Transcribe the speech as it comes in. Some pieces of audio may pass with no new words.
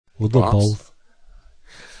We'll do both.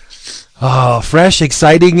 Oh, fresh,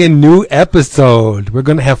 exciting, and new episode. We're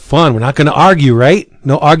going to have fun. We're not going to argue, right?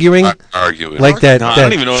 No arguing? Not arguing. Like that, I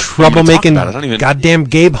don't even know troublemaking goddamn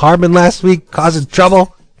Gabe Hardman last week causing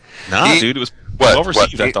trouble? Nah, dude, it was well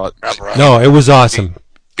received, I thought. No, it was awesome.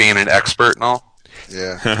 Being an expert and all?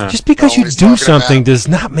 Yeah. Just because you do something does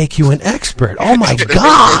not make you an expert. Oh, my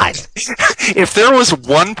God. If there was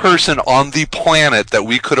one person on the planet that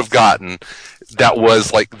we could have gotten that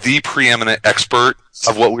was like the preeminent expert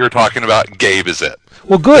of what we were talking about, Gabe is it.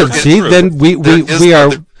 Well, good. See, then we're great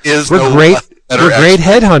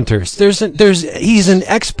headhunters. He's an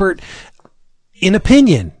expert in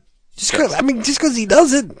opinion. Just because he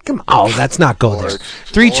does it. Come on. Oh, that's not go there.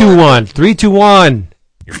 3, 2, 1. 3, 2, 1.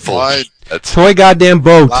 You're full of toy goddamn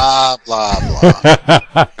boat. Blah, blah,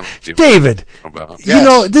 blah. David, you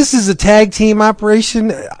know, this is a tag team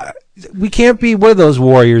operation. We can't be one of those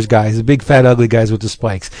Warriors guys, the big fat ugly guys with the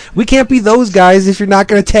spikes. We can't be those guys if you're not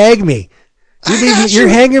going to tag me. You're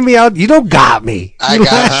hanging me out. You don't got me. I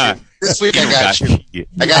got you. This week I got you.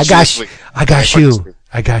 I got you.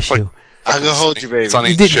 I got you. I'm going to hold you, baby.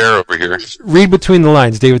 Sonny Chair over here. Read between the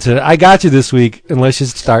lines. David said, I got you this week unless you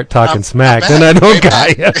start talking smack. Then I don't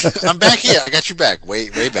got you. I'm back here. I got you back. Way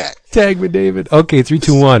back. Tag me, David. Okay, 3,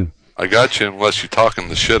 2, 1. I got you unless you're talking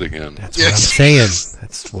the shit again. That's what I'm saying.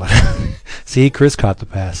 That's what. See, Chris caught the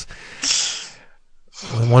pass.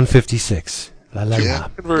 156. La la la.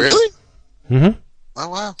 Really? Mm-hmm. Oh,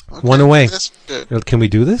 wow. Okay. One away. Can we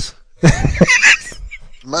do this?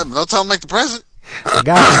 Don't tell him like the present. I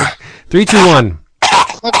got you. 3, 2, 1.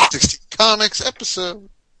 60 Comics episode.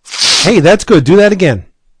 Hey, that's good. Do that again.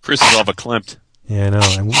 Chris is all verklempt. Yeah, I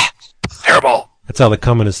know. Terrible. That's how they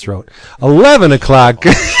come in his throat. 11 o'clock.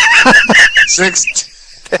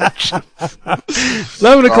 6.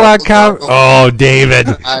 11 o'clock. Oh, David.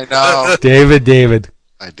 I know. David.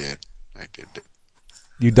 I did.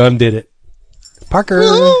 You done did it. Parker.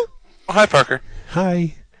 Oh, hi, Parker.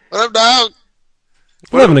 Hi. What up, dog?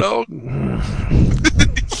 11 o'clock.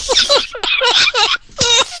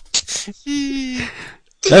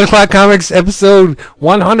 11 o'clock comics episode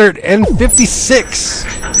 156.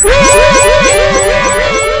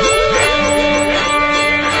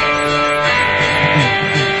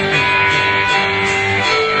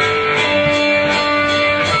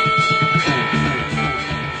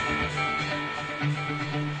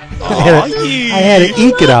 I had to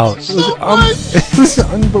eke it out. It was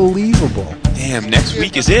unbelievable. Damn, next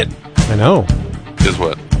week is it. I know. Is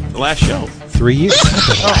what? The last show. 3 years.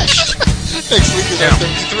 Next week is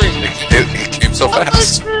 53. It came so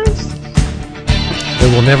fast. There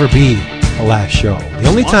will never be a last show. The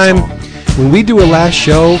only time when we do a last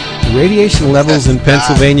show, the radiation levels in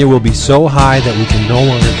Pennsylvania will be so high that we can no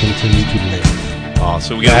longer continue to live. Oh,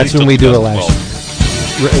 so we got That's when we do a last show.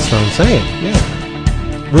 That's what I'm saying. Yeah.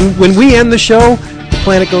 When we end the show, the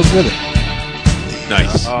planet goes with it.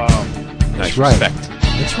 Nice. That's right. Respect.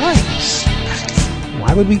 That's right.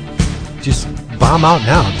 Why would we just bomb out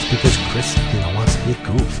now just because Chris wants to be a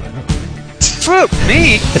goof? I don't know.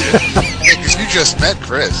 Me? Because you just met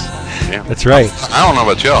Chris. Yeah. That's right. I don't know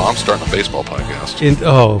about y'all. I'm starting a baseball podcast.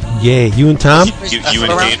 Yay. You and Tom? You That's and what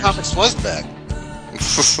Around Andrew. Comics was back.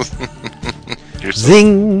 You're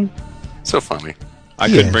Zing. so funny. I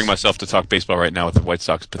couldn't bring myself to talk baseball right now with the White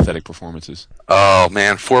Sox pathetic performances. Oh,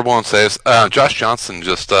 man. 4 blown saves. Josh Johnson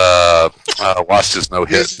just lost his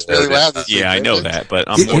no-hit. Really loud this Yeah, I week, know isn't it? that, but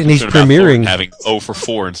I'm more And he's concerned about premiering- Thornton having 0 for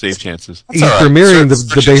 4 in save chances. He's all right. premiering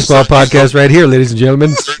the baseball podcast right here, ladies and gentlemen.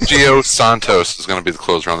 Sergio Santos is going to be the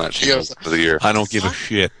closer on that team for the year. I don't give a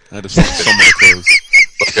shit. I just want so many clothes.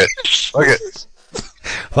 Okay.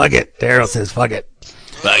 Fuck it. Daryl says fuck it.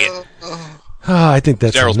 Fuck it. I think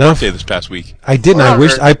that's Daryl's enough. birthday this past week. I didn't. I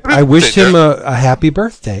wished him a happy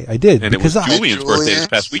birthday. I did. And it was because Julian's birthday this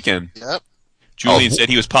past weekend. Yep. Julian said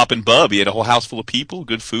he was popping bub. He had a whole house full of people,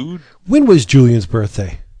 good food. When was Julian's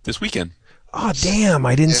birthday? This weekend. Oh, damn.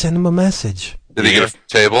 I didn't send him a message. Did he get a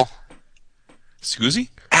table? Scusi?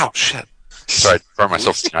 Ow, shit. Sorry, I burned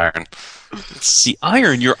myself with the iron. The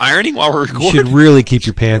iron? You're ironing while we're You recording? should really keep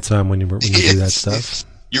your pants on when you do that stuff.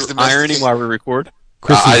 You're ironing while we record?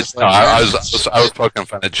 I was poking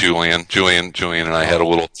fun at Julian, and I had a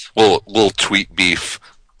little tweet beef,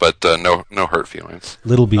 but no hurt feelings.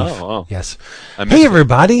 Little beef. Oh. Yes. I missed Hey, it.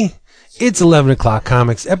 everybody. It's 11 o'clock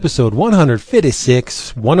comics, episode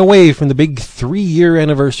 156, one away from the big 3-year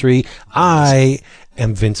anniversary. I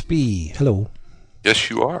am Vince B. Hello. Yes,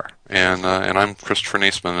 you are, and I'm Christopher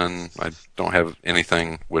Niesman, and I don't have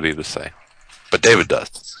anything witty to say, but David does.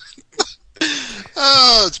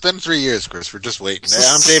 Oh, it's been 3 years, Chris. We're just waiting.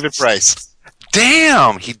 I'm David Price.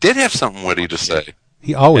 Damn, he did have something witty to say.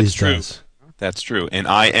 He always That's true. does. That's true. And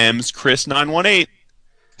I am's Chris 918.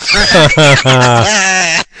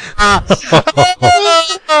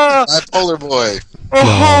 Bipolar boy.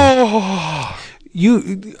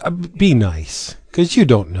 You be nice, because you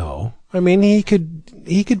don't know. I mean, he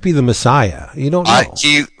could be the Messiah. You don't know.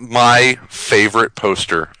 My favorite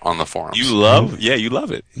poster on the forums. You love it.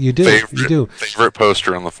 You do. You do. Favorite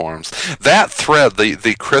poster on the forums. That thread,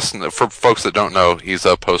 the Chris, for folks that don't know, he's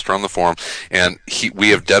a poster on the forum, and we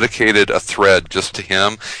have dedicated a thread just to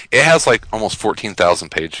him. It has like almost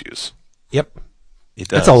 14,000 page views. Yep. It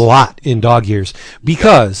does. That's a lot in dog years,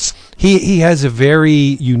 because he has a very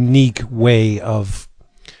unique way of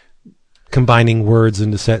combining words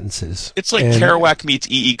into sentences. It's like Kerouac meets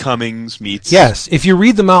E.E. Cummings meets... Yes, if you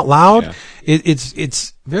read them out loud, Yeah.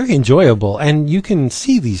 it's very enjoyable, and you can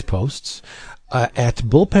see these posts at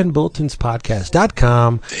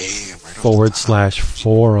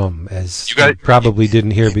bullpenbulletins.com/forum, as you probably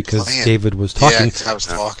didn't hear because David was talking. Yeah, 'cause I was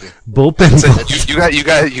talking. You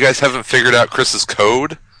guys haven't figured out Chris's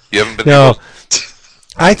code? You haven't been No, able to-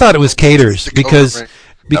 I thought it was Caters because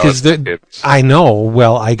No, it's I know.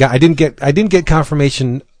 Well, I didn't get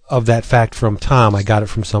confirmation of that fact from Tom. I got it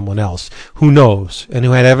from someone else who knows and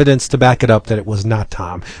who had evidence to back it up that it was not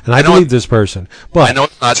Tom. And I believe this person. But I know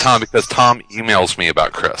it's not Tom because Tom emails me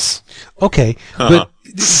about Chris. okay, but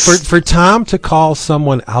for Tom to call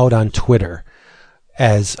someone out on Twitter,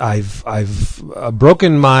 as I've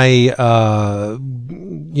broken my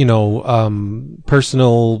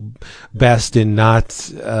personal best in not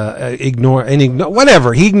ignore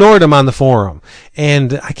whatever. He ignored him on the forum,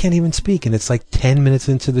 and I can't even speak, and it's like 10 minutes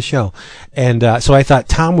into the show, and so I thought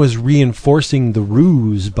Tom was reinforcing the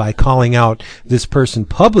ruse by calling out this person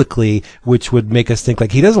publicly, which would make us think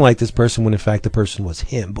like he doesn't like this person when in fact the person was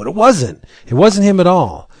him, but it wasn't him at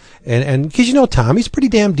all. And because Tom, he's pretty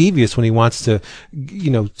damn devious when he wants to,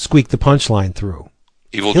 squeak the punchline through.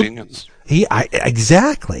 Evil genius.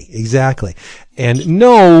 Exactly. And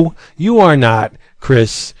no, you are not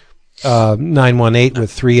Chris 918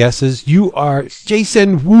 with 3 S's. You are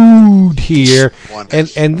Jason Wood here.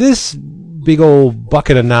 And this big old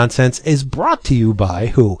bucket of nonsense is brought to you by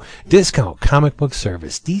who? Discount Comic Book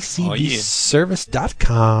Service,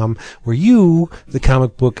 DCBService.com, where you, the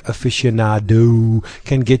comic book aficionado,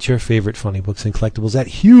 can get your favorite funny books and collectibles at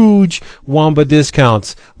huge Wamba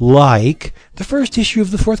discounts, like the first issue of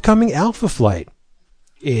the forthcoming Alpha Flight.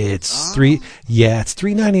 It's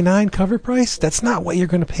 $3.99 cover price. That's not what you're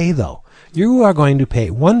going to pay, though. You are going to pay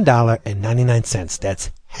 $1.99. That's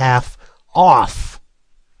half off.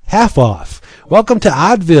 Half off. Welcome to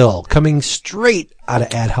Oddville, coming straight out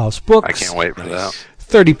of Ad House Books. I can't wait for that.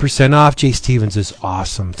 30% off. Jay Stevens is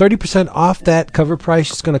awesome. 30% off that cover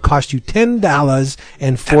price is going to cost you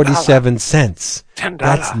 $10.47. $10.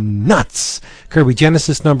 That's nuts. Kirby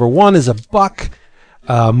Genesis #1 is $1.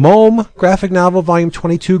 Mome graphic novel volume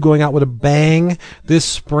 22 going out with a bang this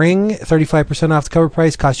spring. 35% off the cover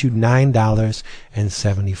price, costs you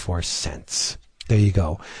 $9.74. There you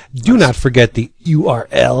go. Do not forget the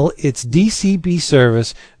URL. It's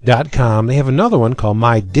dcbservice.com. They have another one called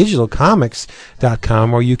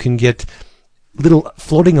mydigitalcomics.com where you can get little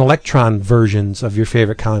floating electron versions of your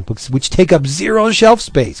favorite comic books, which take up zero shelf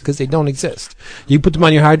space because they don't exist. You put them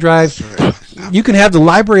on your hard drive. You can have the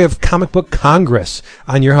Library of Comic Book Congress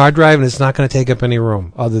on your hard drive, and it's not going to take up any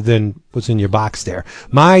room other than what's in your box there.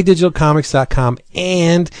 mydigitalcomics.com.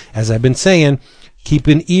 And, as I've been saying, keep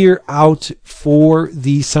an ear out for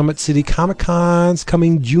the Summit City Comic Cons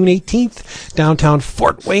coming June 18th, downtown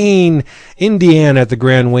Fort Wayne, Indiana at the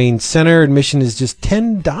Grand Wayne Center. Admission is just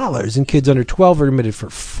 $10, and kids under 12 are admitted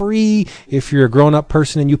for free if you're a grown-up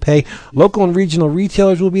person and you pay. Local and regional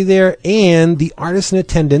retailers will be there, and the artists in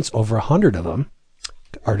attendance, over 100 of them,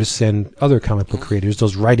 artists and other comic book creators,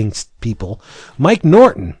 those writing people. Mike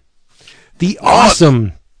Norton, the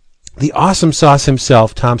awesome sauce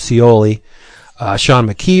himself, Tom Scioli, Sean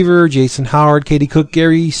McKeever, Jason Howard, Katie Cook,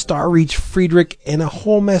 Gary Starreach, Friedrich, and a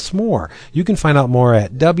whole mess more. You can find out more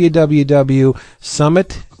at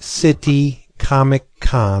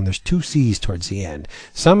www.summitcitycomiccon. There's 2 C's towards the end.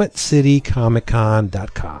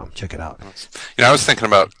 SummitCityComicCon.com. Check it out. I was thinking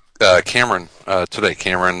about Cameron today.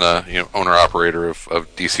 Cameron, owner operator of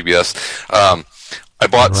DCBS. I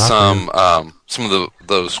bought some of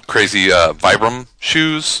those crazy Vibram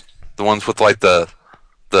shoes, the ones with like the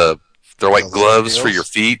they're like gloves for your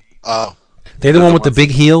feet. Oh, they're the one with the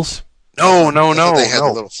big heels. No. They had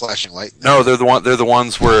the little flashing light. No, they're the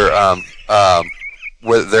ones where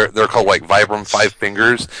they're called like Vibram 5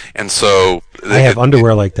 Fingers, and so I have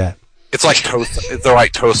underwear like that. It's like they're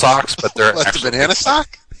like toe socks, but they're Like actually the banana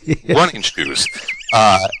sock. running shoes.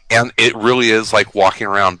 And it really is like walking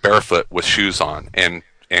around barefoot with shoes on. And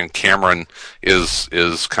Cameron is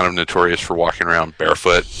kind of notorious for walking around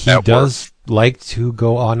barefoot. He does like to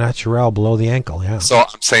go au naturel below the ankle, yeah. So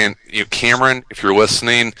I'm saying, Cameron, if you're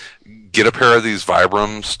listening, get a pair of these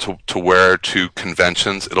Vibrams to wear to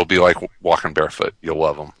conventions. It'll be like walking barefoot. You'll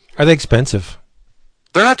love them. Are they expensive?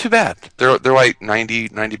 They're not too bad. They're like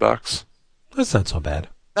 $90. That's not so bad.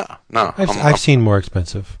 No. I've seen more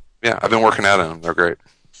expensive. Yeah, I've been working out in them. They're great.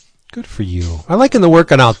 Good for you. I like in the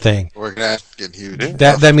working out thing. Working out, getting huge.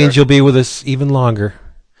 That means you'll be with us even longer.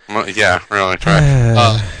 Well, yeah, really. Try.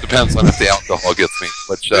 Depends on if the alcohol gets me.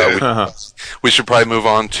 But we should probably move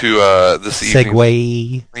on to this evening.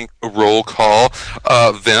 Segue. Roll call.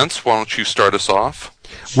 Vince, why don't you start us off?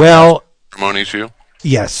 Well, ceremonies you.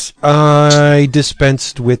 Yes, I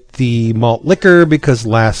dispensed with the malt liquor because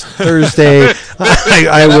last Thursday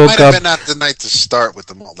I woke might up. have been not the night to start with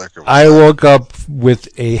the malt liquor. I woke up with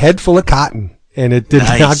a head full of cotton, and it did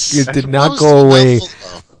not go away.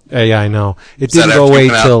 Yeah, I know. It didn't go away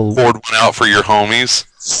till poured one out for your homies.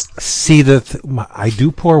 See, I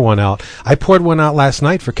do pour one out. I poured one out last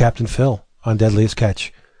night for Captain Phil on Deadliest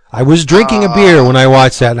Catch. I was drinking a beer when I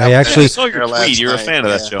watched that, and I actually saw your tweet. You're a fan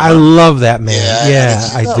of that show. I love that man. Yeah,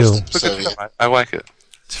 I do. I like it.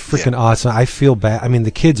 It's freaking awesome. I feel bad. I mean,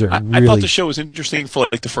 the kids are really. I thought the show was interesting for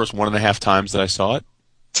like the first 1.5 times that I saw it.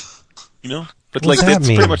 But What's like that it's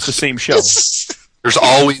mean? pretty much the same show. There's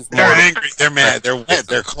always They're angry. They're mad. They're wet.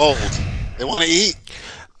 They're cold. They want to eat.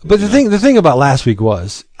 But the thing about last week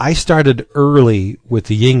was I started early with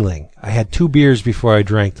the Yingling. I had 2 beers before I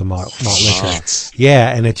drank the malt liquor. Yeah,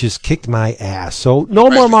 and it just kicked my ass. So no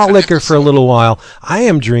more malt liquor for a little while. I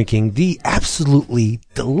am drinking the absolutely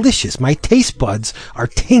delicious. My taste buds are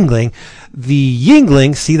tingling. The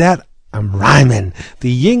Yingling, see that? I'm rhyming.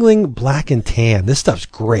 The Yingling Black and Tan. This stuff's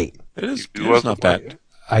great. It is not bad.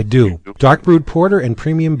 I do. Dark brewed porter and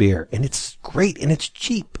premium beer. And it's great and it's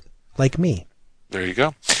cheap, like me. There you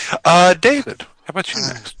go. David, how about you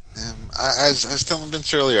next? I was telling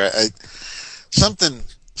Vince earlier,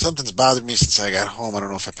 something's bothered me since I got home. I don't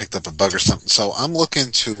know if I picked up a bug or something. So I'm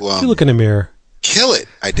looking to you look in the mirror. Kill it.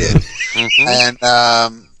 I did,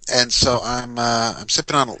 and so I'm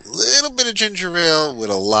sipping on a little bit of ginger ale with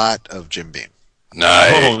a lot of Jim Beam.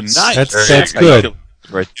 Nice. Oh, nice. That's good.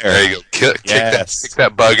 Right there you go. Kick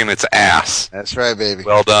that bug in its ass. That's right, baby.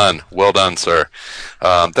 Well done, sir.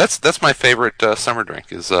 That's my favorite summer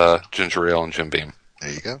drink is ginger ale and Jim Beam.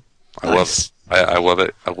 There you go. I love it. I love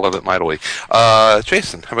it. I love it mightily.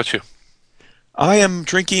 Jason, how about you? I am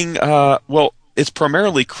drinking. It's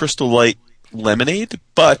primarily Crystal Light lemonade,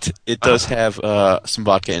 but it does have some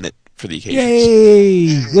vodka in it for the occasion.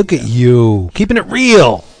 Yay! Look at you, keeping it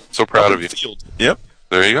real. So proud of you. Yep.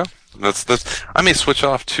 There you go. That's. I may switch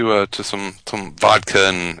off to some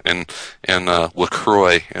vodka and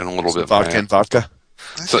LaCroix in a little bit. Vodka and vodka.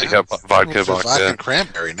 So yeah, vodka and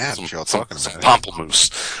cranberry. Now you're talking about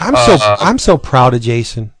pamplemousse. I'm so proud of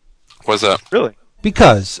Jason. What's that? Really?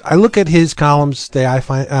 Because I look at his columns, the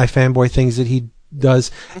iFanboy things that he does,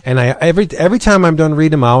 and every time I'm done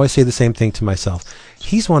reading them, I always say the same thing to myself.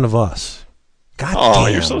 He's one of us. God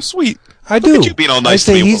damn. You're so sweet. I do. Look at you being all nice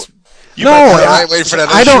I say to me. he's. Wait for that.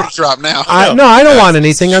 I don't drop now. I don't want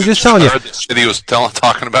anything. I'm just telling you. He was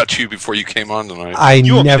talking about you before you came on tonight.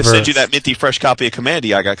 You want me to send you that minty fresh copy of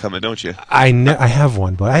Commandy I got coming, don't you? I have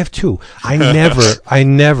one, but I have 2. I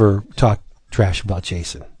never talk trash about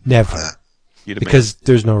Jason. Never. Because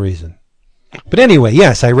there's no reason. But anyway,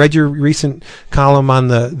 yes, I read your recent column on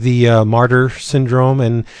the martyr syndrome,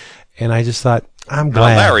 and I just thought, I'm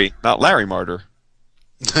glad. Not Larry Martyr.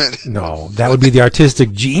 No, that would be the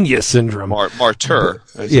artistic genius syndrome. Martyr.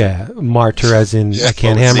 Yeah, martyr as in I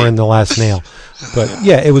can't hammer in the last nail. But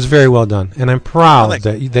yeah, it was very well done, and I'm proud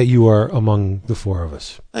that you are among the 4 of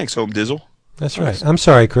us. Thanks, Home Dizzle. That's right. I'm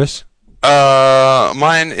sorry, Chris.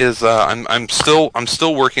 Mine is I'm still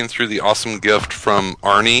working through the awesome gift from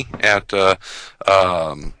Arnie at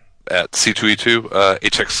C2E2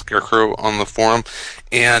 HX Scarecrow on the forum,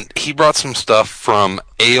 and he brought some stuff from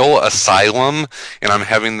Ale Asylum, and I'm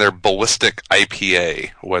having their Ballistic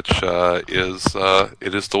IPA, which is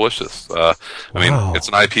delicious. I mean, it's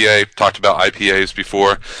an IPA. Talked about IPAs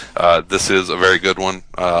before. This is a very good one.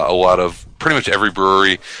 Pretty much every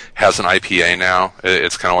brewery has an IPA now.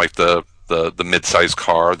 It's kind of like the mid-sized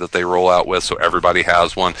car that they roll out with, so everybody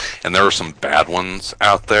has one, and there are some bad ones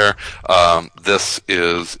out there. This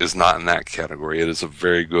is not in that category. It is a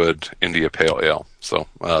very good India Pale Ale. So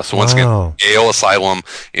once again, Ale Asylum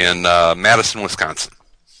in Madison, Wisconsin.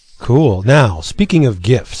 Cool. Now, speaking of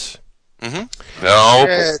gifts, Mm-hmm. No,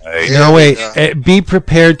 no, wait. Be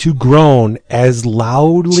prepared to groan as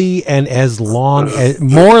loudly and as long as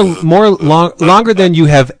longer than you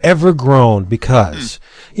have ever groaned, because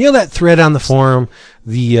you know that thread on the forum,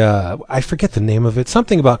 I forget the name of it,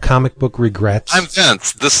 something about comic book regrets. I'm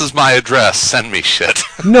Vince. This is my address. Send me shit.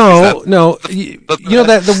 No. You know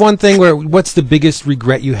that the one thing where what's the biggest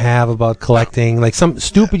regret you have about collecting? Like something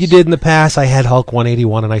stupid you did in the past. I had Hulk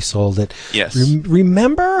 181 and I sold it. Yes.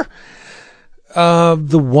 Remember?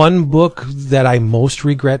 The one book that I most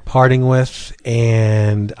regret parting with,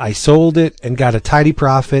 and I sold it and got a tidy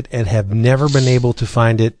profit and have never been able to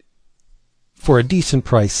find it for a decent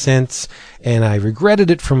price since, and I regretted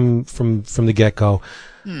it from the get-go.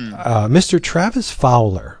 Mr. Travis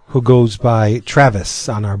Fowler, who goes by Travis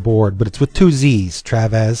on our board, but it's with two Z's,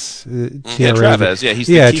 Travis. Travis. Yeah, he's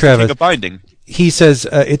the king of binding. He says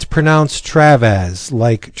it's pronounced Travaz,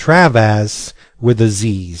 like Travaz with the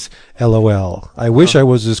Z's. LOL. I wish I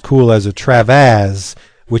was as cool as a Travaz,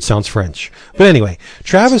 which sounds French. But anyway,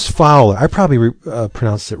 Travis Fowler. I probably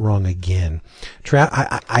pronounced it wrong again.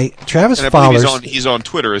 Travis Fowler. He's on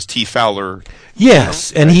Twitter as T Fowler.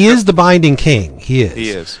 Yes, and he is the binding king. He is. He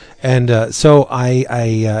is. And so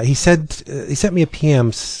he sent me a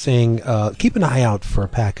PM saying, keep an eye out for a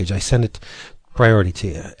package. I sent it priority to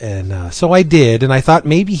you. And so I did, and I thought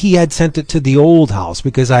maybe he had sent it to the old house,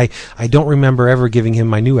 because I don't remember ever giving him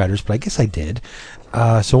my new address, but I guess I did.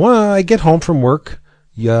 So when I get home from work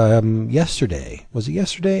yesterday, was it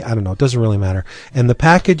yesterday? I don't know. It doesn't really matter. And the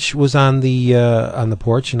package was on the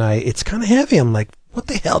porch, and it's kind of heavy. I'm like, what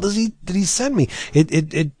the hell did he send me?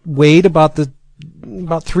 It weighed about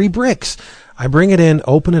 3 bricks. I bring it in,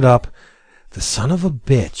 open it up. The son of a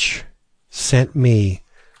bitch sent me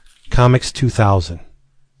Comics 2000.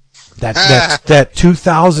 That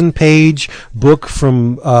 2,000 page book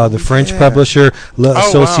from the French publisher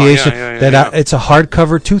Association. Wow. Yeah. It's a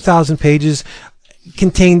hardcover, 2,000 pages,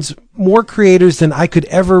 contains more creators than I could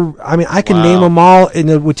ever. I mean, I can name them all, and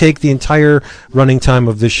it would take the entire running time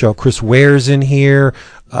of this show. Chris Ware's in here,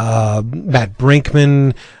 Matt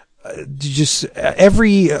Brinkman. Just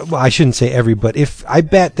I shouldn't say every, but I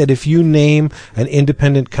bet that if you name an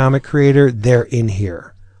independent comic creator, they're in here.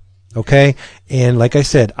 Okay, and like I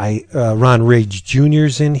said, Ron Rage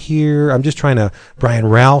Jr.'s in here. I'm just trying to Brian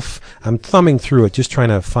Ralph. I'm thumbing through it, just trying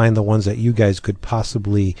to find the ones that you guys could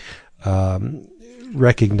possibly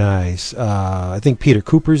recognize. I think Peter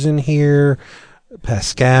Cooper's in here.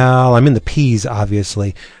 Pascal. I'm in the P's,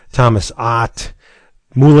 obviously. Thomas Ott.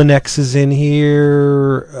 Moulinex is in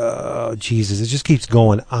here. Jesus, it just keeps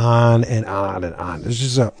going on and on and on. There's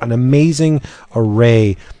just an amazing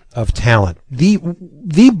array of talent. The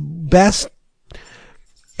best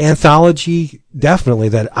anthology, definitely,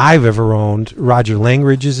 that I've ever owned. Roger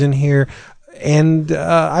Langridge is in here, and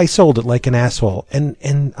I sold it like an asshole.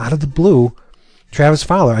 And out of the blue, Travis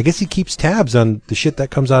Fowler. I guess he keeps tabs on the shit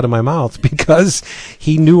that comes out of my mouth, because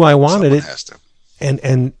he knew I wanted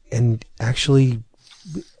and actually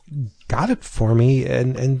got it for me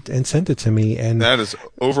and sent it to me. And that is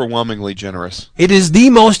overwhelmingly generous. It is the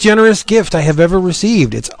most generous gift I have ever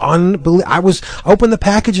received. It's unbelievable. I opened the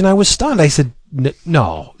package and I was stunned. I said,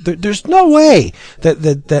 no, there's no way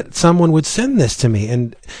that someone would send this to me.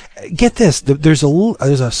 And get this, there's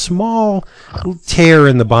a small tear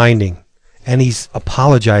in the binding, and he's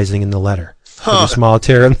apologizing in the letter. A small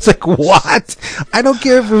tear, and it's like, what? I don't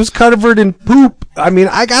care if it was covered in poop. I mean,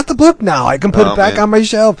 I got the book now. I can put it back on my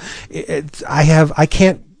shelf. I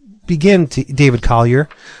can't begin to, David Collier,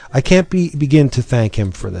 I can't begin to thank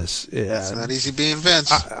him for this. It's not easy being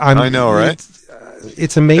Vince. I know, right?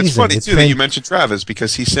 It's amazing. It's funny too that you mentioned Travis,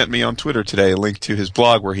 because he sent me on Twitter today a link to his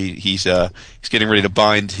blog where he's getting ready to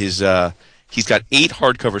bind his. He's got 8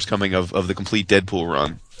 hardcovers coming of the complete Deadpool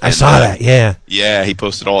run. I saw that, yeah. Yeah, he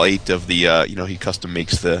posted all 8 of the, he custom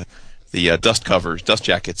makes the dust covers, dust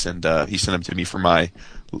jackets, and he sent them to me for my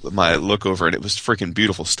look over, and it was freaking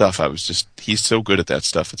beautiful stuff. He's so good at that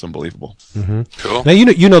stuff, it's unbelievable. Mm-hmm. Cool. Now,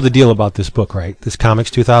 you know the deal about this book, right? This Comics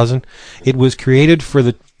 2000? It was created for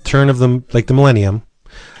the turn of the millennium,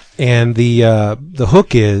 and the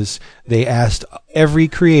hook is they asked every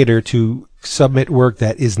creator to submit work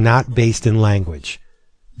that is not based in language.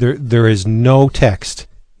 There is no text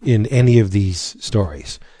in any of these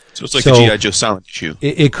stories. So it's like a G.I. Joe silent issue.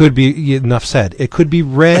 It could be, enough said, it could be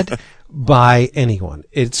read by anyone.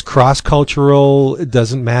 It's cross-cultural. It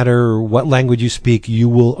doesn't matter what language you speak, you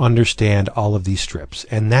will understand all of these strips.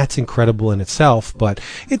 And that's incredible in itself, but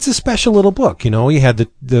it's a special little book. You had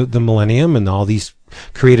the Millennium and all these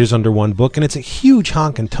creators under one book, and it's a huge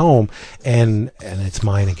honking tome, and it's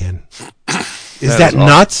mine again. Is that awesome.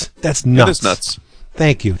 Nuts? That's nuts. It is nuts.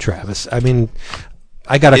 Thank you, Travis. I mean,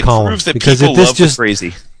 I got to call him that because people if this love just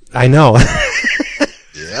crazy. I know.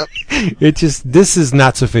 Yep. This is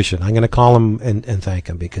not sufficient. I'm going to call him and thank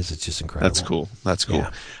him because it's just incredible. That's cool.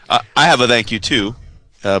 Yeah. I have a thank you too.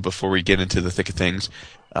 Before we get into the thick of things,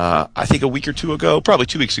 I think a week or two ago, probably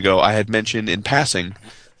 2 weeks ago, I had mentioned in passing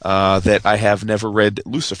that I have never read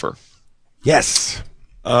Lucifer. Yes.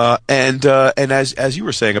 And as you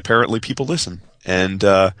were saying, apparently people listen. And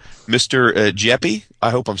Mr. Jeppe, I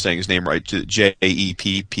hope I'm saying his name right,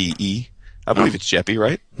 Jeppe. I believe it's Jeppe,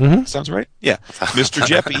 right? Mm-hmm. Sounds right? Yeah. Mr.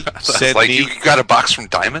 Jeppe sent like me... you got a box from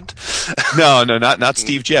Diamond? No, not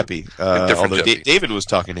Steve Jeppe. Although Jeppe. David was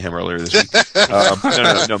talking to him earlier this week. No.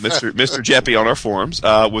 Mr. Jeppe on our forums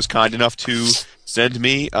was kind enough to send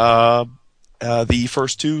me the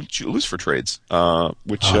first two Lucifer trades,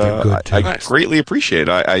 which I greatly appreciate.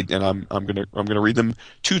 I'm gonna read them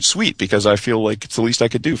toot sweet because I feel like it's the least I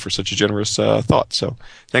could do for such a generous thought. So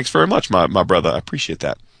thanks very much, my brother. I appreciate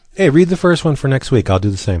that. Hey, read the first one for next week. I'll do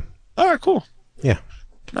the same. All right, cool. Yeah.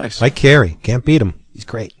 Nice. Like Carey. Can't beat him. He's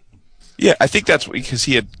great. Yeah, I think that's because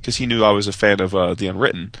he knew I was a fan of the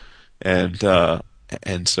Unwritten, and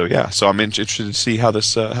so yeah. So I'm interested to see how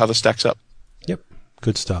this stacks up. Yep.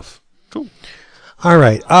 Good stuff. Cool. All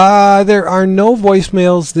right. There are no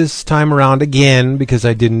voicemails this time around again because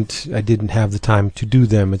I didn't have the time to do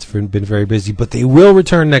them. It's been very busy, but they will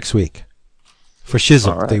return next week. For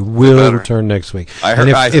Shizm, right. They will return next week. I heard.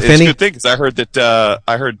 It's a good thing because I heard that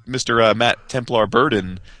I heard Mr. Matt Templar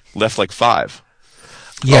Burden left like 5.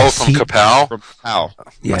 Yes, from Kapow. From Kapow.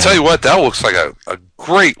 Yeah. I tell you what, that looks like a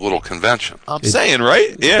great little convention. I'm saying,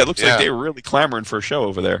 right? Yeah, it looks like they were really clamoring for a show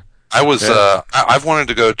over there. I was. I've wanted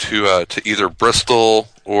to go to either Bristol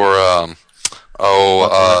or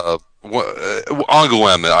Angoulême.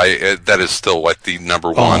 That is still like the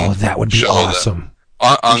number one. Oh, that would be awesome.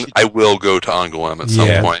 I will go to Angoulême at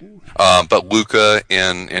some point. But Lucca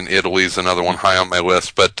in Italy is another one high on my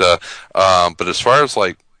list. But as far as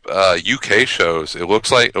like UK shows, it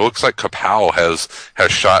looks like Kapow has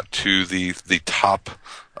shot to the top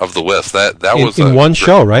of the list. That was in one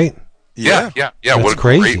show, right? Yeah. That's what a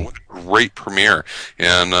crazy. Great premiere,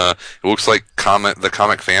 and it looks like the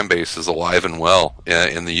comic fan base is alive and well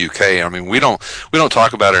in the UK. I mean, we don't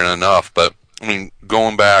talk about it enough, but I mean,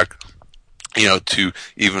 going back, to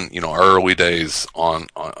even, our early days on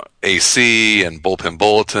AC and Bullpen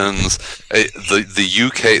Bulletins, the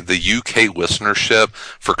UK listenership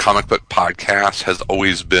for comic book podcasts has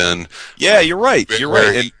always been. Yeah, you're right.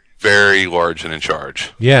 Very, very large and in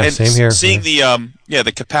charge. Yeah, and same here. Seeing the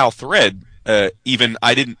Kapow thread, even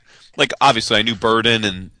I didn't obviously I knew Burden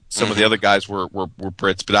and some of the other guys were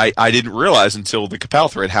Brits, but I didn't realize until the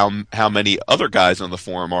Kapow thread how many other guys on the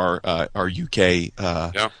forum are UK.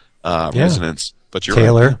 Residents, but you're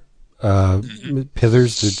Taylor,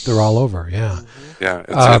 Pithers, they're all over. Yeah,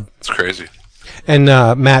 it's crazy. And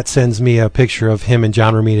Matt sends me a picture of him and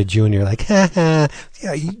John Romita Jr. Like,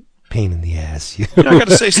 you pain in the ass. I got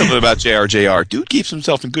to say something about JR. Dude keeps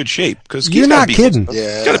himself in good shape because you're not kidding.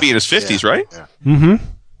 He's got to be in his 50s, right? Yeah. Mm-hmm.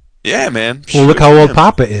 Yeah, man. Well, look how old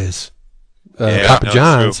Papa is. Papa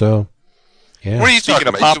John. So. Yeah. What are you Speaking talking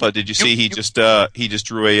of about? Papa, did you see he just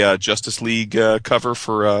drew a Justice League cover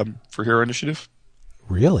for Hero Initiative?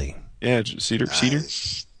 Really? Yeah, Cedar.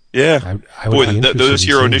 Yeah, I boy, those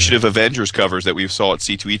Hero Initiative Avengers covers that we saw at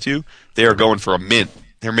C2E2, they are going for a mint.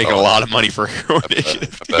 They're making a lot of money for Hero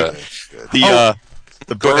Initiative. The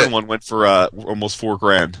Byrne one went for almost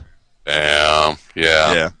 $4,000. Damn.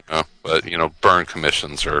 Yeah. But Byrne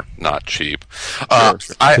commissions are not cheap. Does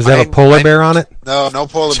that have a polar bear on it? No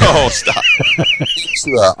polar bear. Oh, stop.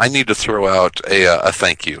 I need to throw out a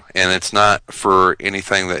thank you, and it's not for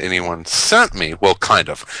anything that anyone sent me. Well, kind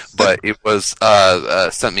of, but it was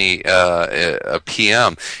sent me a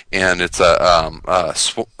PM, and it's a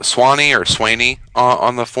Swanee or Swaney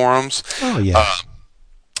on the forums. Oh yeah.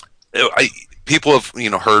 People have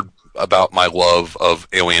heard about my love of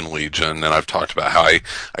Alien Legion, and I've talked about how I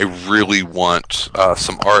really want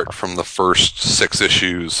some art from the first 6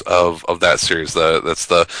 issues of that series. That's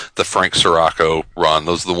the Frank Sirocco run.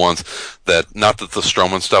 Those are the ones that, not that the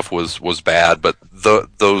Strowman stuff was bad, but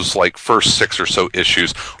those like first 6 or so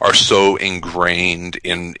issues are so ingrained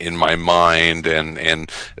in my mind and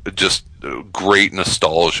just great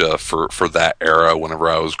nostalgia for that era whenever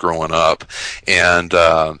I was growing up. And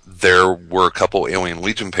there were a couple Alien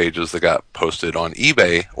Legion pages that got posted on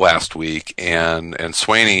eBay last week, and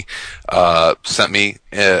Swaney sent me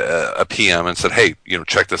a PM and said, "Hey,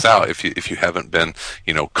 check this out if you haven't been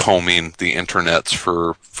combing the internets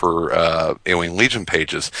for Alien Legion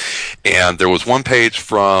pages." And there was one page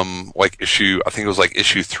from I think it was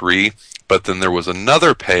issue 3, but then there was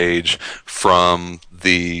another page from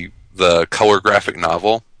the color graphic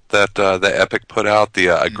novel that Epic put out, the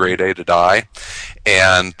A Great Day to Die,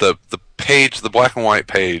 and the page, the black and white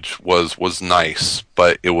page was nice,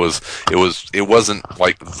 but it wasn't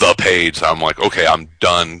like the page. I'm like, okay, I'm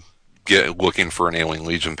done looking for an Alien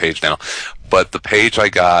Legion page now. But the page I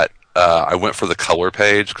got, I went for the color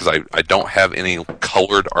page because I don't have any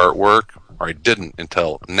colored artwork, or I didn't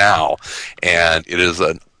until now, and it is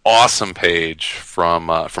an awesome page from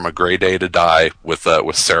A Gray Day to Die with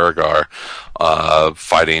Saragar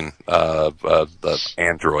fighting the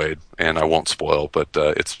android, and I won't spoil, but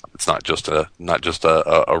it's not just a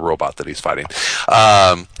robot that he's fighting.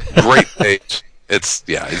 Great page.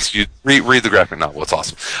 You read the graphic novel. It's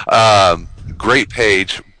awesome. Great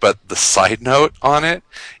page, but the side note on it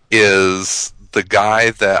is the guy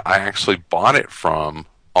that I actually bought it from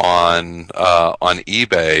on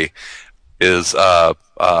eBay is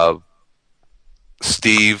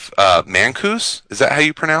Steve Mankus. Is that how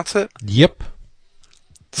you pronounce it? Yep.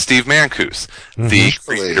 Steve Mankus, the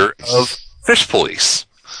creator of Fish Police,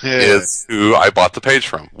 is who I bought the page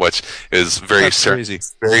from, which is very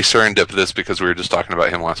serendipitous because we were just talking about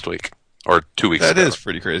him last week or 2 weeks ago. That is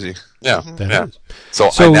pretty crazy. Yeah, is. So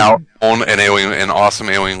I now own an awesome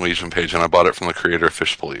Alien Legion page, and I bought it from the creator of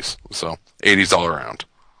Fish Police. So 80s all around.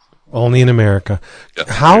 Only in America.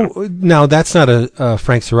 Yeah. Now that's not a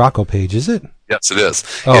Frank Sirocco page, is it? Yes, it is.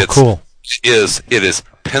 Oh, cool. It is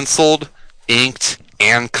penciled, inked,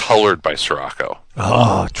 and colored by Sirocco.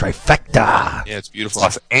 Oh, trifecta! Yeah, it's beautiful.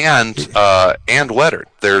 And lettered.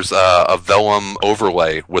 There's a vellum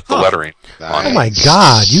overlay with the lettering. Nice. Oh my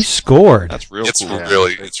God, you scored! That's cool.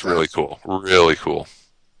 It's really cool. Really cool.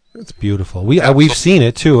 It's beautiful. We've seen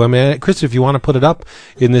it too. I mean, Chris, if you want to put it up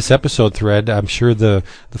in this episode thread, I'm sure the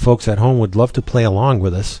folks at home would love to play along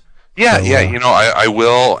with us. Yeah, I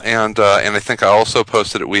will, and I think I also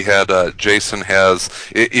posted it. We had Jason has.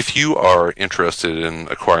 If you are interested in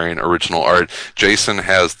acquiring original art, Jason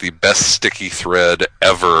has the best sticky thread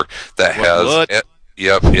ever. That has.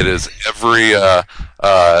 It is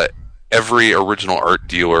every original art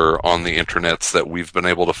dealer on the internets that we've been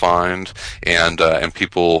able to find, and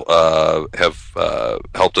people have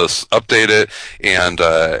helped us update it,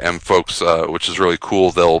 and folks, which is really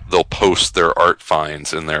cool. They'll post their art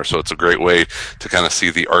finds in there, so it's a great way to kind of see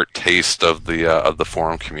the art taste of the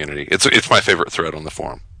forum community. It's my favorite thread on the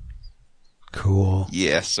forum. Cool.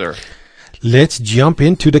 Yes, sir. Let's jump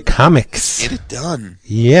into the comics. Get it done.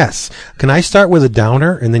 Yes. Can I start with a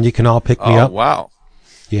downer, and then you can all pick me up? Oh, wow.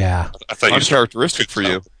 Yeah. I thought uncharacteristic for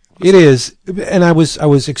you. It is, and I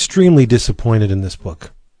was extremely disappointed in this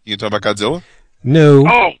book. You talking about Godzilla? No.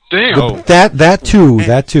 Oh, damn. That too.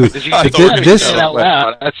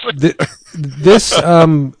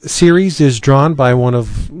 This series is drawn by one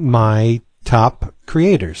of my top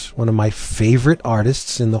creators, one of my favorite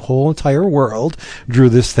artists in the whole entire world, drew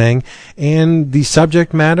this thing, and the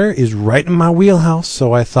subject matter is right in my wheelhouse,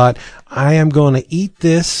 so I thought, I am going to eat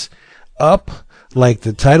this up like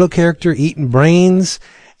the title character eating brains.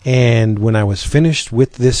 And when I was finished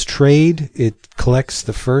with this trade, it collects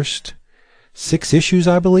the first 6 issues,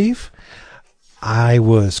 I believe. I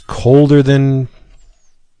was colder than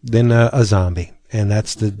a zombie, and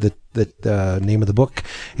that's the name of the book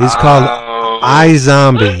is called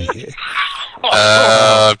iZombie.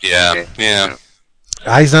 Yeah.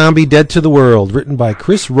 iZombie: Dead to the World, written by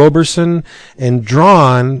Chris Roberson and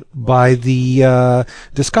drawn by the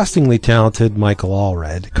disgustingly talented Michael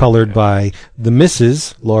Allred, colored by the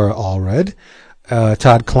Mrs. Laura Allred.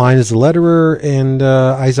 Todd Klein is the letterer, and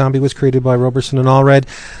iZombie was created by Roberson and Allred.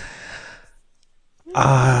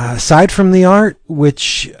 Aside from the art,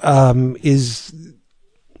 which is,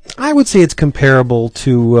 I would say it's comparable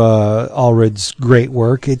to Allred's great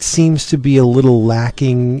work, it seems to be a little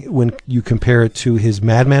lacking when you compare it to his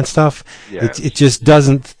Madman stuff. Yeah. It just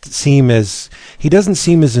doesn't seem as, he doesn't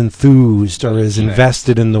seem as enthused or as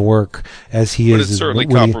invested in the work as he is. But it's certainly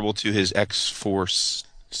comparable to his X-Force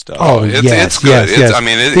stuff. Oh, it's good. Yes. I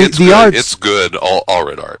mean, it's good. It's good.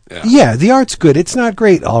 Allred art. Yeah, the art's good. It's not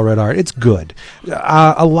great Allred art. It's good.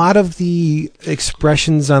 A lot of the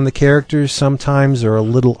expressions on the characters sometimes are a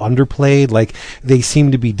little underplayed. Like they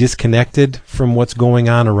seem to be disconnected from what's going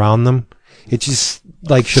on around them. It just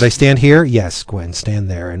like, should I stand here? Yes, Gwen, stand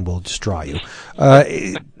there, and we'll just draw you.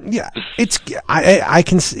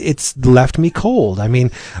 It's left me cold. I mean,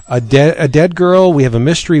 a dead girl. We have a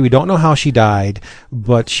mystery. We don't know how she died,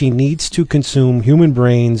 but she needs to consume human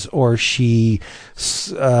brains, or she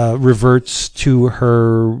reverts to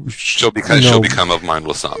her. She'll become a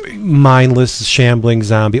mindless zombie. Mindless, shambling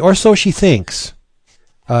zombie, or so she thinks,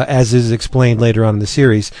 as is explained later on in the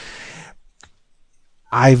series.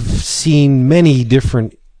 I've seen many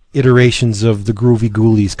different iterations of the Groovy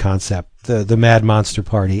Ghoulies concept, the Mad Monster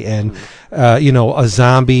Party, and a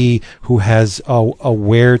zombie who has a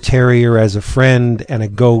were-terrier as a friend, and a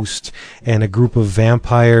ghost, and a group of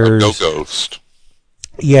vampires. A ghost.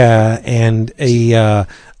 Yeah, and a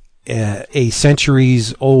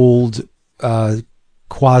centuries-old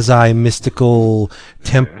quasi-mystical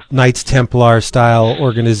Knights Templar style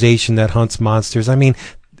organization that hunts monsters. I mean,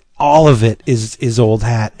 all of it is old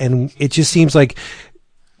hat, and it just seems like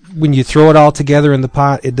when you throw it all together in the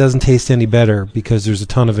pot, it doesn't taste any better because there's a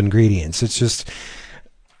ton of ingredients. It's just,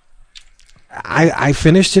 I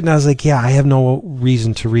finished it and I was like, yeah, I have no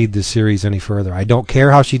reason to read this series any further. I don't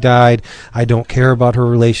care how she died. I don't care about her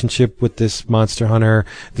relationship with this monster hunter.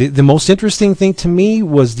 The most interesting thing to me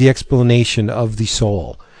was the explanation of the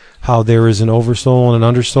soul, how there is an oversoul and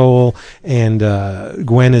an undersoul, and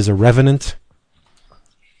Gwen is a revenant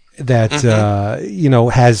that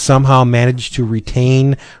has somehow managed to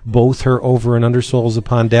retain both her over and undersouls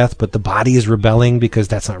upon death, but the body is rebelling because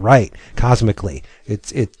that's not right cosmically.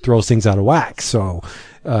 It throws things out of whack. So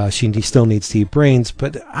she still needs to eat brains,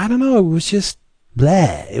 but I don't know. It was just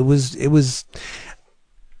bleh. It was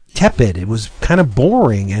tepid. It was kind of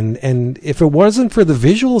boring, and if it wasn't for the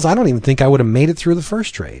visuals, I don't even think I would have made it through the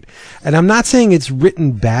first trade. And I'm not saying it's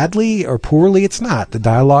written badly or poorly. It's not. The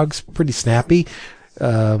dialogue's pretty snappy.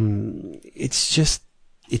 It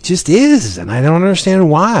just is, and I don't understand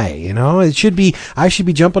why. I should be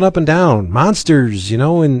jumping up and down. Monsters,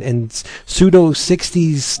 and pseudo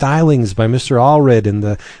 60s stylings by Mr. Allred, and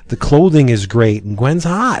the clothing is great, and Gwen's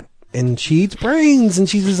hot, and she eats brains, and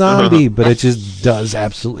she's a zombie, but it just does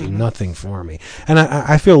absolutely nothing for me. And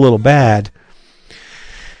I feel a little bad,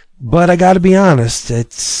 but I gotta be honest,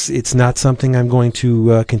 it's not something I'm going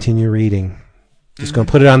to continue reading. Just going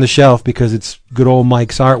to put it on the shelf because it's good old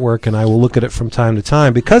Mike's artwork, and I will look at it from time to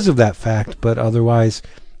time because of that fact. But otherwise,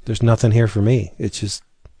 there's nothing here for me. It just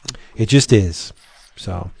is.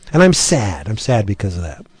 So, and I'm sad. I'm sad because of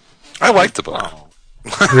that. I like the book.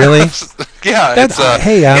 Really? Yeah. It's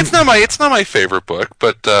not my favorite book,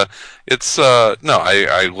 but I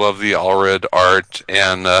love the Allred art,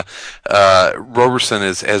 and Roberson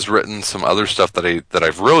has written some other stuff that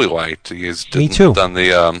I've really liked. He's done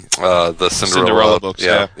the Cinderella books.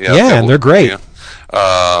 Yeah, and they're great.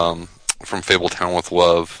 From Fabletown with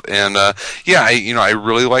Love, and I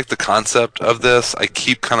really like the concept of this. I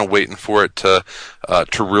keep kind of waiting for it to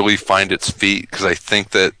really find its feet, because I think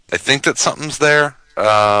that something's there.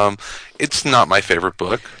 It's not my favorite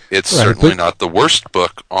book. It's certainly not the worst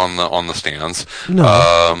book on the stands.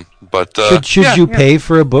 No. But should you pay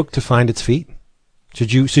for a book to find its feet?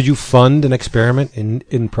 Should you fund an experiment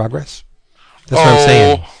in progress? That's what I'm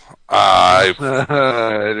saying.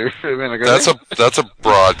 That's a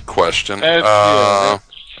broad question.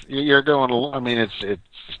 You're going. I mean, it's the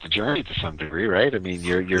journey to some degree, right? I mean,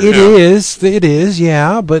 It is,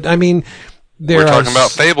 yeah. But I mean, we're talking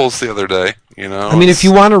about Fables the other day. I mean, if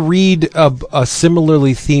you want to read a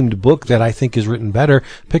similarly themed book that I think is written better,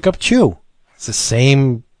 pick up Chew. It's the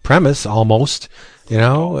same premise, almost.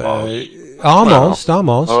 Almost.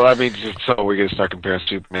 Oh, I mean, so we're going to start comparing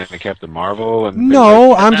Superman to Captain Marvel?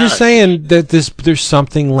 No, I'm just saying that there's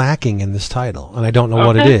something lacking in this title, and I don't know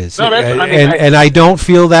what it is. No, and I don't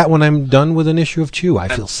feel that when I'm done with an issue of Chew. I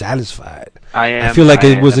feel satisfied. I feel like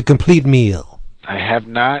it was a complete meal. I have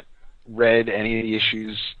not read any of the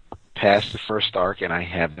issues past the first arc, and I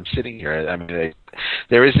have them sitting here. I mean,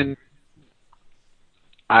 there isn't.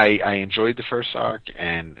 I enjoyed the first arc,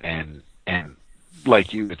 and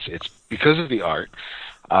like you, it's because of the art,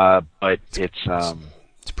 but it's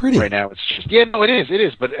pretty right now. It's just it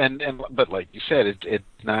is, but like you said,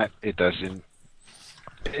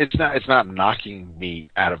 it's not knocking me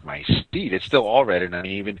out of my seat. It's still Allred, and I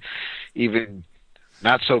mean, even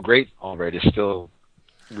not so great Allred is still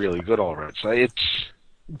really good Allred. So it's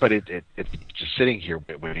just sitting here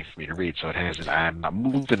waiting for me to read. So it hasn't. I'm not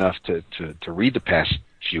moved enough to read the past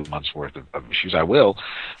few months worth of issues. I will,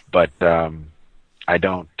 but I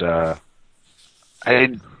don't. I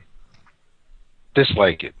didn't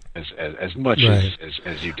dislike it. as much Right.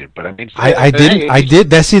 as you did. But I mean, I did.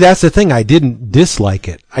 That's the thing. I didn't dislike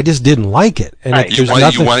it. I just didn't like it. And Right.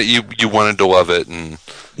 You wanted to love it, and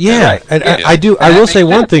yeah, Right. and Yeah. I do. And I that will makes say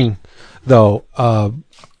one sense. thing, though.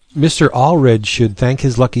 Mr. Allred should thank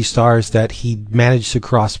his lucky stars that he managed to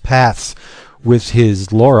cross paths with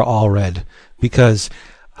his Laura Allred, because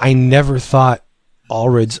I never thought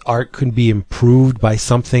Allred's art could be improved by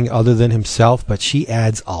something other than himself, but she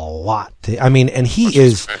adds a lot to, I mean, and he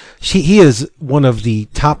is one of the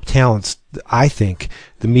top talents I think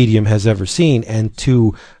the medium has ever seen, and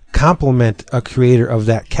to compliment a creator of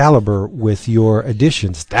that caliber with your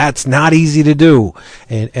additions, that's not easy to do.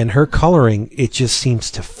 And her coloring, it just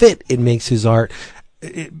seems to fit. It makes his art,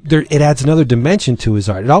 it adds another dimension to his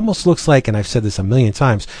art. It almost looks like, and I've said this a million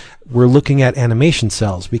times, we're looking at animation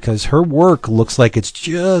cells, because her work looks like it's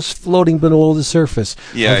just floating below the surface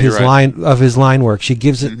of his line work. She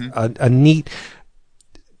gives it a neat,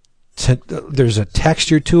 there's a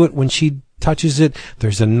texture to it when she touches it.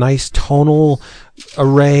 There's a nice tonal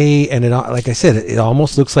array, and it, like I said, it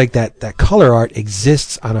almost looks like that color art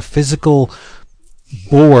exists on a physical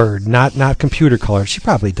board, not computer color. She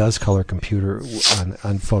probably does color computer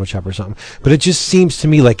on Photoshop or something, but it just seems to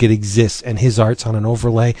me like it exists, and his art's on an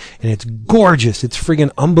overlay, and it's gorgeous. It's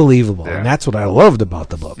friggin' unbelievable, and that's what I loved about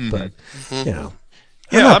the book. But you know,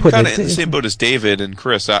 I'm kind of in the same boat as David and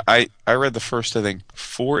Chris. I read the first, I think,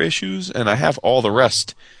 4 issues, and I have all the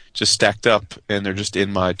rest just stacked up, and they're just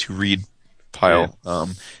in my to-read pile. Yeah.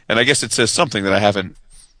 And I guess it says something that I haven't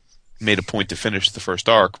made a point to finish the first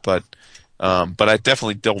arc, but I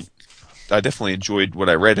definitely don't. I definitely enjoyed what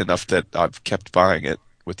I read enough that I've kept buying it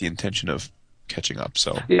with the intention of catching up.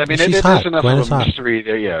 So yeah, I mean, there's enough of a mystery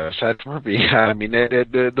there. Yeah, aside from her being, I mean,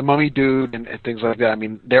 the mummy dude and things like that. I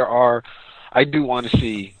mean, I do want to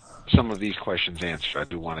see some of these questions answered. I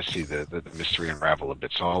do want to see the mystery unravel a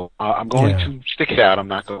bit. So I'm going to stick it out. I'm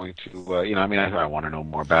not going to, I mean, I want to know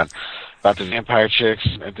more about the vampire chicks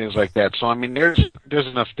and things like that. So I mean, there's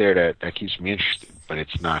enough there that keeps me interested, but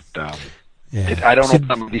it's not. I don't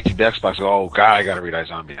open up my DCBX box. Oh God, I got to read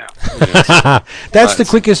iZombie now. That's the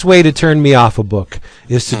quickest way to turn me off a book,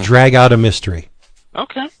 is to drag out a mystery.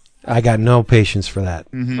 Okay. I got no patience for that.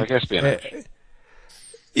 Like espionage.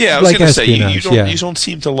 Yeah, I was going to say you don't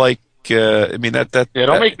seem to like. I mean that. Yeah,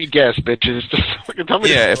 don't make me guess, bitches. Tell me.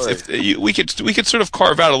 Yeah, if we could sort of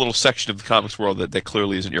carve out a little section of the comics world that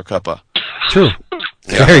clearly isn't your cuppa. True,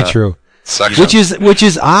 very true. Section. Which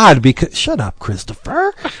is odd, because shut up,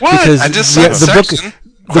 Christopher. What? Because I just said the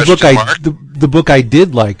book I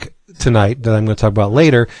did like tonight that I'm going to talk about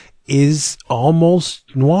later is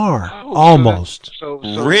almost noir. Almost. So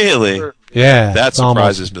really? Yeah. That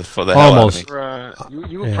surprises me for the hell out of me.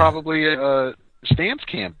 You were probably Stan's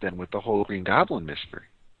camp then with the whole Green Goblin mystery.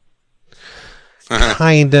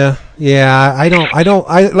 Kinda. Yeah, I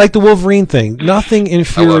like the Wolverine thing. Nothing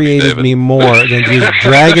infuriated me more than just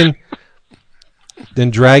dragging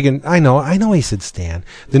I know he said Stan.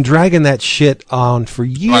 Then dragging that shit on for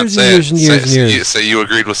years and years and years. Say you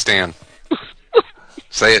agreed with Stan.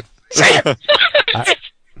 Say it. Say it.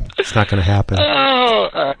 It's not going to happen.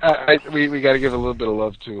 We got to give a little bit of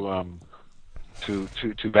love to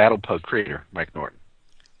Battle Pug creator Mike Norton.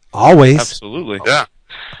 Always. Absolutely. Yeah.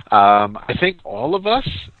 I think all of us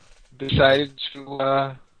decided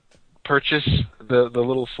to purchase the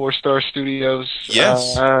little 4-Star Studios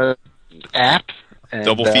app. And,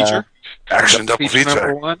 double feature? Action double feature.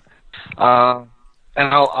 Number 1. And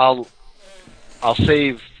I'll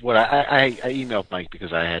save what I emailed Mike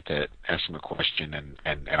because I had to ask him a question,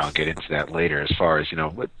 and I'll get into that later as far as,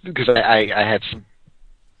 because I had some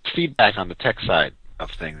feedback on the tech side of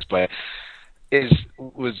things, but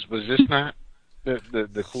was this not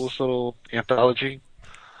the coolest little anthology?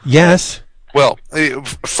 Yes. Well,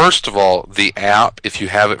 first of all, the app, if you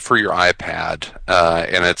have it for your iPad,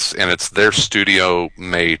 and it's their studio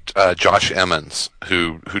mate, Josh Emmons,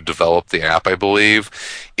 who developed the app, I believe,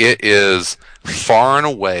 it is far and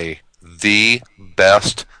away the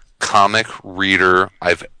best comic reader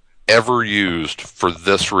I've ever used for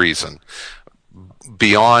this reason.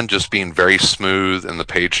 Beyond just being very smooth and the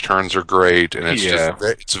page turns are great and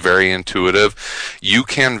it's very intuitive, you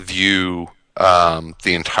can view the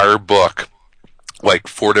entire book like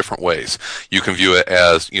 4 different ways. You can view it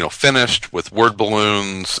as, finished with word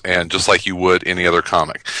balloons and just like you would any other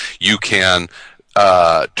comic. You can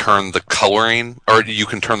turn the coloring, or you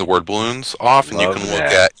can turn the word balloons off, and you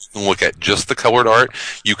can look at just the colored art.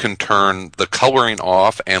 You can turn the coloring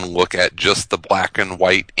off and look at just the black and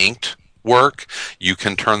white inked work. You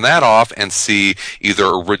can turn that off and see either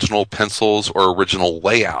original pencils or original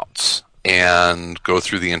layouts and go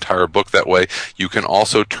through the entire book that way. You can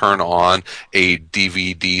also turn on a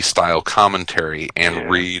DVD style commentary and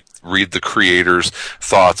read the creator's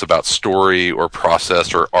thoughts about story or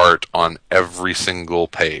process or art on every single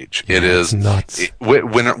page. It is nuts.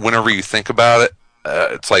 Whenever you think about it,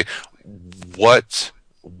 it's like, what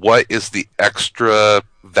is the extra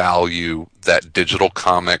value that digital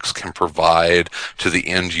comics can provide to the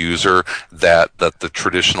end user that the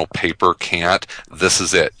traditional paper can't? This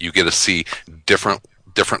is it. You get to see different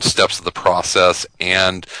steps of the process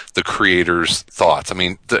and the creator's thoughts. I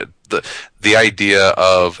mean, the idea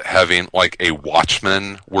of having like a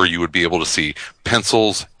Watchmen where you would be able to see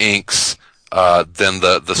pencils, inks, then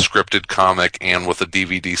the scripted comic, and with a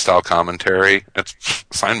DVD style commentary,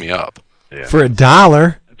 sign me up. Yeah. For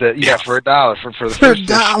 $1. For $1 for the first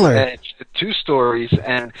 $1. 2 stories,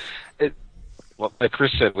 and like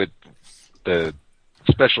Chris said, with the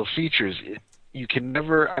special features, you can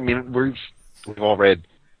never. I mean, we've all read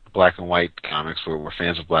black and white comics. We're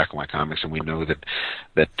fans of black and white comics, and we know that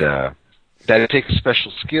it takes a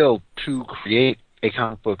special skill to create a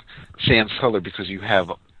comic book sans color, because you have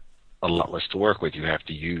a lot less to work with. You have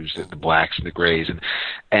to use the blacks and the grays,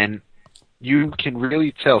 and you can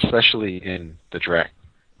really tell, especially in the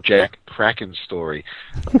Jack Kraken story,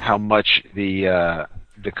 how much the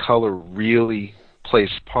color really plays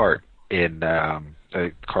a part in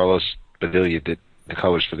Carlos Padilla did the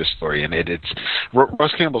colors for this story, and it's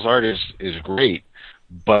Ross Campbell's art is great,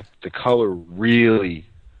 but the color really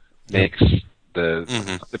makes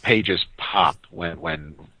the pages pop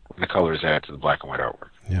when the color is added to the black and white artwork.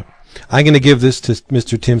 Yeah, I'm going to give this to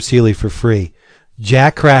Mr. Tim Seeley for free.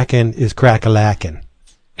 Jack Kraken is crack-a-lackin'.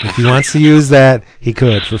 If he wants to use that, he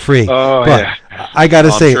could for free. Oh, but yeah. I got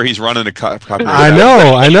to say, I'm sure he's running a copyright. I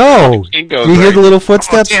know. You hear the little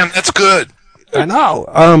footsteps? Oh, damn, that's good. I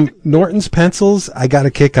know. Norton's pencils, I got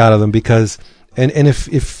a kick out of them because, and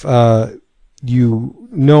if you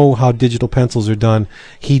know how digital pencils are done,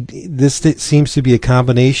 this seems to be a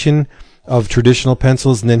combination of traditional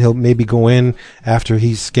pencils, and then he'll maybe go in after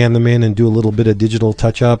he's scanned them in and do a little bit of digital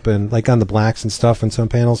touch-up, and like on the blacks and stuff in some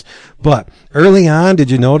panels. But early on,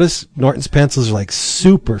 did you notice Norton's pencils are like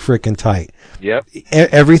super freaking tight? Yep.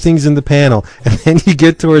 Everything's in the panel. And then you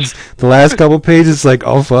get towards the last couple pages, it's like,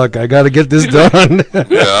 oh, fuck, I got to get this done.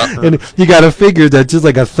 Yeah. And you got to figure that just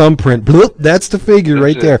like a thumbprint. Bloop, that's the figure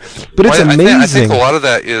right there. But it's amazing. I think a lot of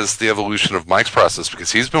that is the evolution of Mike's process,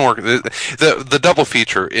 because he's been working. The double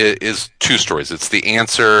feature is 2 stories. It's The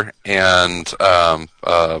Answer and Jack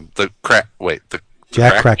Kraken.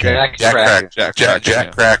 Jack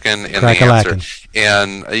Kraken and The Answer.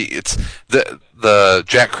 And it's the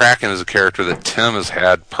Jack Kraken is a character that Tim has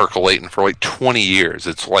had percolating for like 20 years.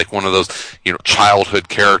 It's like one of those, childhood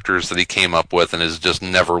characters that he came up with and has just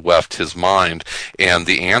never left his mind. And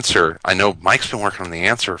The Answer, I know Mike's been working on The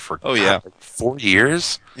Answer for 4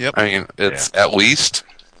 years. Yep. I mean, it's at least.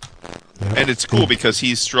 And it's cool because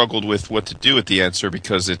he's struggled with what to do with The Answer,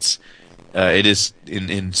 because it is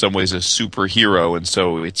in some ways a superhero, and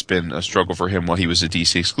so it's been a struggle for him while he was a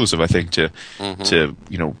DC exclusive, I think, to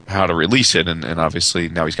how to release it, and obviously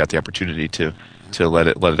now he's got the opportunity to let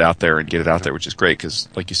it out there and get it out there, which is great, because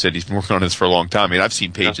like you said, he's been working on this for a long time. I mean, I've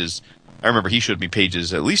seen pages. I remember he showed me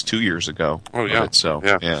pages at least 2 years ago. Oh yeah, so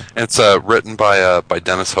yeah. It's written by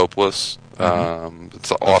Dennis Hopeless. It's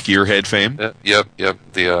Gearhead fame. Yep.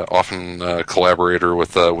 The often collaborator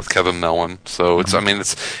with Kevin Mellon. So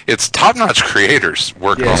it's top-notch creators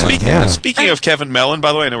working on it. Speaking of Kevin Mellon,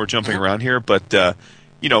 by the way, I know we're jumping around here, but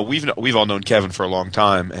we've all known Kevin for a long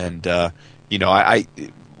time, and I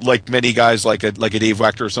like many guys, like a Dave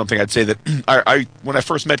Wachter or something, I'd say that I when I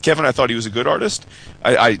first met Kevin, I thought he was a good artist.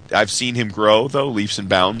 I've seen him grow though, leaps and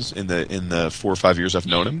bounds in the 4 or 5 years I've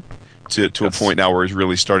known him. To a point now where he's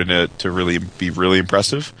really starting to really be really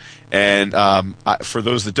impressive. And for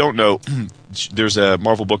those that don't know, there's a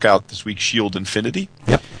Marvel book out this week, Shield Infinity.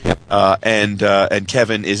 Yep. And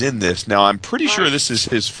Kevin is in this. Now, I'm pretty sure this is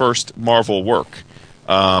his first Marvel work.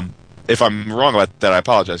 If I'm wrong about that, I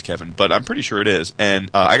apologize, Kevin, but I'm pretty sure it is.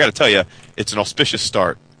 And I got to tell you, it's an auspicious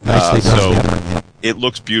start. It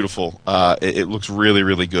looks beautiful. It looks really,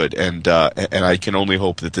 really good, and I can only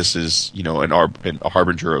hope that this is a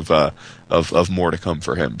harbinger of more to come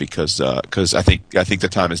for him, because I think the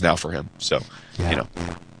time is now for him. So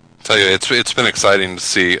tell you, it's been exciting to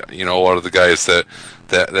see a lot of the guys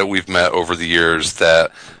that we've met over the years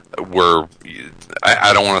that were,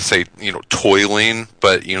 I don't want to say, toiling,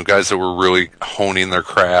 but, guys that were really honing their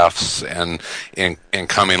crafts and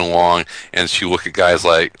coming along. And you look at guys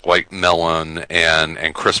like Mellon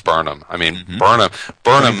and Chris Burnham. I mean, Burnham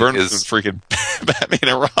is freaking Batman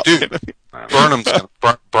and Robin. Dude,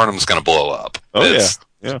 Burnham's gonna blow up. Oh,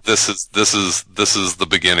 yeah. This is the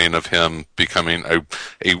beginning of him becoming a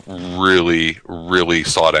really, really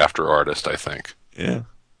sought after artist, I think. Yeah.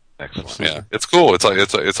 Excellent. Yeah, it's cool.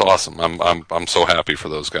 It's awesome. I'm so happy for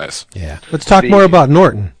those guys. Yeah. Let's talk more about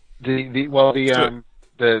Norton. We're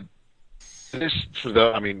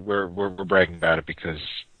bragging about it because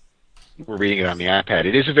we're reading it on the iPad.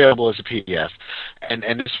 It is available as a PDF, and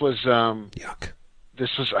this was yuck.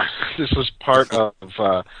 This was part of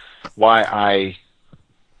why I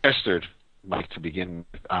pestered Mike to begin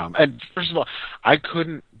with. And first of all, I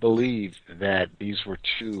couldn't believe that these were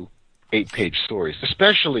 2 8-page stories,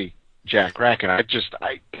 especially Jack Kraken. I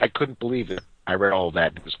couldn't believe it. I read all of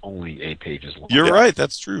that. It was only 8 pages long. You're right.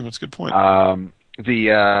 That's true. That's a good point. I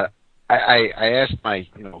asked my,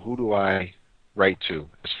 who do I write to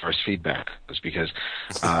as far as feedback was because,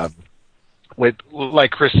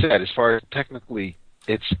 like Chris said, as far as technically,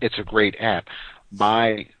 it's a great app.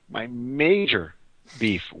 My major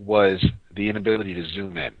beef was the inability to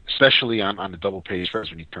zoom in, especially on the double page first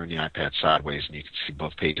when you turn the iPad sideways and you can see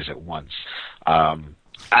both pages at once.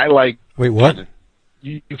 Wait, what?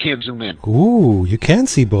 You can't zoom in. Ooh, you can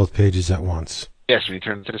see both pages at once. Yes, when you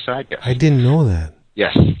turn it to the side, yes. I didn't know that.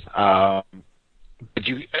 Yes. But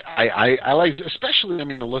I like, especially,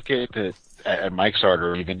 to look at Mike's art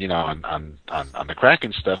or even, on the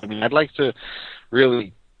Kraken stuff. I'd like to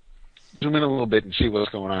really zoom in a little bit and see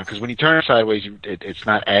what's going on, because when you turn it sideways, it's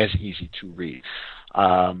not as easy to read.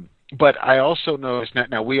 But I also noticed,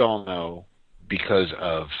 now we all know, because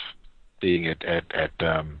of being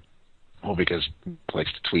because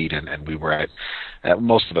likes to tweet, and we were at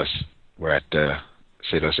most of us were at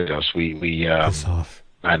Seidos. We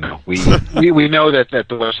I know we know that the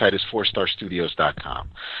website is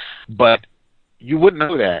 4starstudios.com, but you wouldn't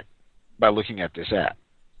know that by looking at this app.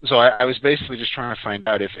 So I was basically just trying to find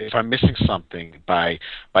out if I'm missing something by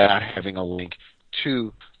not having a link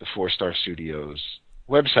to the 4-Star Studios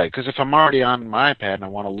website. Because if I'm already on my iPad and I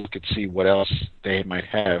want to look and see what else they might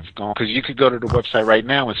have going, because you could go to the website right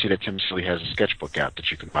now and see that Tim Seeley has a sketchbook out that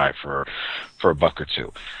you can buy for $1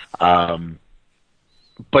 or $2.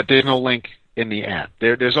 But there's no link in the app.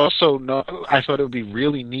 There's also no. I thought it would be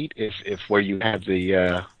really neat if where you have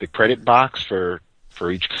the credit box for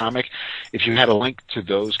each comic, if you had a link to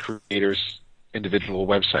those creators' individual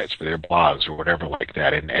websites for their blogs or whatever like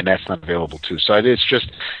that, and that's not available too. So it's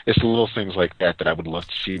little things like that I would love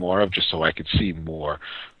to see more of, just so I could see more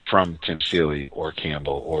from Tim Seeley or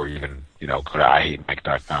Campbell, or even go to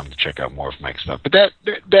IHateMike.com to check out more of Mike's stuff. But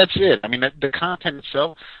that's it. The content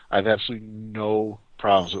itself, I have absolutely no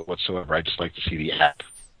problems with whatsoever. I just like to see the app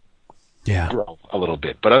grow a little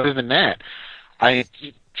bit. But other than that, the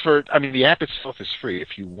app itself is free.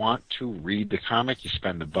 If you want to read the comic, you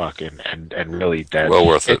spend $1, and really that's well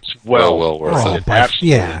worth it. It's well worth it. Absolutely.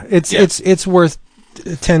 Yeah, it's worth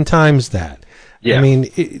 10 times that. Yeah.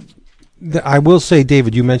 I will say,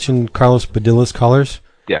 David, you mentioned Carlos Padilla's colors.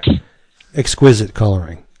 Yes. Exquisite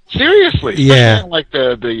coloring. Seriously, yeah. Like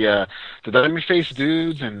the dummy face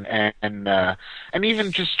dudes and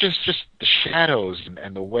even just the shadows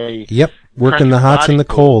and the way. Yep, working the hots and the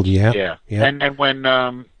cold. Yeah, yeah. Yep. And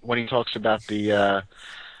when he talks about his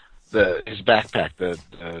backpack,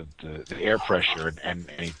 the air pressure and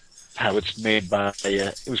how it's made by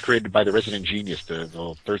it was created by the resident genius, the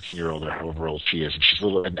little 13-year-old or however old she is, and she's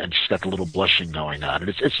and she's got the little blushing going on, and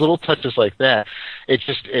it's little touches like that. It's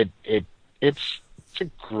just it's a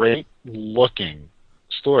great looking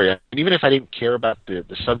story. Even if I didn't care about the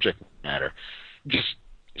subject matter, just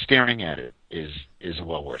staring at it is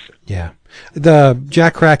well worth it. Yeah. The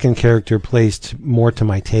Jack Kraken character placed more to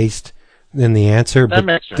my taste than the answer, but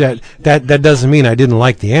that doesn't mean I didn't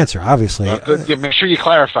like the answer, obviously. Make sure you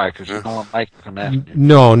clarify, because you don't want Mike to come after you.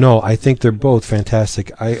 No, I think they're both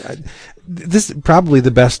fantastic. This is probably the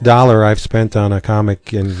best $1 I've spent on a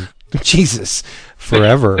comic in Jesus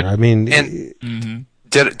forever.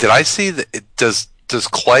 Did I see that? Does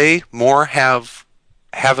Clay Moore have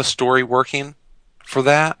a story working for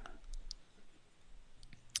that?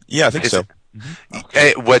 Yeah, I think so.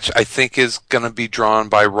 Which I think is going to be drawn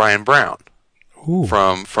by Ryan Brown. Ooh.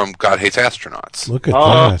 from God Hates Astronauts. Look at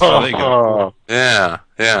that! There you go. Yeah.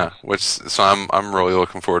 So I'm really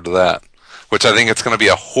looking forward to that. Which I think it's going to be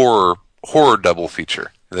a horror double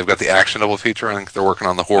feature. They've got the action double feature. I think they're working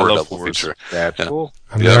on the horror double feature. That's cool.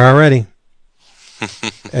 I'm there already.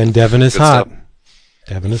 And Devin is hot. Stuff.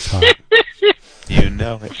 Heaven is hot. You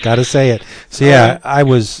know it. Gotta say it. So yeah, I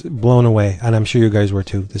was blown away, and I'm sure you guys were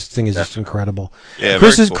too. This thing is just incredible. Yeah,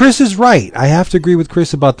 Chris very is cool. Chris is right. I have to agree with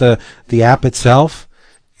Chris about the app itself.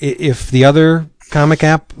 If the other comic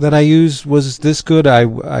app that I use was this good,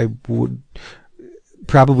 I would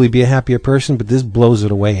probably be a happier person. But this blows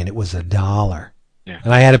it away, and it was $1. Yeah.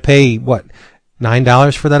 And I had to pay what,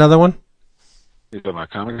 $9 for that other one? You talking about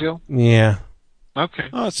Comic Deal? Yeah. Okay.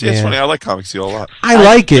 Oh, it's Yeah. funny. I like Comics Deal a lot. I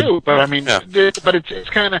like it. Do, but I mean, Yeah. but it's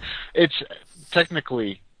kind of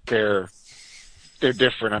technically they're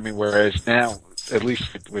different. I mean, whereas now, at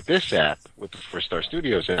least with this app, with the 4-Star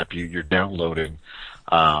Studios app, you're downloading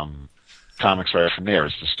comics right from there.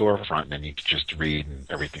 It's the storefront, and then you can just read and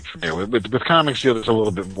everything from there. With Comics Deal, there's a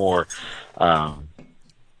little bit more. There's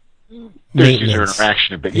user Maintenance.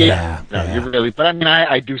 interaction a bit. Yeah, No, yeah. you really. But I mean,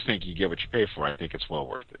 I do think you get what you pay for. I think it's well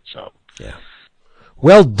worth it. So. Yeah.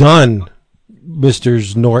 Well done,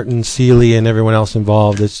 Mr. Norton, Seeley, and everyone else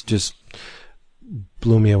involved. It's just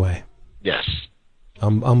blew me away. Yes.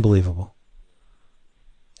 Unbelievable.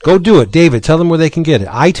 Go do it. David, tell them where they can get it.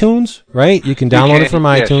 iTunes, right? You can download it from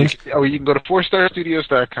Yes, iTunes. you can go to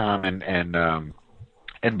 4starstudios.com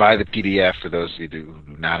and buy the PDF for those of you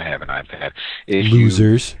who do not have an iPad. If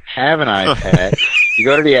Losers. you have an iPad, you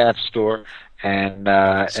go to the App Store and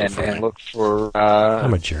look for.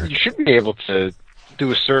 I'm a jerk. You should be able to do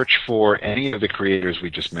a search for any of the creators we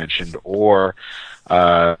just mentioned, or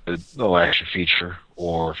the Little Action Feature,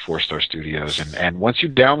 or 4-Star Studios. And once you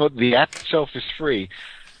download, the app itself is free.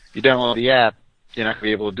 You download the app, you're not going to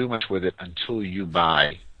be able to do much with it until you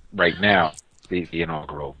buy, right now, the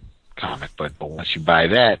inaugural comic. But once you buy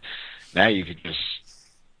that, now you can just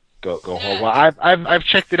go whole. Well, I've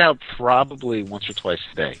checked it out probably once or twice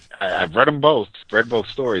a day. I've read them both,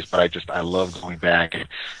 stories, but I love going back and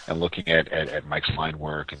looking at Mike's line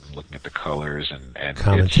work and looking at the colors and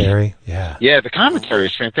Commentary. Yeah. Yeah, the commentary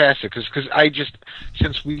is fantastic because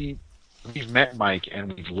since we've met Mike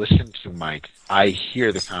and we've listened to Mike, I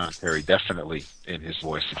hear the commentary definitely in his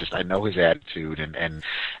voice. I know his attitude and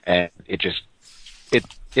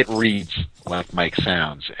it reads like Mike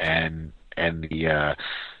sounds and the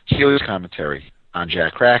Seeley's commentary on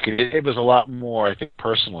Jack Kraken, it was a lot more, I think,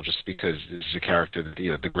 personal, just because this is a character that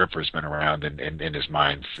the Gripper's been around in his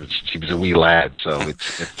mind since he was a wee lad. So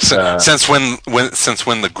it's since when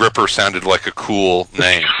the Gripper sounded like a cool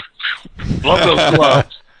name. love those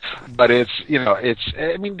gloves. But I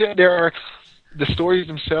mean, there are the stories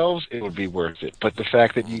themselves. It would be worth it. But the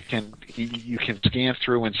fact that you can scan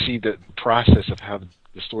through and see the process of how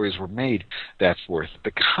the stories were made, that's worth it.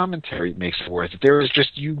 The commentary makes it worth it. There is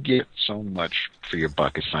just, you get so much for your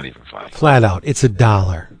buck. It's not even funny. Flat out, it's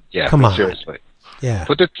 $1. Yeah, Come on. seriously. Yeah.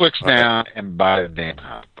 Put the Twix down and buy the damn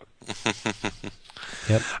comic book.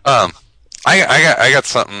 Yep. I got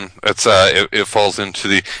something. It's it falls into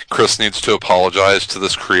the Chris needs to apologize to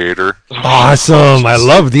this creator. Awesome. I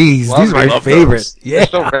love these. These are my love favorite. those. Yeah.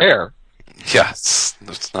 It's so rare. Yeah, it's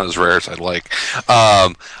not as rare as I'd like.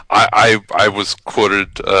 I was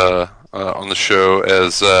quoted on the show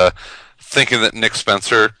as thinking that Nick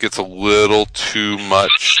Spencer gets a little too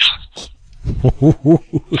much.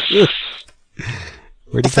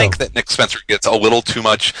 Where'd I he think go? that Nick Spencer gets a little too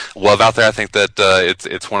much love out there. I think that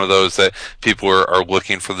it's one of those that people are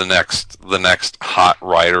looking for the next hot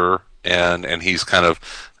writer, and he's kind of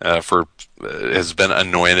has been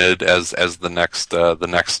anointed as the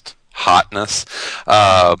next hotness.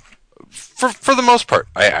 For the most part,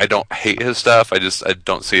 I don't hate his stuff. I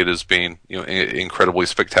don't see it as being incredibly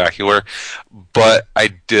spectacular. But I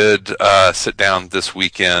did sit down this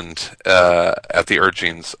weekend at the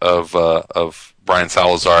urgings of Brian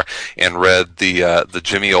Salazar and read the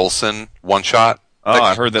Jimmy Olsen one shot. Oh,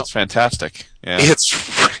 I heard that's fantastic. Yeah.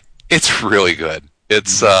 It's really good.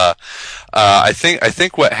 It's I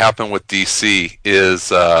think what happened with DC is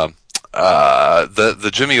the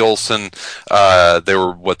Jimmy Olsen they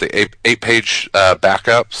were the 8-page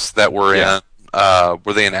backups that were in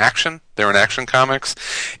were they in Action? They were in Action Comics,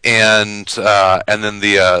 and then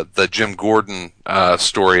the Jim Gordon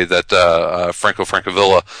story that Franco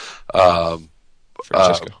Francavilla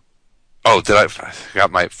Francesco. I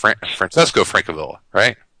got my Francesco Francavilla,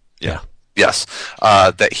 right? Yeah. Yes,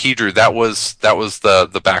 that he drew. That was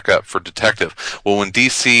the backup for Detective. Well, when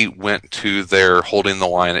DC went to their holding the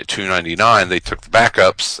line at $2.99, they took the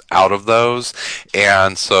backups out of those,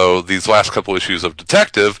 and so these last couple issues of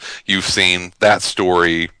Detective, you've seen that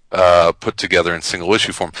story put together in single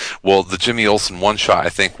issue form. Well, the Jimmy Olsen one shot, I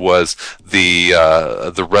think, was the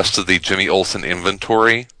rest of the Jimmy Olsen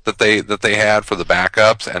inventory that they had for the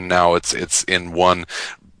backups, and now it's in one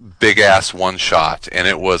big ass one shot, and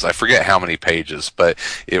it was, I forget how many pages, but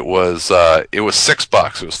it was $6. It was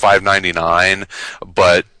 $5.99,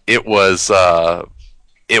 but it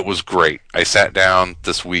was great. I sat down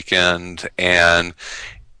this weekend, and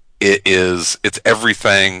it's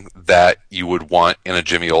everything that you would want in a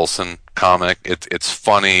Jimmy Olsen comic. It's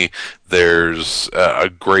funny. There's a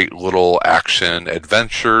great little action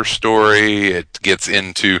adventure story. It gets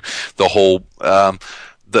into the whole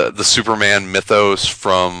the Superman mythos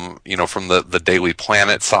from the Daily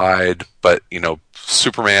Planet side, but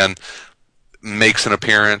Superman makes an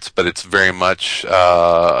appearance, but it's very much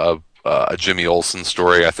a Jimmy Olsen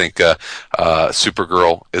story. I think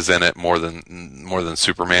Supergirl is in it more than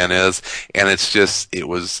Superman is, and it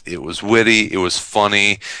was witty, it was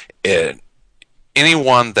funny.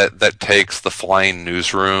 Anyone that takes the flying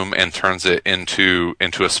newsroom and turns it into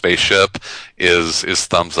a spaceship is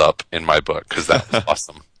thumbs up in my book, because that was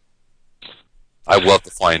awesome. I love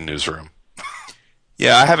the flying newsroom.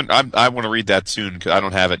 Yeah, I haven't. I want to read that soon, because I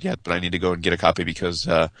don't have it yet, but I need to go and get a copy, because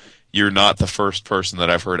you're not the first person that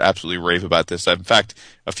I've heard absolutely rave about this. In fact,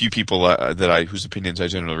 a few people whose opinions I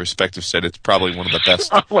generally respect have said it's probably one of the best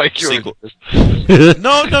single.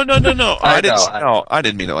 No. I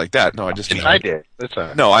didn't mean it like that. No, I just mean I did. That's all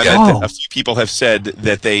right. No, I meant a few people have said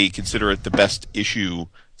that they consider it the best issue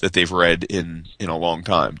that they've read in a long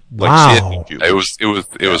time. Wow. It was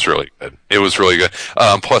really good. It was really good.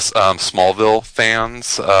 Plus, Smallville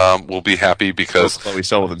fans will be happy because Chloe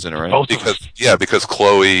Sullivan's in it, right? Because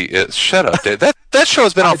Chloe is. Shut up, Dave. That show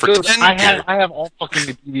has been out for 10 years. I have all fucking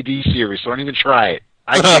the DVD series, so don't even try it.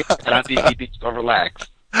 I can't get it on DVD, so relax.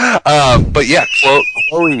 But yeah,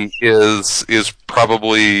 Chloe is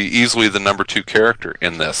probably easily the number 2 character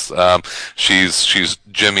in this. She's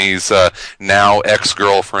Jimmy's now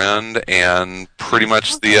ex-girlfriend, and pretty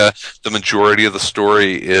much the majority of the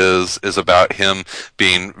story is about him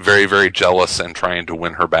being very, very jealous and trying to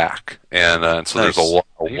win her back. And so nice. There's a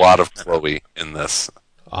lot of Chloe in this.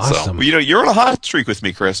 Awesome. Well, you're on a hot streak with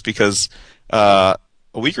me, Chris, because a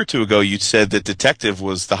week or two ago you said that Detective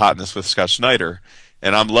was the hotness with Scott Snyder.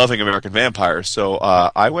 And I'm loving American Vampire, so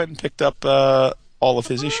I went and picked up all of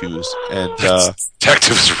his issues. And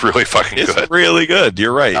Detective's really fucking good. It's really good.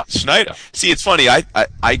 You're right. Yeah. Snyder. See, it's funny. I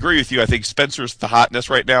agree with you. I think Spencer's the hotness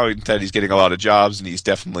right now. That he's getting a lot of jobs, and he's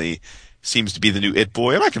definitely seems to be the new It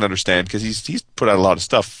Boy. And I can understand, because he's put out a lot of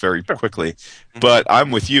stuff very quickly. But I'm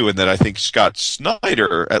with you in that I think Scott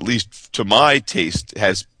Snyder, at least to my taste,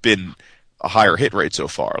 has been a higher hit rate so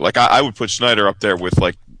far. Like I would put Snyder up there with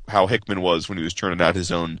like how Hickman was when he was turning out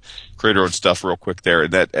his own creator-owned stuff real quick there,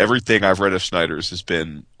 and that everything I've read of Snyder's has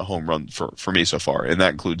been a home run for me so far, and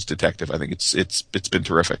that includes Detective. I think it's been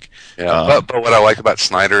terrific. Yeah, but what I like about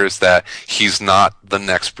Snyder is that he's not the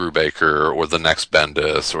next Brubaker or the next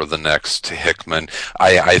Bendis or the next Hickman.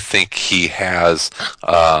 I think he has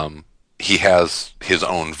his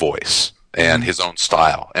own voice and his own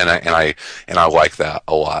style, and I like that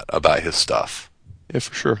a lot about his stuff. Yeah,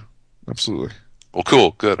 for sure, absolutely. Well,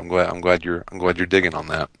 cool, good. I'm glad you're digging on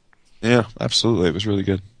that. Yeah, absolutely. It was really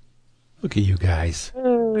good. Look at you guys.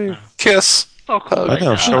 Kiss. I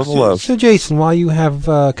know, show the love. So, Jason, while you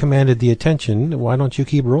have commanded the attention, why don't you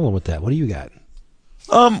keep rolling with that? What do you got?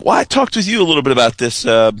 Well, I talked with you a little bit about this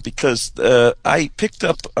because I picked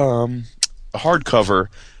up a hardcover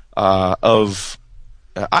of.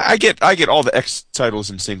 I get all the X titles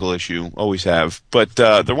in single issue, always have, but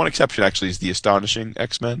the one exception actually is the Astonishing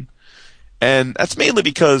X-Men. And that's mainly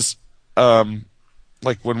because,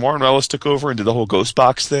 like, when Warren Ellis took over and did the whole Ghost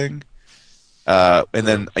Box thing, and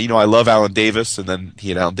then, I love Alan Davis, and then he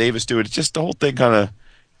and Alan Davis do it. It's just, the whole thing kind of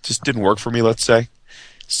just didn't work for me, let's say.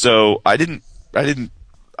 So I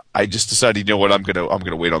just decided, what, I'm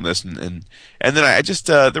gonna wait on this, and then I just,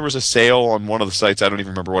 there was a sale on one of the sites. I don't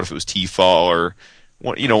even remember if it was T-Fall or,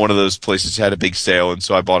 one of those places had a big sale, and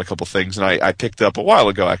so I bought a couple things, and I picked up a while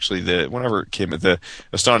ago, actually, whenever it came, the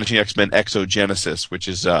Astonishing X-Men Exogenesis, which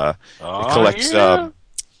is, it collects, that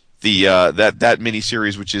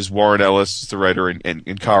miniseries, which is Warren Ellis, the writer,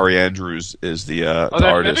 and Kari Andrews is the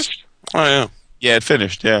artist. Finished? Oh, yeah. Yeah, it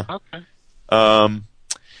finished, yeah. Okay.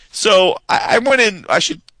 So I went in, I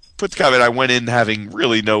should put the caveat, I went in having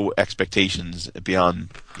really no expectations beyond,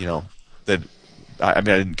 that, I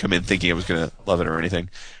didn't come in thinking I was going to love it or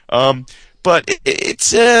anything. But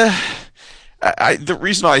it's the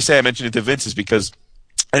reason I say I mentioned it to Vince is because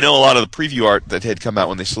I know a lot of the preview art that had come out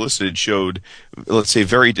when they solicited showed, let's say,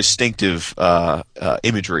 very distinctive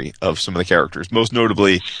imagery of some of the characters. Most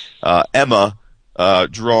notably, Emma,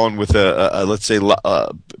 drawn with let's say,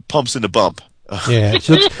 pumps in the bump. Yeah,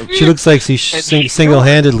 she looks like she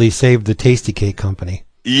single-handedly saved the Tasty Cake Company.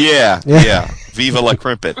 Yeah. Viva la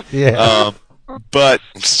Crimpet. Yeah.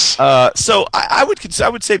 So I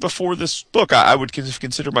would say before this book, I would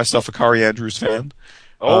consider myself a Kari Andrews fan.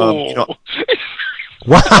 Wow,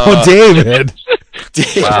 David.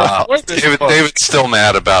 Wow. David's still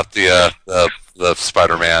mad about the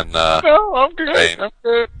Spider-Man. No, I'm good. I'm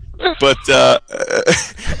good. But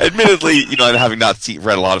admittedly, having not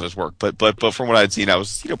read a lot of his work, but from what I'd seen, I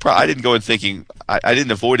was, I didn't go in thinking I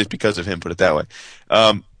didn't avoid it because of him. Put it that way.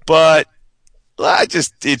 But it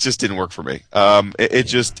just didn't work for me.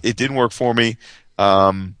 It didn't work for me.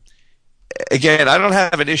 Again, I don't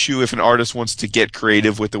have an issue if an artist wants to get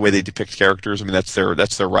creative with the way they depict characters. I mean, that's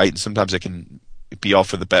their right, and sometimes it can be all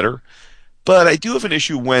for the better. But I do have an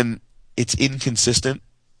issue when it's inconsistent.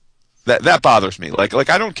 That bothers me. Like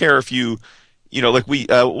I don't care if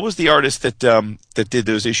what was the artist that did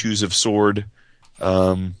those issues of Sword?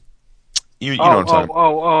 Know what I'm talking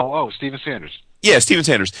about. Steven Sanders. Yeah, Steven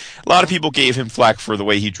Sanders. A lot of people gave him flack for the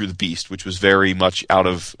way he drew the Beast, which was very much out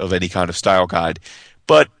of any kind of style guide.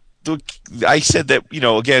 But I said that,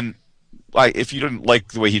 again, if you didn't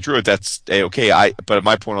like the way he drew it, that's okay. But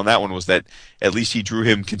my point on that one was that at least he drew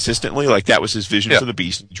him consistently. Like that was his vision for the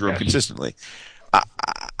Beast. He drew him consistently.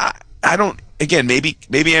 I don't. Again, maybe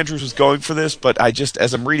Andrews was going for this, but I just,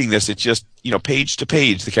 as I'm reading this, it just, page to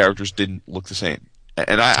page, the characters didn't look the same,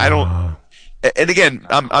 and I don't. And again,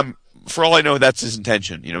 I'm for all I know, that's his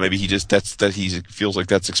intention. Maybe he feels like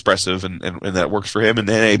that's expressive and that works for him, and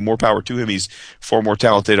then hey, more power to him. He's far more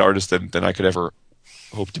talented artist than I could ever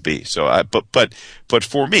hope to be. So, but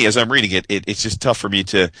for me, as I'm reading it, it's just tough for me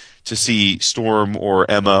to see Storm or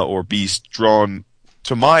Emma or Beast drawn,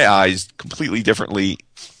 to my eyes, completely differently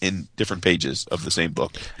in different pages of the same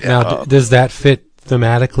book. Now, does that fit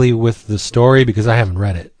thematically with the story? Because I haven't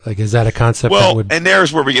read it. Like, is that a concept that would... and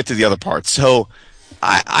there's where we get to the other part. So,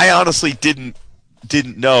 I honestly didn't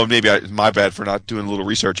know, maybe it's my bad for not doing a little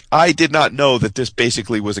research, I did not know that this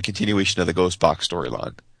basically was a continuation of the Ghost Box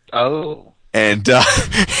storyline. Oh. And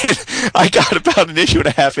I got about an issue and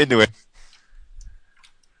a half into it.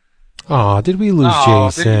 Oh, did we lose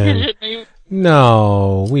Jason? Did you hit me?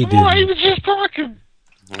 No, we didn't. Oh, he was just talking.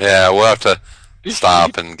 Yeah, we'll have to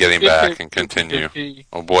stop and get him back and continue.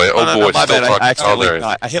 Oh boy, my still bad. talking.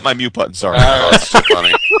 I hit my mute button. Sorry. Oh, that's too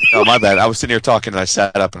funny. No, my bad. I was sitting here talking and I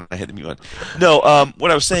sat up and I hit the mute button. No,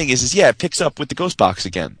 what I was saying is it picks up with the Ghost Box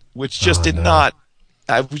again, which just not.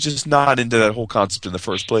 I was just not into that whole concept in the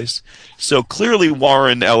first place. So clearly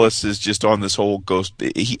Warren Ellis is just on this whole ghost.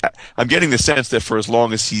 I'm getting the sense that for as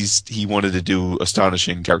long as he wanted to do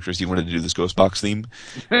astonishing characters, he wanted to do this Ghost Box theme.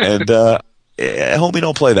 And homie,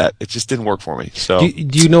 don't play that. It just didn't work for me. So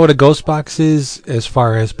do you know what a Ghost Box is as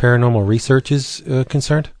far as paranormal research is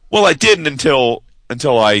concerned? Well, I didn't until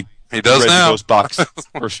I read the Ghost Box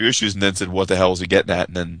first few issues and then said, what the hell is he getting at?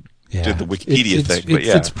 And then did the Wikipedia thing. But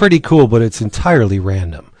it's pretty cool, but it's entirely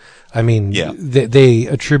random. I mean, they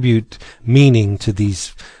attribute meaning to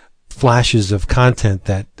these flashes of content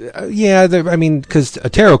that, because a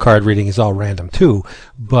tarot card reading is all random too,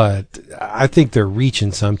 but I think they're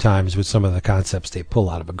reaching sometimes with some of the concepts they pull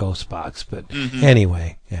out of a Ghost Box. But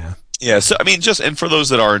anyway, yeah. Yeah, so, and for those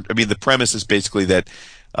that aren't, the premise is basically that,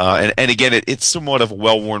 and again, it's somewhat of a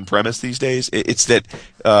well-worn premise these days. It's that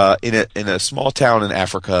in a small town in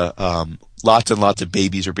Africa, lots and lots of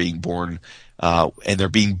babies are being born, and they're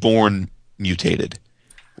being born mutated,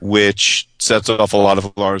 which sets off a lot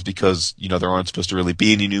of alarms because there aren't supposed to really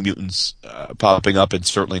be any new mutants popping up, and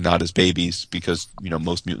certainly not as babies because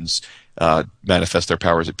most mutants manifest their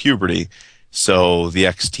powers at puberty. So the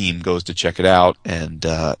X team goes to check it out, and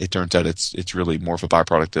it turns out it's really more of a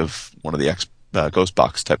byproduct of one of the X Ghost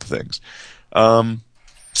Box type of things.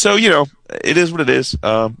 So it is what it is.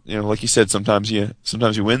 Like you said, sometimes you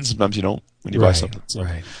win, sometimes you don't when you buy something. So,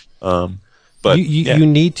 right. But you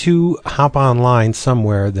need to hop online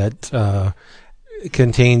somewhere that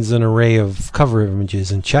contains an array of cover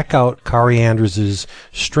images and check out Kari Andrews'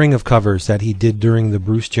 string of covers that he did during the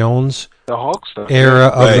Bruce Jones the Hulk stuff. Era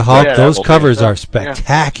of the Hulk. Yeah, those covers are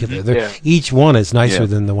spectacular. Yeah. Each one is nicer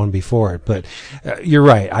than the one before it. But you're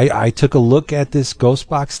right. I took a look at this Ghost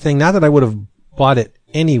Box thing. Not that I would have bought it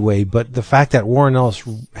anyway, but the fact that Warren Ellis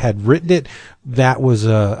had written it, that was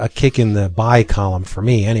a kick in the buy column for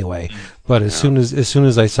me anyway. But as soon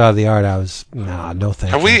as I saw the art, I was no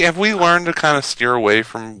thank you. Have we learned to kind of steer away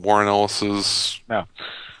from Warren Ellis's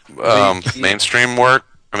mainstream work?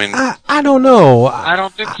 I mean, I don't know. I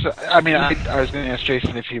don't think so. I mean, I was going to ask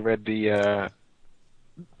Jason if he read the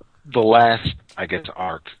last, I guess,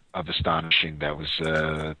 arc of Astonishing that was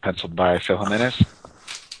penciled by Phil Jimenez.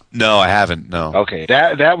 No, I haven't. No. Okay,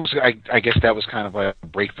 that was I guess that was kind of a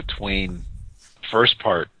break between first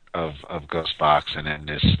part of Ghost Box, and then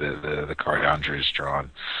the card Andre is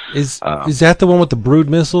drawn. Is that the one with the brood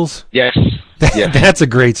missiles? Yes. Yes. That's a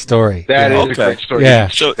great story. That is a great story. Yeah.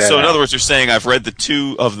 So in other words, you're saying I've read the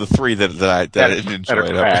 2 of the 3 that I didn't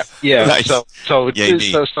enjoy. Yeah. Nice. So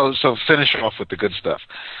finish off with the good stuff.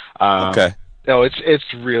 Okay. No,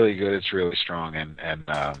 it's really good. It's really strong, and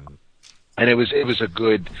it was a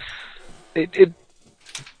good. It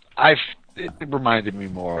reminded me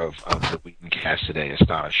more of the Whedon cast today,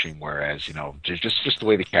 Astonishing. Whereas just the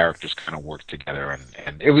way the characters kind of worked together,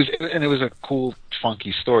 and it was a cool,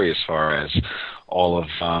 funky story as far as all of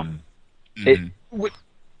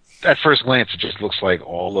at first glance, it just looks like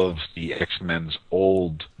all of the X-Men's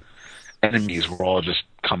old enemies were all just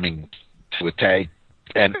coming to attack.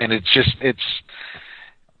 And I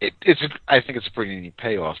think it's a pretty neat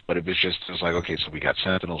payoff, but it was like, okay, so we got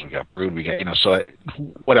Sentinels, we got Brood, we got, so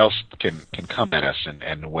what else can come at us,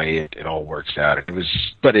 and the way it all works out. It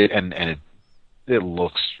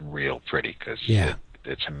looks real pretty, because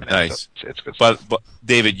it's a minute. Nice. So it's good but stuff. But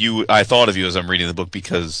David, I thought of you as I'm reading the book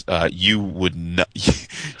because you would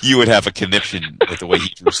have a conniption with the way he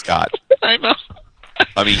drew Scott. I know.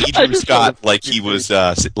 I mean, he drew Scott like he was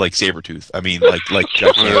like Sabretooth. I mean, like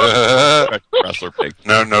wrestler pig.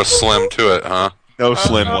 No slim to it, huh? No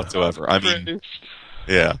slim whatsoever. I mean,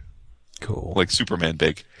 yeah, cool. Like Superman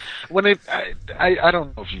big. When I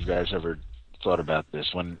don't know if you guys ever thought about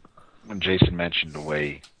this when Jason mentioned the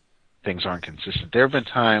way things aren't consistent. There have been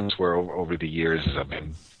times where over the years, as I've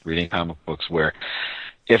been reading comic books, where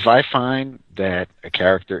if I find that a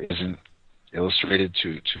character isn't illustrated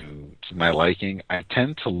to my liking, I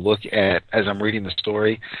tend to look at, as I'm reading the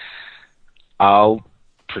story, I'll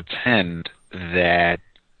pretend that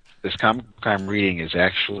this comic book I'm reading is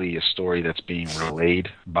actually a story that's being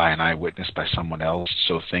relayed by an eyewitness, by someone else,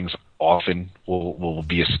 so things often will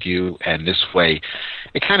be askew, and this way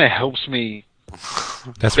it kind of helps me.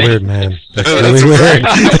 That's weird, man. That's really weird.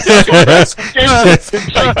 It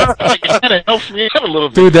kind of helps me out a little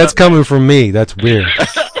bit. Dude, that's coming from me. That's weird.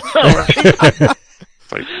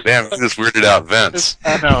 Like, damn, you just weirded out Vince.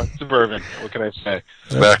 I know, it's suburban. What can I say?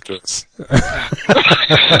 It's back to us.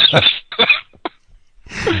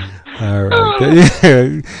 All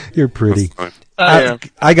right. You're pretty.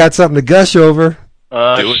 I got something to gush over.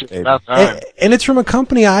 about time. And it's from a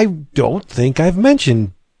company I don't think I've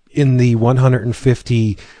mentioned in the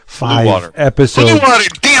 155 episode. Blue Water,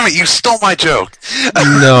 damn it, you stole my joke.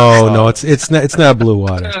 No, it's not Blue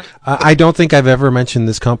Water. I don't think I've ever mentioned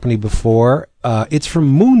this company before. It's from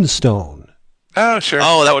Moonstone. Oh, sure.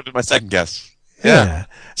 Oh, that would be my second guess. Yeah.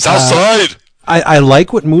 Southside. I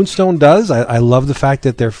like what Moonstone does. I love the fact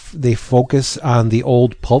that they focus on the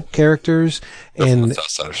old pulp characters. And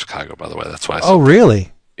Southside of Chicago, by the way. That's why. Oh,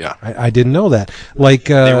 really? Yeah. I didn't know that. Like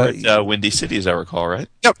they were at Windy City, as I recall, right?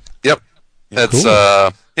 Yep. That's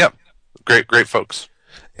cool. Great folks.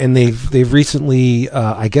 And they've recently,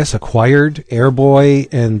 I guess, acquired Airboy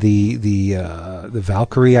and the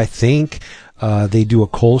Valkyrie. I think they do a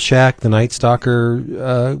Kolchak, the Night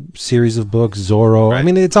Stalker series of books, Zorro. Right. I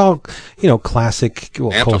mean, it's all classic.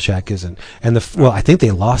 Well, Kolchak isn't, and I think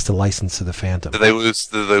they lost the license to the Phantom. Did they lose?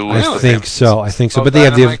 I think so. But they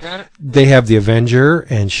have the Avenger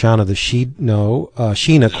and Sheena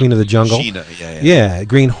Queen of the Jungle. Sheena, yeah.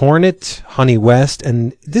 Green Hornet, Honey West,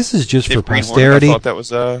 and this is just for posterity. I thought that was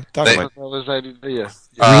Dynamite. Green Hornet.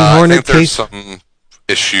 I think there's some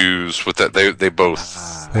issues with that. They both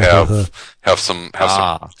have some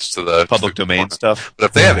to the public domain stuff. But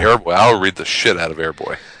if they have Airboy, I'll read the shit out of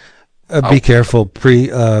Airboy. Be careful.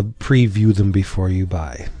 Preview them before you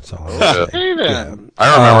buy. So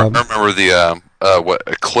I remember the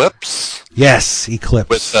Eclipse. Yes, Eclipse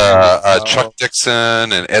with Chuck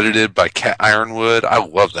Dixon and edited by Cat Ironwood. I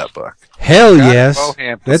love that book. Hell yes,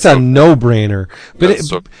 that's a no-brainer. But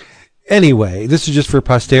anyway, this is just for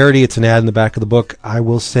posterity. It's an ad in the back of the book. I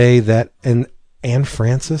will say that Anne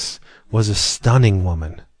Francis was a stunning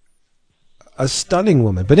woman.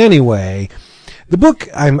 But anyway, the book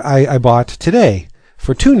I bought today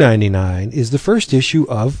for $2.99 is the first issue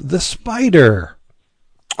of The Spider.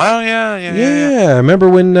 Oh yeah. Remember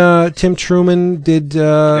when Tim Truman did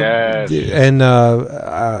yes. and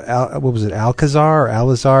what was it?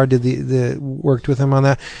 Alcazar did worked with him on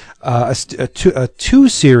that. A two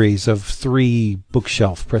series of 3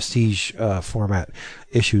 bookshelf prestige format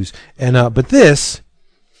issues, and but this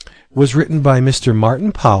was written by Mr.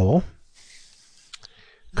 Martin Powell,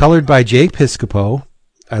 colored by Jay Piscopo.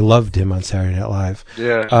 I loved him on Saturday Night Live.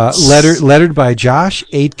 Yeah. Lettered by Josh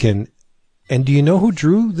Aitken. And do you know who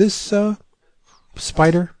drew this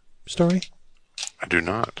Spider story? I do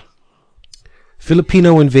not.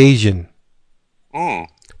 Filipino Invasion.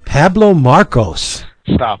 Pablo Marcos.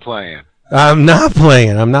 Stop playing. I'm not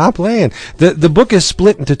playing. The book is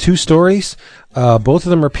split into 2 stories. Both of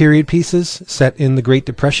them are period pieces set in the Great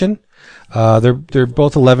Depression. They're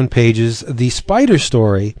both 11 pages. The spider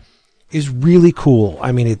story is really cool.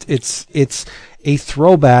 I mean, it's a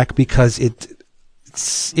throwback because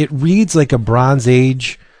it reads like a Bronze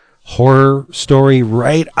Age horror story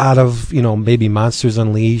right out of, maybe Monsters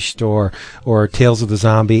Unleashed or Tales of the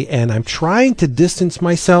Zombie. And I'm trying to distance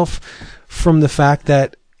myself from the fact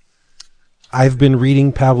that I've been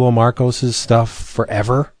reading Pablo Marcos's stuff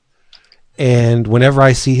forever. And whenever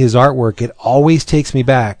I see his artwork, it always takes me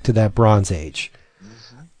back to that Bronze Age.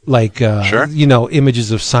 Like, sure.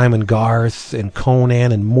 Images of Simon Garth and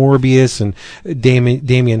Conan and Morbius and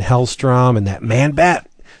Damien Hellstrom and that Man-Bat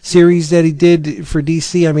series that he did for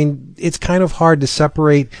DC. I mean, it's kind of hard to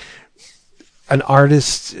separate an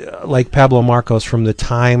artist like Pablo Marcos from the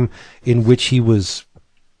time in which he was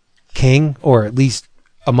king, or at least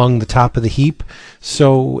among the top of the heap.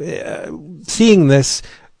 So seeing this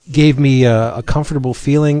gave me a comfortable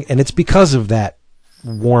feeling, and it's because of that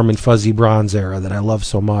warm and fuzzy Bronze era that I love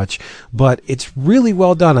so much. But it's really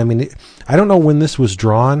well done. I mean, I don't know when this was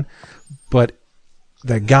drawn, but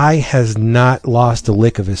the guy has not lost a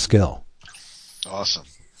lick of his skill. Awesome.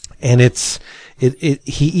 And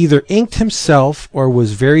he either inked himself or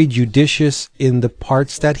was very judicious in the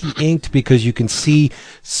parts that he inked, because you can see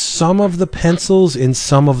some of the pencils in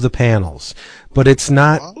some of the panels, but it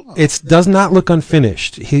does not look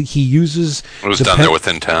unfinished. He uses, it was done there with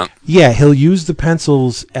intent. Yeah, he'll use the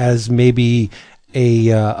pencils as maybe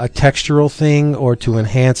a textural thing or to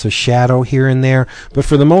enhance a shadow here and there, but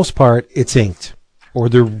for the most part, it's inked, or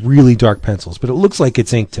they're really dark pencils, but it looks like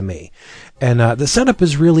it's inked to me. And the setup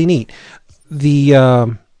is really neat.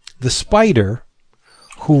 The spider,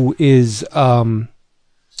 who is a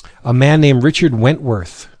man named Richard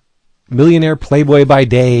Wentworth, millionaire playboy by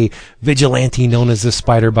day, vigilante known as the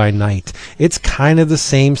Spider by night. It's kind of the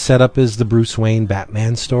same setup as the Bruce Wayne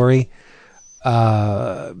Batman story.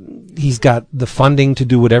 He's got the funding to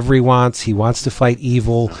do whatever he wants. He wants to fight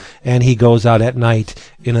evil, and he goes out at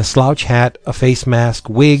night in a slouch hat, a face mask,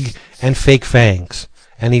 wig, and fake fangs.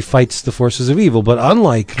 And he fights the forces of evil. But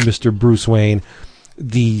unlike Mr. Bruce Wayne,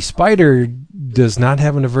 the Spider does not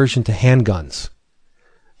have an aversion to handguns.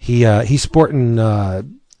 He's sporting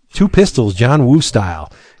 2 pistols, John Woo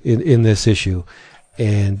style, in this issue.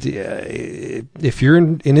 And if you're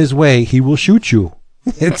in his way, he will shoot you.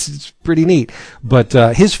 It's pretty neat. But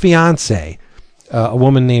his fiancée, a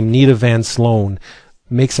woman named Nita Van Sloan,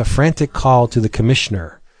 makes a frantic call to the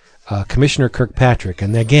commissioner, Commissioner Kirkpatrick.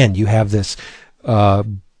 And again, you have this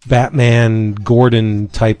Batman Gordon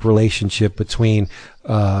type relationship between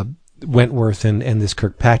Wentworth and this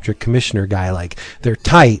Kirkpatrick commissioner guy. Like, they're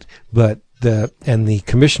tight, but the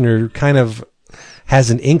commissioner kind of has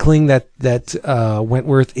an inkling that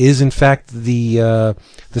Wentworth is in fact the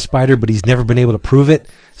Spider, but he's never been able to prove it.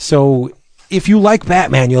 So if you like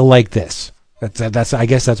Batman, you'll like this. That's I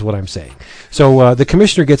guess that's what I'm saying. So the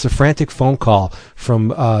commissioner gets a frantic phone call from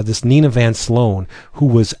this Nina Van Sloan, who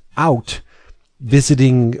was out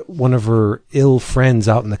visiting one of her ill friends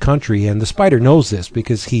out in the country, and the Spider knows this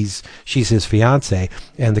because she's his fiance,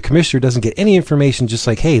 and the commissioner doesn't get any information, just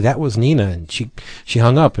like, hey, that was Nina, and she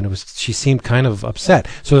hung up, and she seemed kind of upset.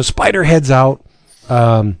 So the Spider heads out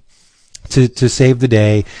to save the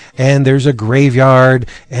day, and there's a graveyard,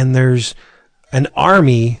 and there's an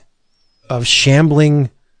army of shambling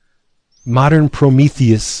modern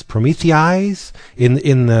Prometheus in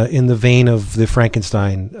the vein of the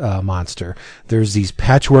Frankenstein monster. There's these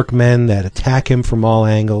patchwork men that attack him from all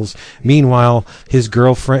angles. Meanwhile, his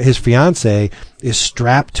fiance, is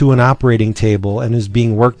strapped to an operating table and is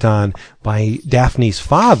being worked on by Daphne's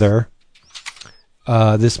father,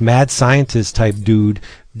 this mad scientist type dude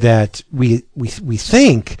that we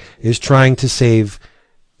think is trying to save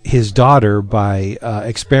his daughter by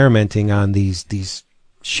experimenting on these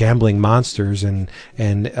shambling monsters and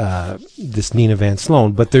this Nina Van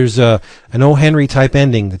Sloan. But there's an O. Henry type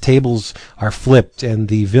ending. The tables are flipped, and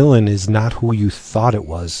the villain is not who you thought it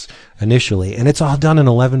was initially. And it's all done in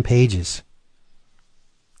 11 pages.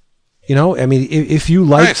 You know, I mean, if you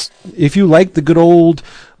like the good old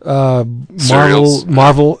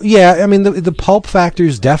Marvel, yeah, I mean the pulp factor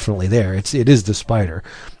is definitely there. It is the Spider.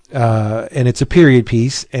 And it's a period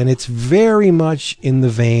piece, and it's very much in the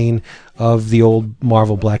vein of the old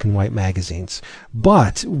Marvel black and white magazines.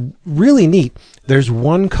 But really neat, there's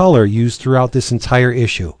one color used throughout this entire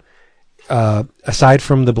issue. Aside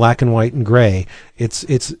from the black and white and gray,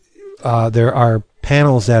 there are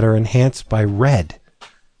panels that are enhanced by red.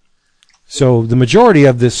 So the majority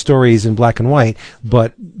of this story is in black and white,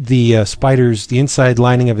 but the Spider's, the inside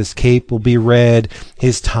lining of his cape will be red,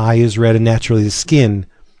 his tie is red, and naturally the skin,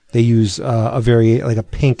 they use a very, like a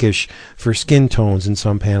pinkish for skin tones in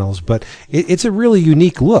some panels, but it's a really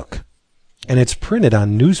unique look. And it's printed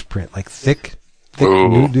on newsprint, like thick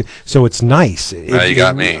so it's nice. You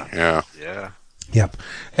got me, yeah. Yep.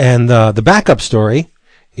 And the backup story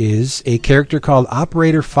is a character called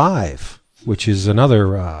Operator 5, which is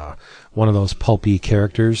another one of those pulpy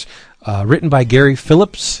characters, written by Gary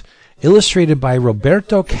Phillips, illustrated by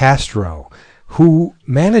Roberto Castro, who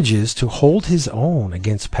manages to hold his own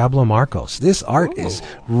against Pablo Marcos. This art is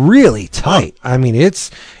really tight. I mean,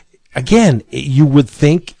 it's, again, you would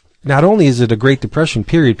think, not only is it a Great Depression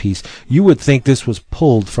period piece, you would think this was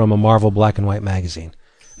pulled from a Marvel black and white magazine.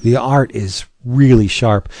 The art is really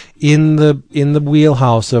sharp in the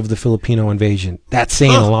wheelhouse of the Filipino invasion. That's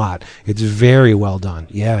saying a lot. It's very well done.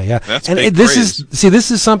 Yeah. That's and big this praise. this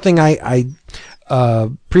is something I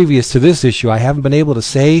previous to this issue I haven't been able to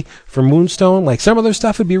say for Moonstone. Like some of their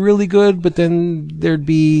stuff would be really good, but then there'd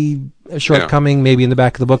be a shortcoming maybe in the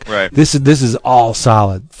back of the book. Right. This is all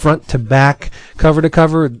solid, front to back, cover to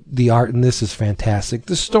cover. The art in this is fantastic.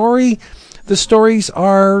 The stories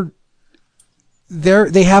are.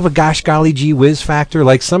 They have a gosh golly gee whiz factor.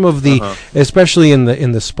 Like some of the, especially in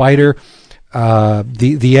the Spider,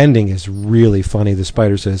 the ending is really funny. The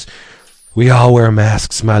Spider says, "We all wear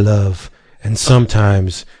masks, my love, and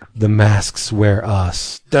sometimes the masks wear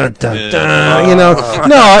us." Dun, dun, dun. You know,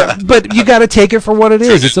 no, but you got to take it for what it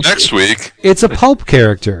is. Next week. It's a pulp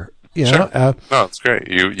character. You know, Sure. No, it's great.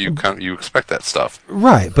 You expect that stuff.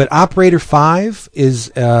 Right, but Operator 5 is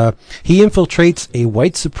he infiltrates a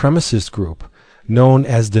white supremacist group known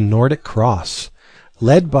as the Nordic Cross,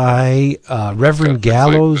 led by Reverend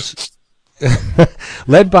Gallows,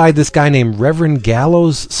 led by this guy named Reverend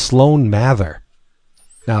Gallows Sloan Mather.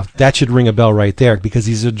 Now, that should ring a bell right there, because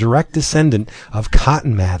he's a direct descendant of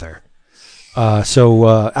Cotton Mather. So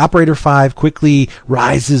Operator 5 quickly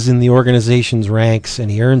rises in the organization's ranks,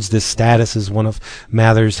 and he earns this status as one of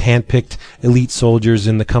Mather's handpicked elite soldiers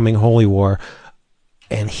in the coming Holy War.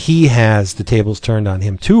 And he has the tables turned on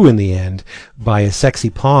him, too, in the end, by a sexy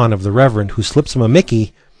pawn of the Reverend who slips him a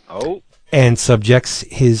Mickey and subjects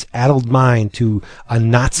his addled mind to a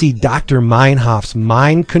Nazi Dr. Meinhof's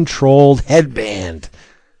mind-controlled headband.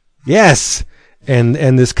 Yes! And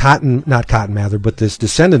this not Cotton Mather, but this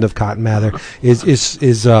descendant of Cotton Mather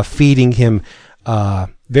is feeding him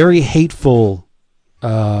very hateful,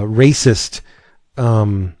 racist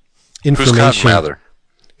information. Who's Cotton Mather?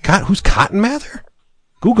 Who's Cotton Mather?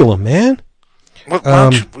 Google him, man.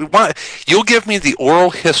 You'll give me the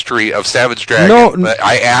oral history of Savage Dragon. But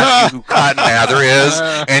I asked you who Cotton Mather is,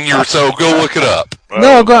 and go look it up.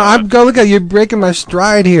 Go look at it. You're breaking my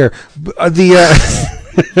stride here. The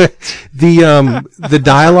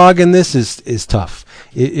dialogue in this is tough.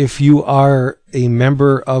 If you are a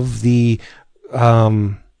member of the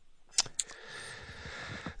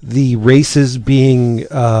races being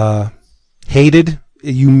hated,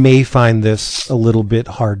 you may find this a little bit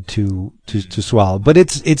hard to swallow, but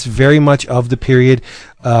it's very much of the period.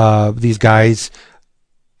 These guys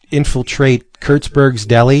infiltrate Kurtzberg's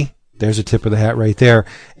Deli. There's a tip of the hat right there,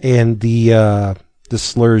 and the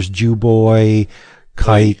slurs Jew boy,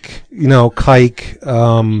 kike,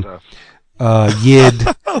 yid.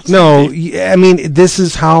 No, I mean, this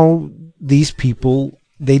is how these people.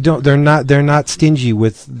 They're not stingy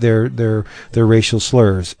with their racial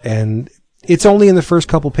slurs, and it's only in the first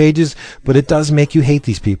couple pages, but it does make you hate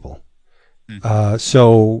these people.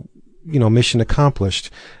 So, mission accomplished.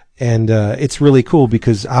 And it's really cool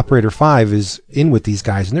because Operator 5 is in with these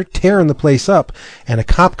guys, and they're tearing the place up. And a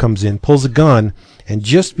cop comes in, pulls a gun, and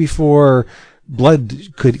just before blood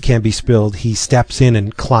can be spilled, he steps in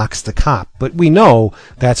and clocks the cop. But we know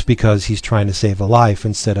that's because he's trying to save a life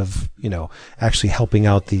instead of, actually helping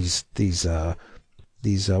out these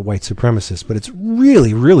white supremacists. But it's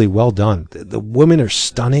really, really well done. The women are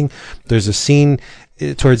stunning. There's a scene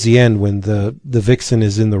towards the end when the vixen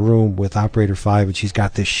is in the room with Operator 5 and she's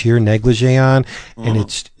got this sheer negligee on, and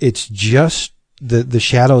it's just the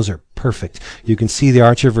shadows are perfect. You can see the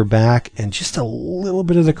arch of her back and just a little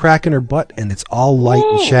bit of the crack in her butt, and it's all light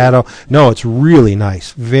and shadow. No, it's really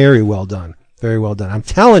nice. Very well done. Very well done. I'm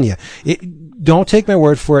telling you, don't take my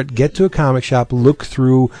word for it. Get to a comic shop, look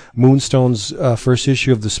through Moonstone's first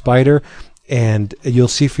issue of The Spider, and you'll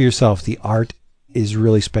see for yourself the art is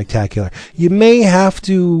really spectacular. You may have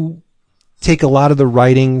to take a lot of the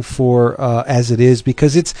writing for as it is,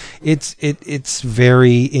 because it's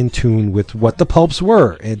very in tune with what the pulps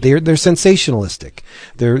were. They're sensationalistic.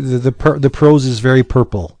 The prose is very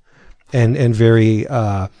purple. and very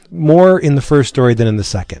more in the first story than in the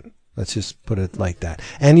second. Let's just put it like that.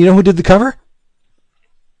 And you know who did the cover?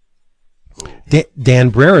 Dan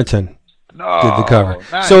Brereton did the cover.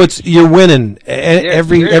 Nice. So you're winning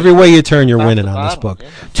every way you turn. You're winning on this book.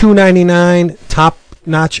 $2.99,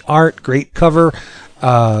 top-notch art, great cover,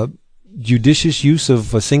 judicious use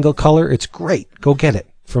of a single color. It's great. Go get it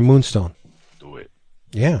from Moonstone. Do it.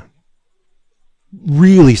 Yeah.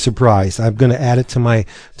 Really surprised. I'm going to add it to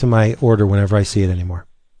my order whenever I see it anymore.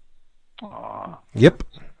 Aww. Yep.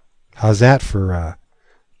 How's that for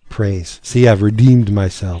praise? See, I've redeemed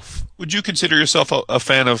myself. Would you consider yourself a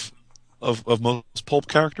fan of most pulp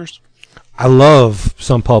characters? I love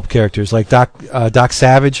some pulp characters like Doc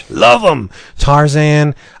Savage. Love him.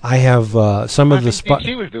 Tarzan. I have some of the.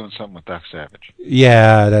 DC was doing something with Doc Savage.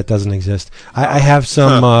 Yeah, that doesn't exist. I have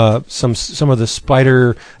some of the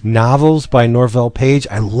Spider novels by Norvell Page.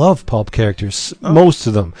 I love pulp characters. Most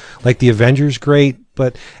of them, like the Avengers, great.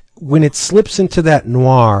 But when it slips into that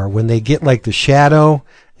noir, when they get like the Shadow,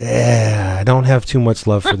 I don't have too much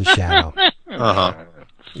love for the Shadow.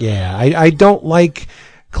 Yeah, I don't like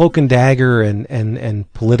Cloak and Dagger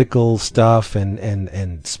and political stuff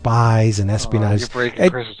and spies and espionage. You're breaking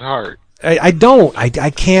Chris's heart. I don't. I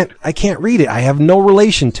can't read it. I have no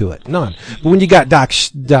relation to it. None. But when you got Doc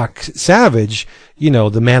Savage,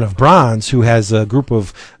 the Man of Bronze, who has a group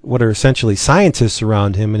of what are essentially scientists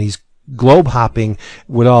around him, and he's globe hopping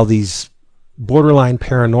with all these borderline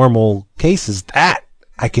paranormal cases, that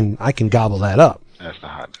I can gobble that up. That's the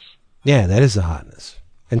hotness. Yeah, that is the hotness.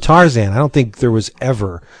 And Tarzan, I don't think there was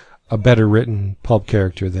ever a better written pulp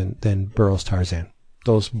character than Burroughs' Tarzan.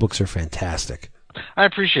 Those books are fantastic. I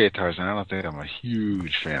appreciate Tarzan. I don't think I'm a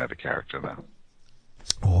huge fan of the character, though.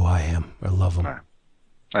 Oh, I am. I love him.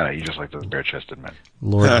 You just like those bare-chested men.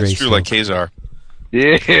 Lord Greystoke. It's true, like Kazar.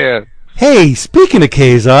 Yeah. Hey, speaking of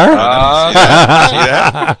Kazar.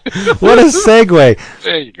 What a segue.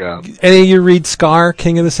 There you go. Any of you read Scar,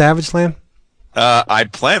 King of the Savage Land? I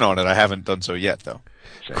plan on it. I haven't done so yet, though.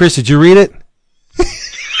 Chris, did you read it?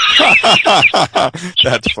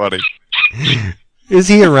 That's funny. Is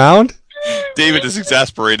he around? David is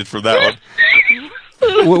exasperated from that one.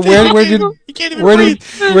 Where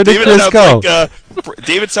did Chris go?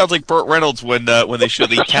 David sounds like Burt Reynolds when they show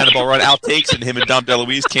the Cannonball Run outtakes and him and Dom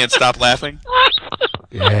DeLuise can't stop laughing.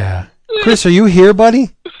 Yeah. Chris, are you here,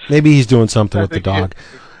 buddy? Maybe he's doing something with the dog.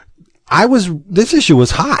 This issue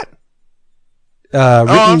was hot.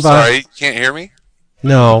 I'm sorry. You can't hear me?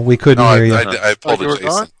 No, we couldn't hear you. I pulled a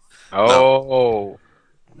Jason. Oh.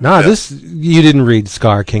 No, you didn't read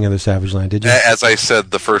Scar, King of the Savage Land, did you? As I said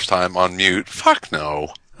the first time on mute, fuck no.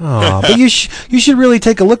 Oh, but you should really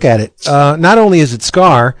take a look at it. Not only is it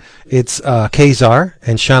Scar, it's Kazar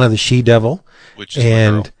and Shauna the She-Devil. Which is my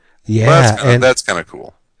girl. That's kind of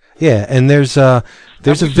cool. Yeah, and there's a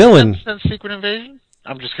villain. Secret Invasion?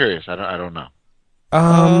 I'm just curious. I don't know.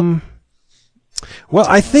 Well,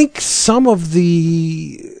 I think some of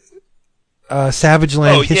the Savage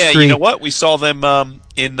Land history. Oh yeah, you know what? We saw them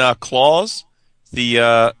in Claws,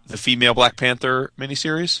 the female Black Panther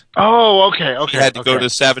miniseries. Oh, okay. He had to go to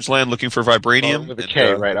Savage Land looking for vibranium with a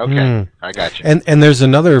K, right? Okay, I got you. And there's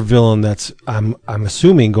another villain that's I'm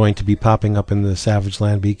assuming going to be popping up in the Savage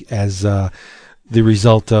Land as the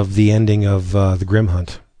result of the ending of the Grim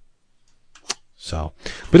Hunt. So,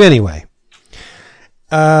 but anyway.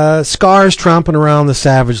 Scar's tromping around the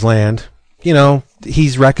Savage Land.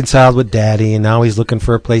 He's reconciled with Daddy, and now he's looking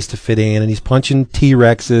for a place to fit in, and he's punching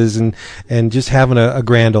T-Rexes and just having a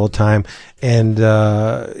grand old time. And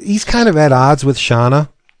he's kind of at odds with Shauna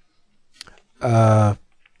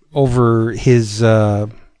over his.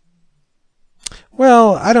 Well,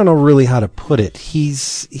 I don't know really how to put it.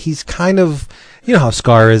 He's kind of. You know how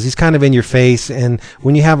Scar is. He's kind of in your face, and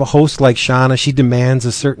when you have a host like Shauna, she demands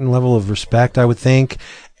a certain level of respect, I would think,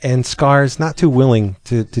 and Scar's not too willing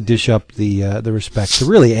to dish up the respect to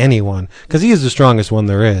really anyone, because he is the strongest one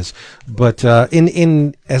there is. But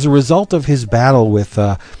in as a result of his battle with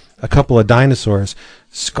a couple of dinosaurs,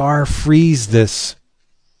 Scar frees this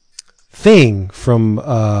thing from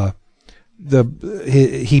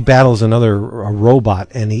he battles a robot,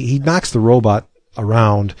 and he knocks the robot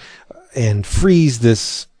around and frees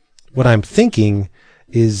this, what I'm thinking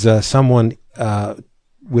is someone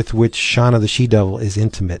with which Shauna the She-Devil is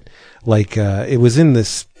intimate. Like, it was in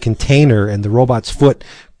this container, and the robot's foot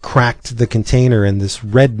cracked the container, and this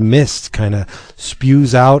red mist kind of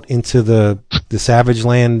spews out into the Savage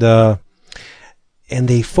Land, and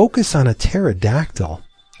they focus on a pterodactyl.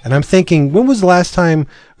 And I'm thinking, when was the last time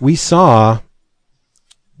we saw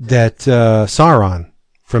that Sauron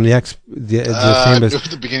from the famous...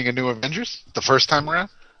 the beginning of New Avengers? The first time around?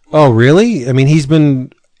 Oh, really? I mean, he's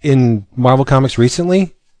been in Marvel Comics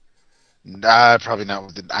recently? Probably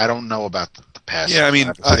not. I don't know about the past. Yeah, I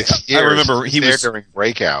mean, 6 I years. remember he there was during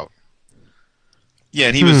Breakout. Yeah,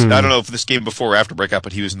 and he was. I don't know if this came before or after Breakout,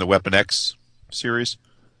 but he was in the Weapon X series.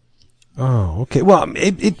 Oh, okay. Well,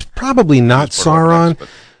 it's probably not Sauron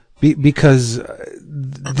because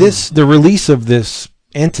the release of this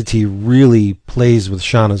entity really plays with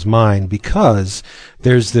Shauna's mind, because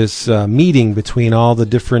there's this meeting between all the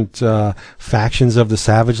different factions of the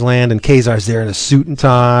Savage Land, and Kazar's there in a suit and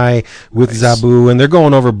tie with Zabu, and they're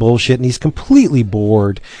going over bullshit, and he's completely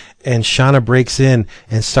bored, and Shauna breaks in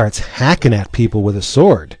and starts hacking at people with a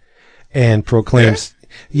sword and proclaims...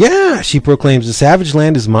 Yeah, she proclaims, the Savage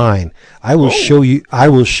Land is mine. I will show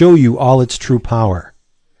you all its true power.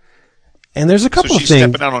 And there's a couple of things. So she's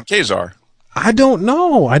stepping out on Kazar. I don't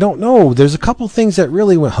know. There's a couple things that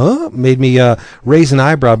really made me raise an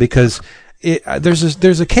eyebrow, because there's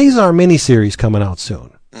a Kazar miniseries coming out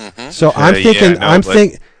soon. Mm-hmm. So I'm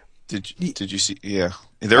thinking. Did you see? Yeah,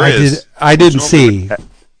 there is. I didn't see.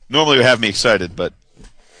 Normally would have me excited, but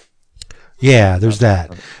yeah, there's that.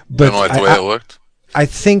 But didn't like the way it looked. I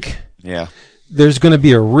think there's going to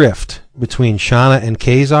be a rift between Shauna and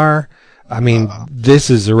Kazar. I mean, this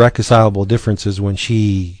is irreconcilable differences when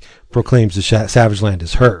she proclaims the Savage Land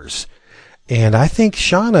is hers. And I think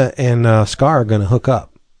Shauna and Scar are going to hook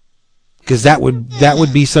up, because that would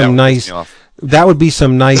be some nice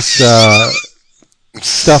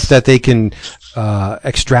stuff that they can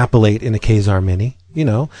extrapolate in a Kazar mini,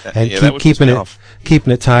 and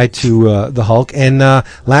keeping it tied to the Hulk. And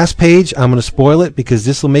last page, I'm going to spoil it because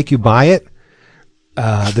this will make you buy it.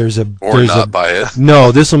 Buy it.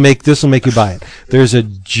 No, this will make you buy it. There's a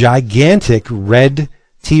gigantic red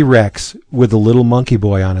T-Rex with a little monkey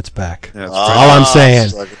boy on its back. Yeah, that's all I'm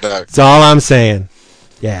saying. That's all I'm saying.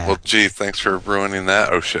 Yeah. Well, gee, thanks for ruining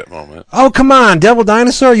that oh shit moment. Oh, come on, Devil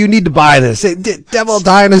Dinosaur, you need to buy this. Devil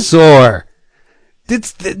Dinosaur.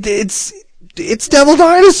 It's Devil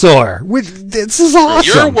Dinosaur. This is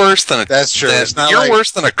awesome. You're worse than that's true.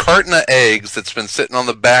 Worse than a carton of eggs that's been sitting on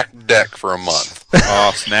the back deck for a month.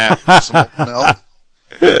 Oh, snap.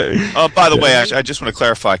 By the way, I just want to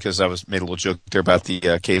clarify, because I made a little joke there about the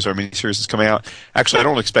Kazar miniseries that's coming out. Actually, I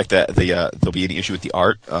don't expect that there'll be any issue with the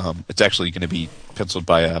art. It's actually going to be penciled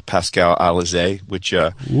by Pascal Alizé, which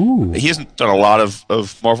he hasn't done a lot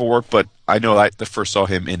of Marvel work, but I know I first saw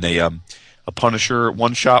him in a Punisher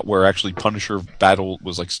one shot where actually Punisher battle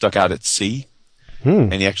was like stuck out at sea.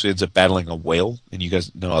 And he actually ends up battling a whale, and you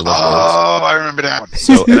guys know I love whales. Oh, I remember that one.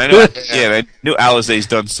 So, and I know Alizé's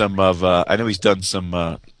done some of. I know he's done some,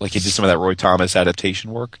 like he did some of that Roy Thomas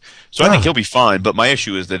adaptation work. So I think he'll be fine. But my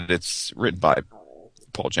issue is that it's written by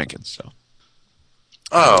Paul Jenkins. So.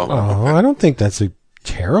 Oh, I don't think that's a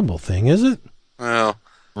terrible thing, is it? Well,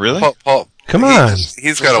 really? Paul, come on.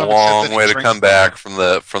 He's got a long way to come back from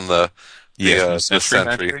the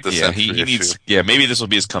Sentry. He needs. Yeah, maybe this will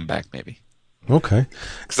be his comeback. Maybe. Okay.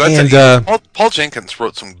 Paul Jenkins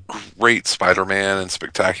wrote some great Spider-Man and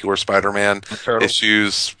Spectacular Spider-Man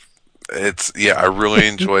issues. I really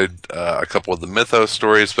enjoyed a couple of the Mythos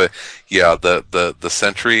stories, but yeah, the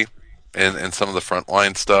Sentry and some of the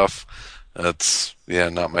Frontline stuff. That's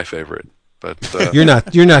not my favorite. But you're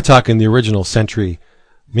not talking the original Sentry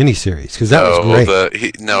miniseries, because that was great.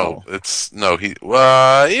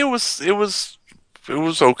 It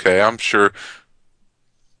was okay. I'm sure.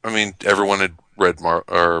 I mean, everyone had read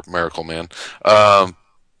Miracle Man, but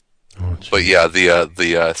yeah,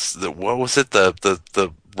 the what was it?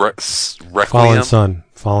 The Requiem?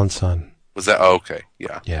 Fallen Sun. Was that okay?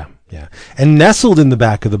 Yeah. Yeah. And nestled in the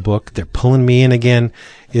back of the book, they're pulling me in again,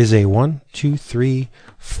 is a 1, 2, 3,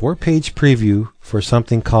 4-page preview for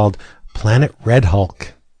something called Planet Red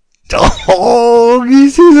Hulk. Oh, you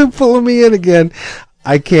see them pulling me in again.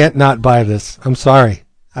 I can't not buy this. I'm sorry.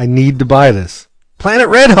 I need to buy this. Planet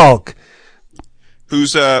Red Hulk.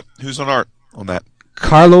 Who's on art on that?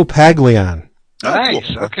 Carlo Paglian. Nice.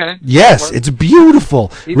 Cool. Okay. Yes, it's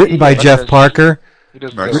beautiful. Written by Jeff Parker. He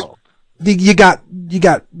does well. You got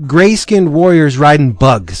gray-skinned warriors riding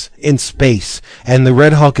bugs in space, and the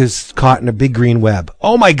Red Hulk is caught in a big green web.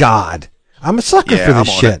 Oh my God! I'm a sucker for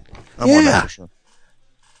this shit. I'm on that for sure.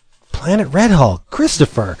 Planet Red Hulk,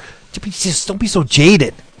 Christopher. Just don't be so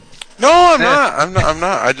jaded. No, I'm not. I'm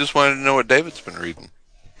not. I just wanted to know what David's been reading.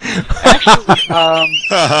 Actually,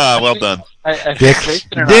 well done. Dick.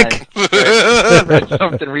 I read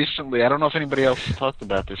something recently. I don't know if anybody else has talked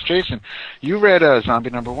about this. Jason, you read Zombie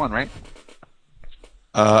 #1, right?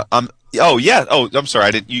 Oh yeah. Oh, I'm sorry.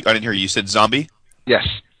 I didn't hear you. You said Zombie? Yes.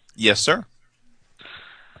 Yes, sir.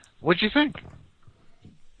 What'd you think?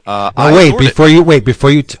 Wait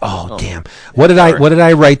before you. Damn! What did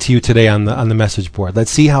I write to you today on the message board?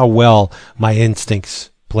 Let's see how well my instincts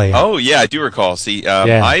play out. Oh yeah, I do recall. See,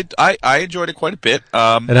 I enjoyed it quite a bit.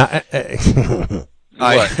 And I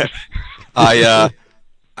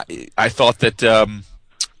thought that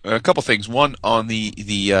a couple things. One on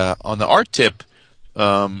the art tip,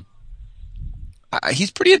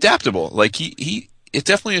 he's pretty adaptable. Like it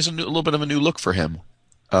definitely is a little bit of a new look for him.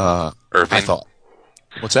 Irving. I thought.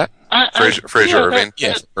 What's that? Fraser Irving.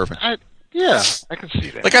 Yes, Irving. I can see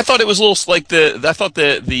that. Like I thought it was a little like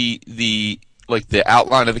the like the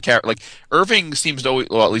outline of the character. Like Irving seems to always,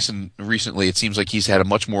 well, at least recently, it seems like he's had a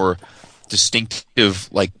much more distinctive,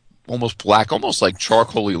 like almost black, almost like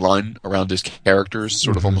charcoaly line around his characters,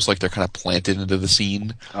 sort of almost like they're kind of planted into the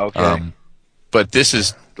scene. Okay. But this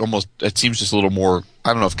is almost, it seems just a little more,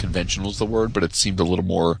 I don't know if conventional is the word, but it seemed a little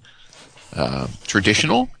more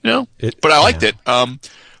traditional, but I liked it.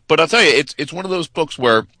 But I'll tell you, it's one of those books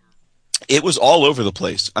where it was all over the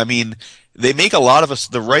place. I mean, they make a lot of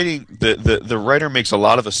the writer makes a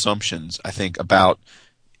lot of assumptions, I think, about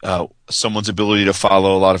someone's ability to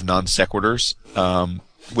follow a lot of non sequiturs,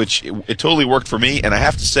 which it totally worked for me. And I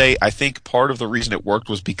have to say, I think part of the reason it worked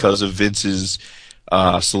was because of Vince's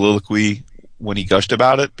soliloquy when he gushed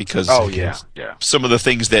about it, because some of the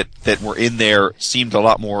things that were in there seemed a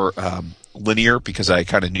lot more linear, because I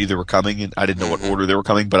kind of knew they were coming and I didn't know what order they were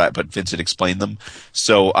coming, but Vince had explained them,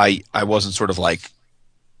 so I wasn't sort of like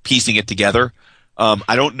piecing it together.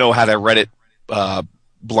 I don't know had I read it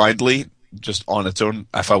blindly, just on its own,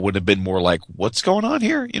 if I would have been more like, what's going on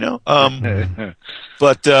here,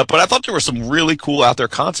 But I thought there were some really cool out there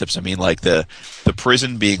concepts. I mean, like the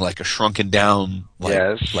prison being like a shrunken down,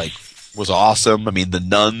 like was awesome. I mean, the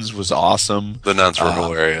nuns was awesome. The nuns were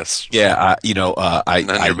hilarious. Yeah,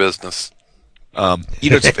 None your business.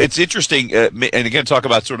 It's interesting, and again, talk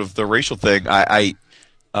about sort of the racial thing.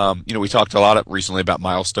 We talked a lot recently about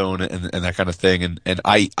Milestone and that kind of thing, and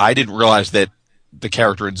I didn't realize that the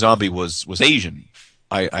character in Zombie was Asian.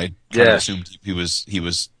 I kind of assumed he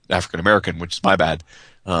was African American, which is my bad.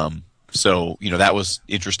 So that was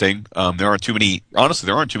interesting. There aren't too many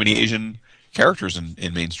Asian characters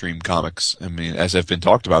in mainstream comics. I mean, as have been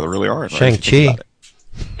talked about, there really aren't. Right? Shang-Chi.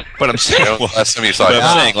 But I'm saying, last time you saw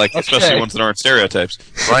I'm saying, like, especially ones that aren't stereotypes.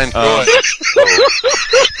 Brian, no,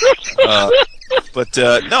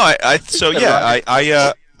 I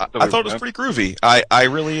thought it was pretty groovy. I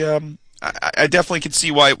really, I definitely can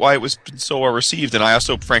see why it was so well received, and I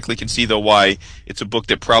also, frankly, can see though why it's a book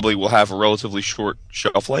that probably will have a relatively short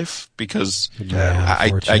shelf life, because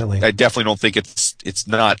I definitely don't think it's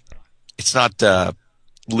not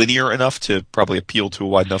linear enough to probably appeal to a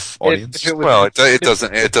wide enough audience. It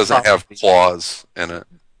doesn't have flaws in it.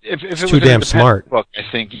 If it it's was too an damn smart. book, I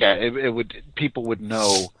think it would. People would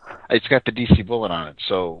know. It's got the DC bullet on it,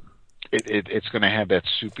 so it's going to have that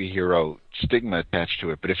superhero stigma attached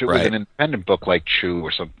to it. But if it was an independent book like Chew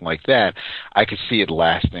or something like that, I could see it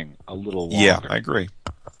lasting a little longer. Yeah, I agree.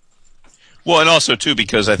 Well, and also too,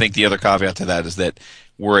 because I think the other caveat to that is that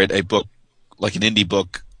were it a book like an indie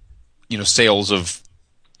book, sales of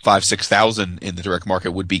 5,000-6,000 in the direct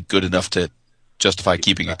market would be good enough to justify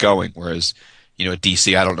keeping it going. Whereas, at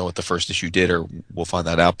DC, I don't know what the first issue did, or we'll find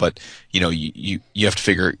that out. But you have to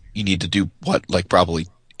figure you need to do probably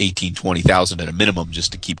 18,000-20,000 at a minimum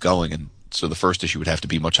just to keep going, and so the first issue would have to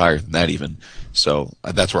be much higher than that even. So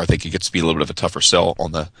that's where I think it gets to be a little bit of a tougher sell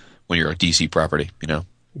when you're a DC property.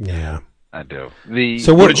 Yeah. I do.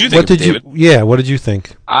 So what did you think, David? What did you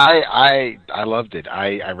think? I loved it.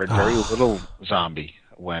 I read very little Zombie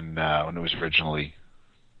when it was originally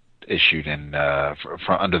issued in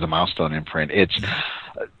under the Milestone imprint. It's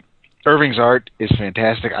Irving's art is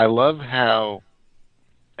fantastic. I love how.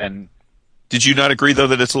 And did you not agree though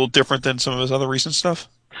that it's a little different than some of his other recent stuff?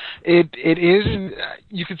 It is.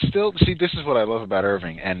 You could still see. This is what I love about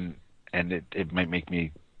Irving, and it might make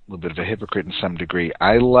me a little bit of a hypocrite in some degree.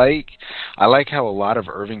 I like how a lot of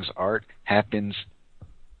Irving's art happens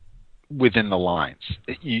within the lines.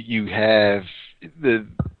 You have the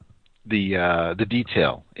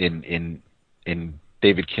detail in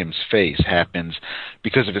David Kim's face happens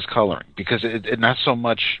because of his coloring, because it not so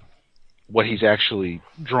much what he's actually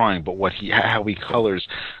drawing, but how he colors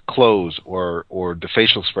clothes or the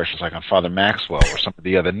facial expressions, like on Father Maxwell or some of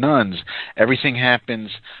the other nuns. Everything happens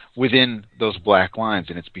within those black lines,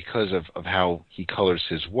 and it's because of how he colors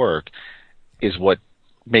his work is what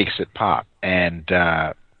makes it pop. And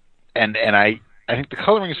I think the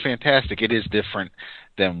coloring is fantastic. It is different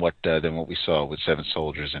than what we saw with Seven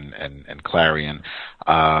Soldiers and Clarion.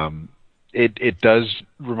 It does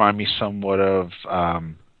remind me somewhat of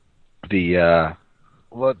the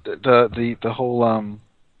what the whole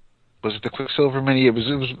was it the Quicksilver mini? It was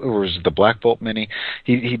or was it the Black Bolt mini?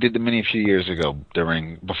 He did the mini a few years ago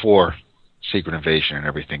before Secret Invasion and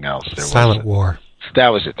everything else. Silent War. That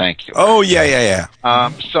was it. Thank you. Oh yeah.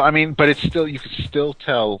 So I mean, but it's still, you could still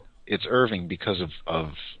tell it's Irving because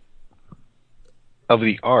of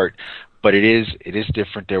the art, but it is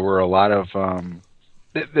different. There were a lot of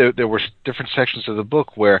there were different sections of the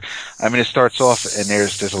book where, I mean, it starts off and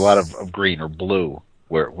there's a lot of green or blue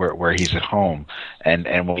where he's at home, and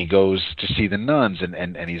when he goes to see the nuns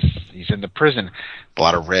and he's in the prison, a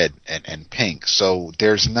lot of red and pink. So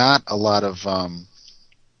there's not a lot of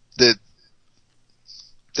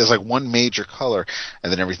there's like one major color,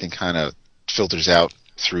 and then everything kind of filters out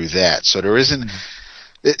through that. So there isn't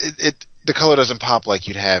the color doesn't pop like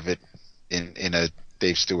you'd have it in a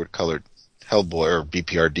Dave Stewart colored Hellboy or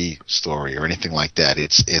BPRD story or anything like that.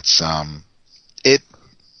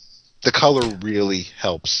 The color really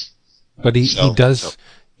helps. But he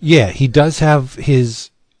does have his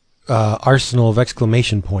arsenal of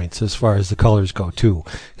exclamation points as far as the colors go too.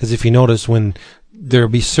 Because if you notice, when there'll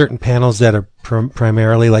be certain panels that are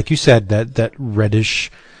primarily, like you said, that reddish,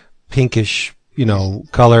 pinkish,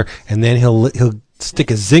 color, and then he'll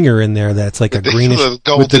stick a zinger in there that's like a greenish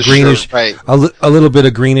with the greenish, shirt, right. a little bit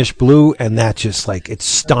of greenish blue, and that just like, it's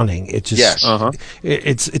stunning. It just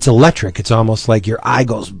it's electric. It's almost like your eye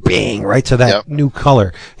goes bang right to that new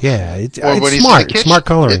color. Yeah, it's smart. It's smart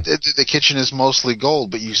coloring. The kitchen is mostly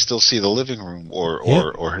gold, but you still see the living room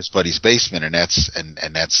or his buddy's basement, and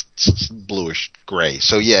that's bluish gray.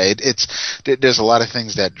 So yeah, there's a lot of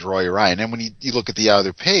things that draw your eye, and then when you look at the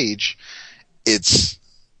other page,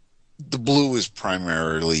 the blue is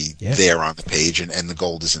primarily there on the page, and the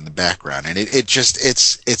gold is in the background, and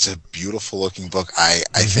it's a beautiful looking book. I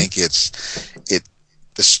think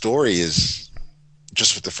the story is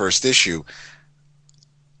just with the first issue.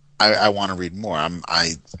 I want to read more.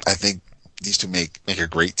 I think these two make a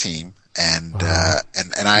great team, and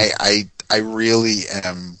I really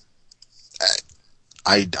am.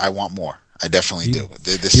 I want more. I definitely do.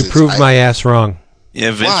 You proved my ass wrong. Yeah,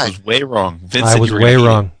 Vince was way wrong. I was way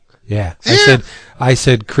wrong. Yeah. I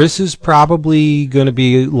said Chris is probably going to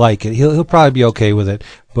be like it. He'll probably be okay with it,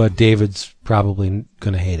 but David's probably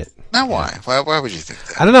going to hate it. Now why? Why would you think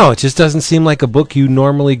that? I don't know. It just doesn't seem like a book you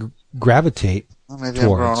normally gravitate maybe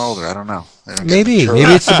towards. I'm growing older. I don't know. Maybe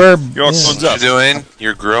it's the verb. What you're doing?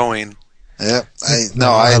 You're growing. Yeah. I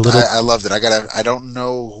loved it. I don't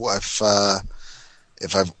know if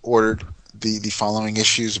I've ordered the following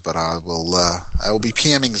issues, but I will be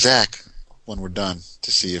PMing Zach when we're done to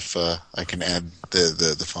see if I can add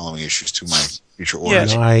the following issues to my future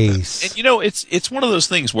orders. Yeah, nice. And it's one of those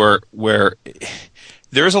things where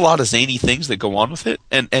there's a lot of zany things that go on with it,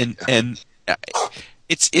 and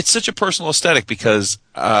it's such a personal aesthetic, because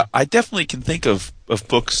I definitely can think of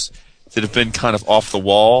books that have been kind of off the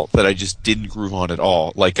wall that I just didn't groove on at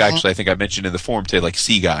all. Like, actually, I think I mentioned in the forum today, like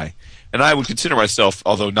Sea Guy. And I would consider myself,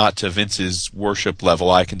 although not to Vince's worship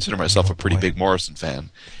level, I consider myself a pretty big Morrison fan.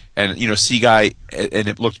 And, Sea Guy, and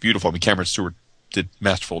it looked beautiful. I mean, Cameron Stewart did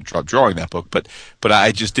masterful job drawing that book, but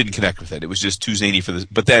I just didn't connect with it. It was just too zany for this.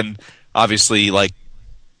 But then, obviously, like,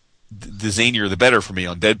 the zanier the better for me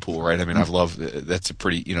on Deadpool, right? I mean, I've loved, that's a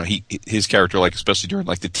pretty, his character, like, especially during,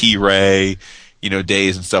 like, the T-Ray,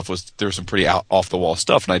 days and stuff, there was some pretty off the wall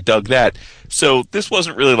stuff, and I dug that. So this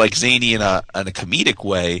wasn't really, like, zany in a comedic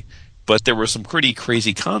way, but there were some pretty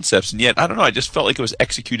crazy concepts, and yet, I don't know, I just felt like it was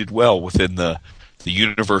executed well within the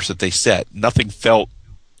universe that they set. Nothing felt,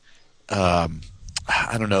 I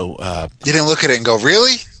don't know. You didn't look at it and go,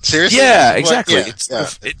 really? Seriously? Yeah, exactly. Yeah,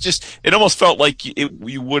 It almost felt like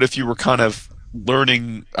you would if you were kind of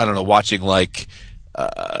learning, I don't know, watching like,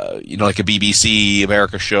 like a BBC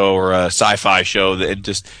America show or a sci-fi show, and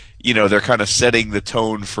just, they're kind of setting the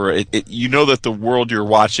tone for it. That the world you're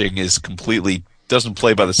watching is completely doesn't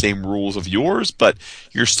play by the same rules of yours, but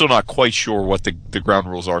you're still not quite sure what the ground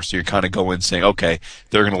rules are, so you kind of go in saying, okay,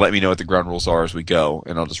 they're going to let me know what the ground rules are as we go,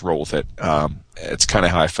 and I'll just roll with it. It's kind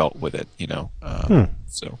of how I felt with it,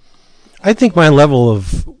 So I think my level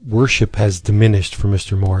of worship has diminished for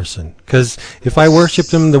Mr. Morrison, because if I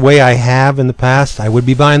worshipped him the way I have in the past, I would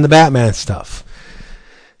be buying the Batman stuff,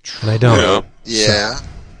 and I don't. Yeah.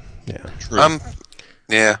 True. I'm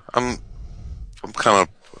kind of,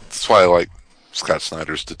 that's why I like Scott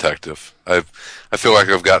Snyder's Detective. I feel like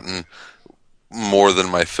I've gotten more than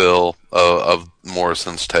my fill of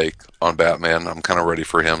Morrison's take on Batman. I'm kind of ready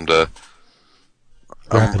for him to.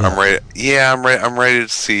 I'm ready. Yeah, I'm ready. I'm ready to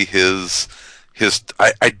see his.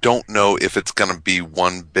 I don't know if it's going to be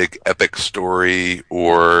one big epic story,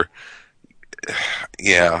 or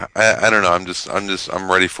yeah, I don't know.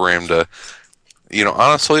 I'm ready for him to.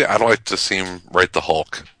 Honestly, I'd like to see him write the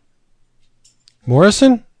Hulk.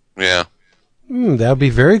 Morrison? Yeah. That would be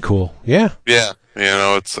very cool. Yeah. Yeah.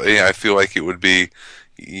 I feel like it would be.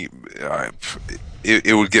 It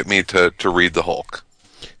would get me to read the Hulk.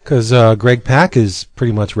 Because Greg Pak is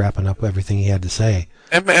pretty much wrapping up everything he had to say.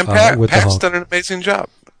 And Pat's done an amazing job.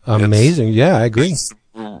 Amazing, yeah, I agree.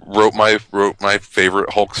 Wrote my favorite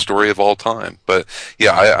Hulk story of all time. But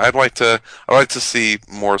yeah, I'd like to see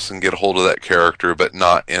Morrison get a hold of that character, but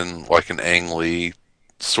not in like an Ang Lee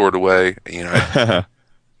sort of way.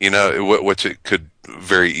 Which it could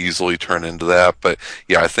very easily turn into that. But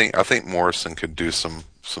yeah, I think Morrison could do some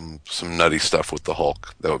nutty stuff with the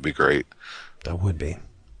Hulk. That would be great. That would be.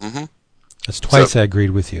 Mm-hmm. That's twice I agreed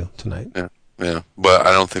with you tonight. Yeah. Yeah, but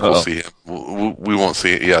I don't think we'll see him. We won't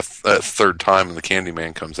see it. Yeah, third time when the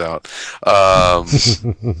Candyman comes out. I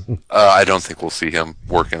don't think we'll see him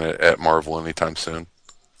working at Marvel anytime soon.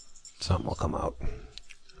 Something will come out.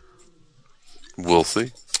 We'll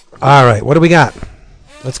see. All right, what do we got?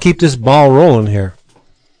 Let's keep this ball rolling here.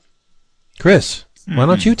 Chris, why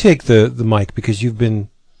don't you take the mic because you've been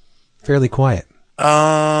fairly quiet.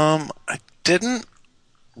 I didn't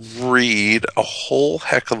read a whole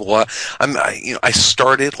heck of a lot. I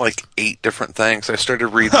started like 8 different things. I started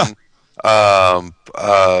reading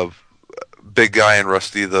Big Guy and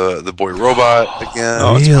Rusty the Boy Robot again.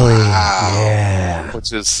 Oh, really? Wow. Yeah.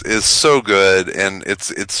 Which is so good, and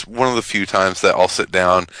it's one of the few times that I'll sit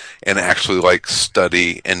down and actually like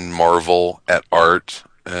study and marvel at art.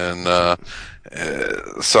 And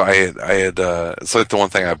so I had it's like the one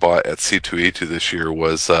thing I bought at C2E2 this year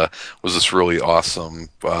was this really awesome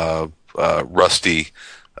Rusty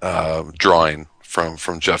drawing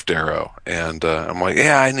from Jeff Darrow, and I'm like,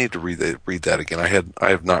 yeah, I need to read that again. I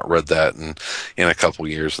have not read that in a couple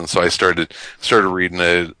years, and so I started reading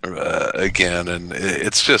it again, and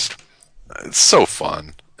it's so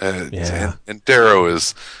fun. Yeah. And Darrow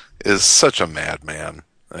is such a madman.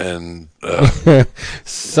 And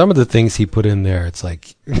some of the things he put in there, it's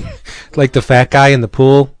like like the fat guy in the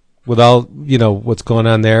pool with all what's going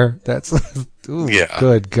on there. That's yeah.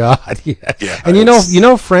 Good God, yeah. Yeah.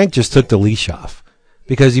 And Frank just took the leash off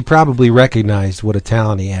because he probably recognized what a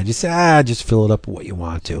talent he had. You say, just fill it up with what you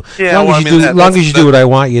want to. Yeah, as long as you do what I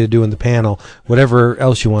want you to do in the panel, whatever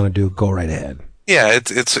else you want to do, go right ahead. Yeah,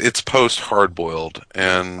 it's post hard-boiled,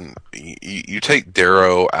 and you take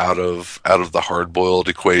Darrow out of the hard-boiled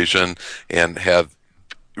equation and have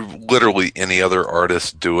literally any other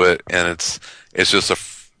artist do it, and it's just a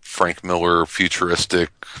Frank Miller futuristic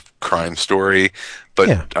crime story, but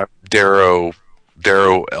yeah. Darrow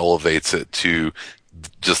elevates it to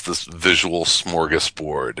just this visual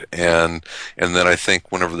smorgasbord, and then I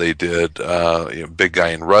think whenever they did Big Guy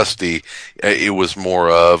and Rusty, it was more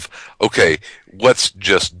of, okay, let's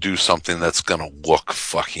just do something that's gonna look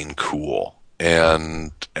fucking cool,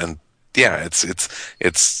 and yeah, it's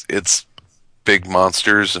big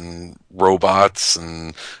monsters and robots,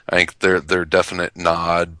 and I think they're definite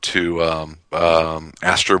nod to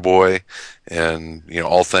Astro Boy, and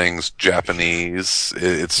all things Japanese.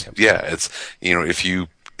 It's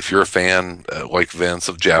if you're a fan like Vince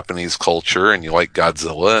of Japanese culture, and you like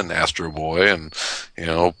Godzilla and Astro Boy, and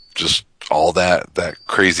just all that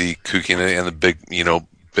crazy kookiness and the big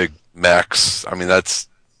mechs. I mean, it's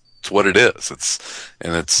what it is. It's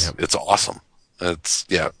awesome. It's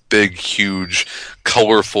big, huge,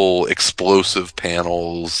 colorful, explosive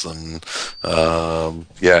panels, and and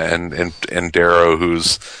Darrow,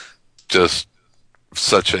 who's just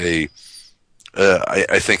such a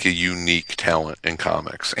I think a unique talent in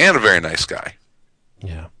comics, and a very nice guy.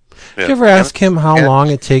 Yeah. Did you ever ask him how long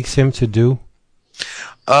it takes him to do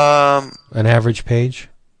an average page?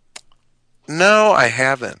 No, I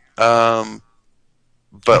haven't. But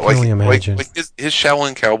I can only imagine. Like his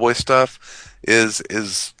Shaolin Cowboy stuff is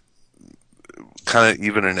kind of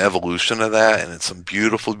even an evolution of that, and it's some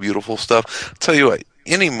beautiful, beautiful stuff. I'll tell you what,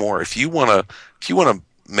 anymore, if you wanna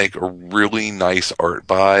make a really nice art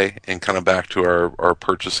buy, and kind of back to our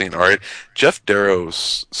purchasing art, Jeff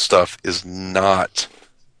Darrow's stuff is not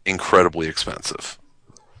incredibly expensive,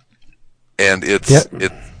 and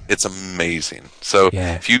it's amazing. So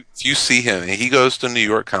if you see him, he goes to New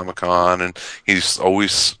York Comic Con, and he's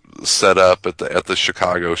always set up at the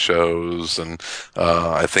Chicago shows, and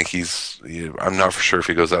I think I'm not for sure if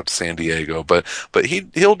he goes out to San Diego, but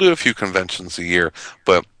he'll do a few conventions a year.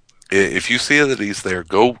 But if you see that he's there,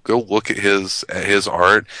 go look at his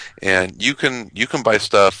art, and you can buy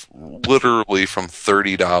stuff literally from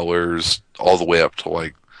 $30 all the way up to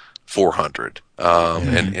like $400,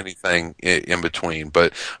 and anything in between.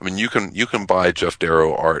 But I mean, you can buy Geof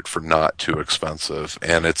Darrow art for not too expensive,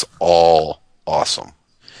 and it's all awesome.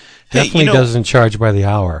 Definitely doesn't charge by the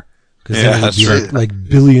hour, because that would be like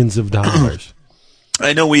billions of dollars.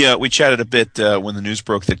 I know we chatted a bit when the news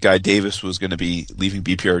broke that Guy Davis was going to be leaving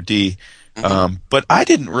BPRD, but I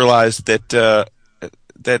didn't realize that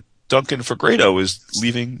that Duncan Fegredo is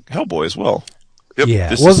leaving Hellboy as well. Yep. Yeah,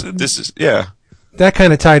 This is that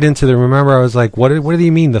kind of tied into the. Remember, I was like, "What do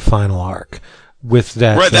you mean the final arc with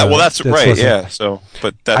that?" Right. That's right. Yeah. So,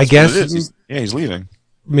 but that's I guess what it is. He's leaving.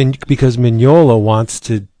 Because Mignola wants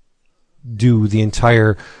to do the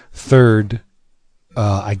entire third.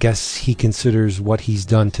 I guess he considers what he's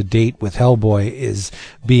done to date with Hellboy is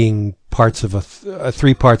being parts of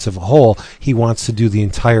three parts of a whole. He wants to do the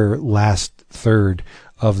entire last third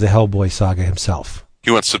of the Hellboy saga himself.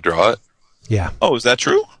 He wants to draw it. Yeah. Oh, is that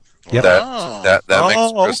true? Yep. That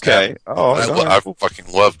makes Chris happy. I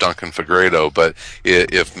fucking love Duncan Fegredo, but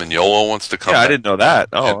if Mignola wants to come, I didn't know that.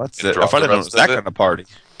 Oh, that's it. If I didn't know it was that kind of party.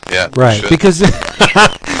 Yeah, right. Because the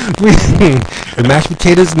mashed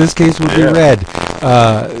potatoes in this case would be red.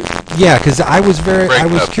 Because I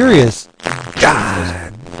was curious.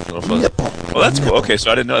 God. Well, that's cool. Okay,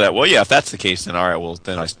 so I didn't know that. Well, yeah, if that's the case, then all right. Well,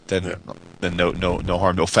 then no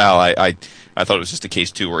harm, no foul. I thought it was just a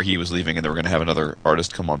case too where he was leaving and they were going to have another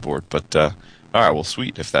artist come on board. But all right, well,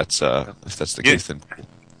 sweet. If that's the case, then.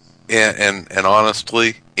 And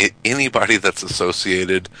honestly, anybody that's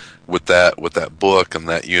associated with that book and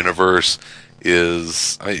that universe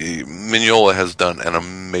Mignola has done an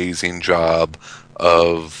amazing job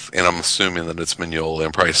of, and I'm assuming that it's Mignola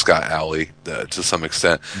and probably Scott Alley to some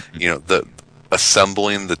extent. The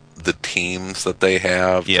assembling the teams that they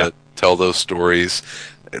have to tell those stories.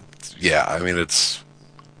 It's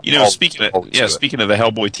speaking of the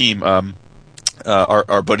Hellboy team,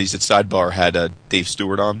 our buddies at Sidebar had Dave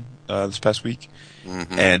Stewart on this past week.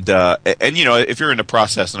 Mm-hmm. And if you're in the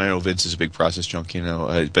process, and I know Vince is a big process junkie,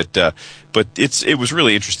 but it was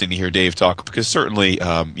really interesting to hear Dave talk, because certainly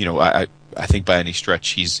I think by any stretch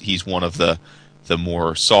he's one of the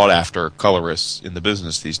more sought after colorists in the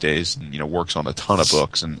business these days, and works on a ton of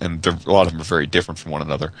books, and a lot of them are very different from one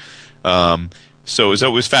another. So it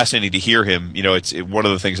was fascinating to hear him. One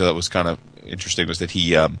of the things that was kind of interesting was that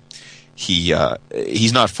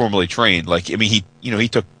he's not formally trained.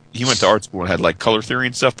 He went to art school and had like color theory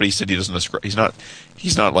and stuff, but he said he doesn't describe. He's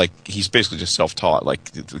basically just self-taught.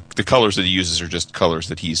 Like the colors that he uses are just colors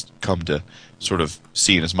that he's come to sort of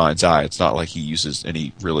see in his mind's eye. It's not like he uses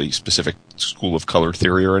any really specific school of color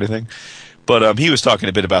theory or anything. But he was talking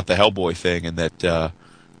a bit about the Hellboy thing, and that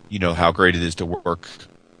how great it is to work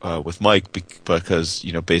with Mike, because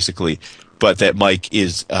basically, but that Mike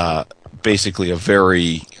is basically a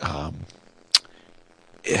very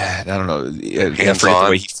I don't know,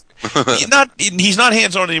 hands-on. He's not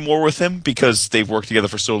hands-on anymore with him, because they've worked together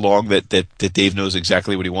for so long that Dave knows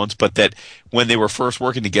exactly what he wants. But that when they were first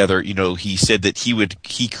working together, he said that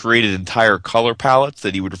he created entire color palettes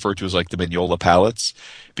that he would refer to as like the Mignola palettes,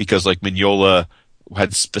 because like Mignola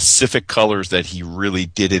had specific colors that he really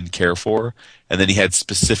didn't care for, and then he had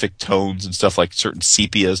specific tones and stuff like certain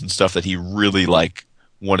sepias and stuff that he really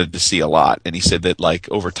wanted to see a lot. And he said that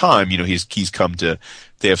over time, he's come to,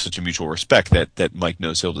 they have such a mutual respect that Mike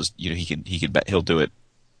knows he'll just, he'll do it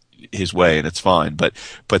his way, and it's fine. But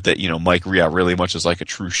that, Mike really much is like a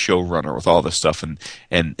true showrunner with all this stuff, and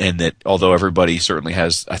that although everybody certainly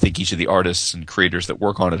has, I think each of the artists and creators that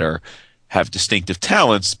work on it have distinctive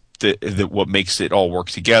talents, that what makes it all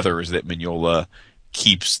work together is that Mignola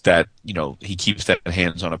keeps that, he keeps that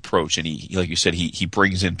hands-on approach, and he like you said, he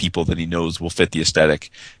brings in people that he knows will fit the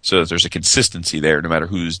aesthetic, so that there's a consistency there no matter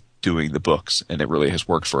who's doing the books, and it really has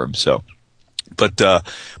worked for him. So, but yeah,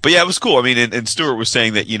 it was cool. I mean, and Stewart was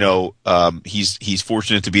saying that he's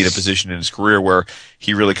fortunate to be in a position in his career where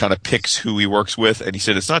he really kind of picks who he works with, and he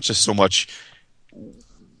said it's not just so much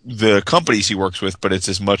the companies he works with, but it's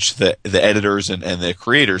as much the editors and the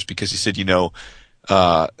creators, because he said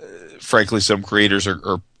frankly, some creators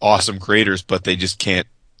are awesome creators, but they just can't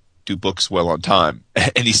do books well on time.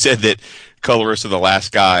 And he said that colorists are the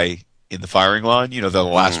last guy in the firing line, they're the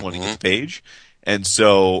last one to get the page. And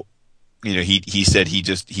so, he said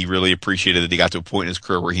he really appreciated that he got to a point in his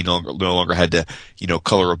career where he no longer had to,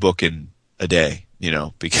 color a book in a day,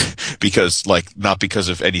 because not because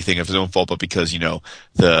of anything of his own fault, but because,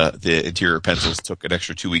 the interior pencils took an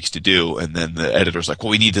extra 2 weeks to do. And then the editor's like,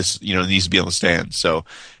 well, we need this, it needs to be on the stand. So,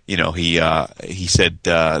 he said,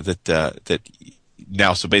 that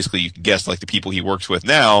now, so basically you can guess, the people he works with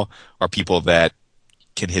now are people that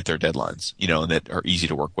can hit their deadlines, and that are easy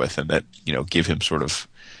to work with, and that, give him sort of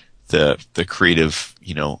the creative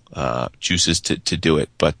juices to do it.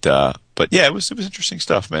 But yeah, it was interesting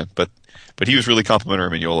stuff, man. But he was really complimentary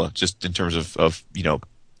of Mignola, just in terms of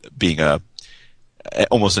being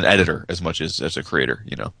almost an editor as much as a creator.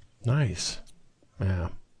 Nice. Yeah.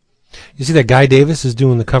 You see that Guy Davis is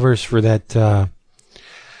doing the covers for that the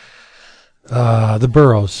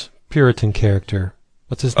Burroughs Puritan character.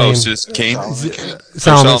 What's his name? Oh, so Kane?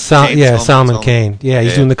 Solomon Kane. Yeah,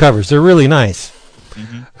 he's doing the covers. They're really nice.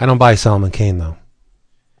 Mm-hmm. I don't buy Solomon Kane though.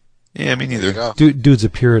 Yeah, me neither. Dude's a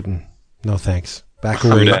Puritan. No thanks. Back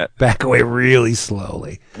away really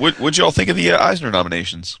slowly. What'd y'all think of the Eisner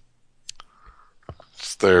nominations?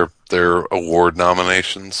 It's their award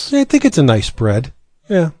nominations. Yeah, I think it's a nice spread.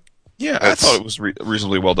 Yeah. Yeah, I thought it was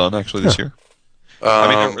reasonably well done actually this year.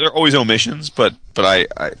 I mean, there are always omissions, but I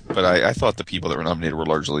thought the people that were nominated were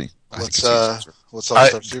largely. What's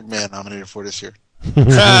All-Star Superman nominated for this year?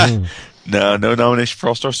 No nomination for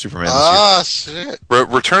All-Star Superman this year. Ah, shit.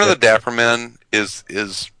 Return of the Dapper Men is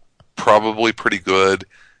probably pretty good.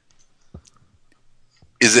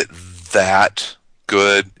 Is it that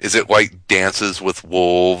good? Is it like Dances with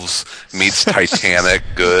Wolves meets Titanic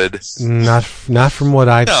good? Not from what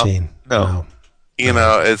I've seen. No. And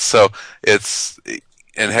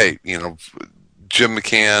hey, Jim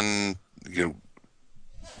McCann,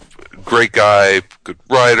 great guy, good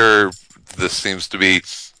writer. This seems to be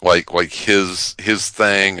like his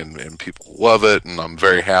thing, and people love it, and I'm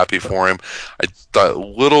very happy for him. I thought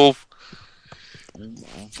little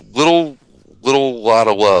lot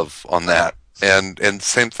of love on that, and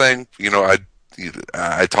same thing.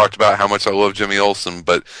 I talked about how much I love Jimmy Olsen,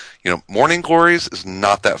 but Morning Glories is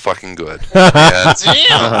not that fucking good. And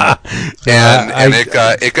it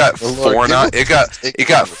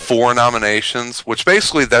got four nominations, which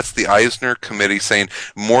basically that's the Eisner Committee saying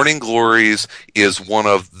Morning Glories is one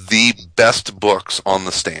of the best books on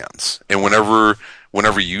the stands. And whenever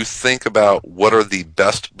you think about what are the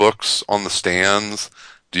best books on the stands,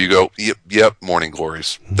 do you go, yep, Morning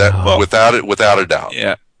Glories? Without a doubt.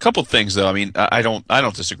 Yeah. Couple things though. I mean, I don't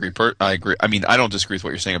disagree. I agree. I mean, I don't disagree with what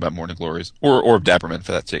you're saying about Morning Glories or Dapperman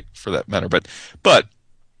for that matter. But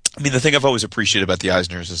I mean, the thing I've always appreciated about the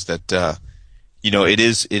Eisners is that it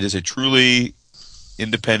is a truly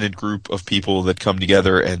independent group of people that come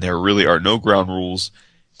together, and there really are no ground rules.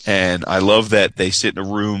 And I love that they sit in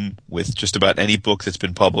a room with just about any book that's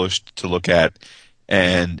been published to look at,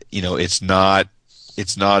 and it's not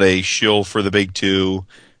a shill for the big two.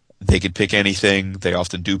 They can pick anything. They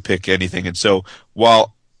often do pick anything. And so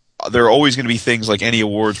while there are always going to be things like any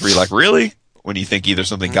awards where you're like, really? When you think either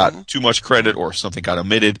something got too much credit or something got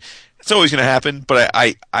omitted, it's always going to happen. But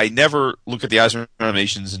I never look at the Eisner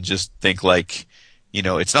nominations and just think like,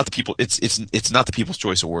 it's not the people. It's not the People's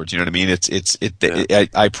Choice Awards. You know what I mean?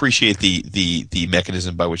 I appreciate the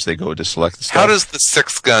mechanism by which they go to select the stuff. How does the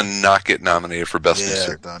Sixth Gun not get nominated for Best New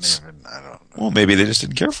Series? I don't know. Well, maybe they just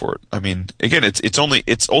didn't care for it. I mean, again,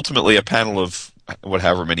 it's ultimately a panel of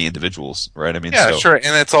however many individuals, right? I mean, yeah, sure, and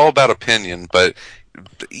it's all about opinion, but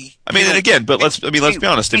I mean, and again, let's be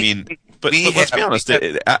honest. But let's be honest.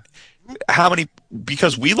 How many?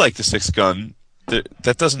 Because we like the Sixth Gun.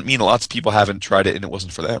 That doesn't mean lots of people haven't tried it and it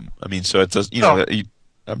wasn't for them. I mean, so it does. I'm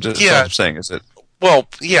just saying is that. Well,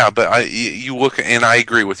 yeah, but you look, and I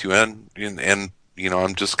agree with you, and I'm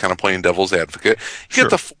just kind of playing devil's advocate. You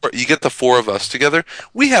get the four of us together.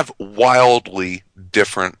 We have wildly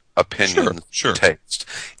different opinions, taste,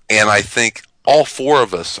 and I think all four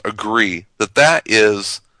of us agree that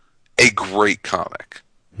is a great comic.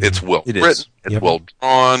 It's well written. It's well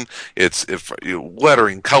drawn. It's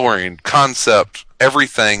lettering, coloring, concept,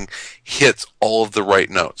 everything hits all of the right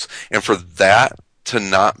notes. And for that to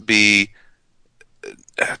not be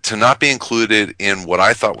included in what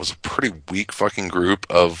I thought was a pretty weak fucking group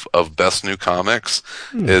of best new comics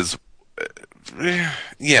is,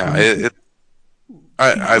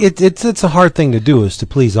 it's a hard thing to do, is to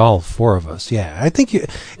please all four of us. Yeah, I think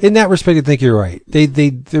in that respect, I think you're right.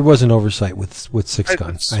 There was an oversight with Six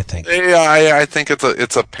Guns. I think. Yeah, I think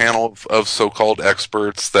it's a panel of so-called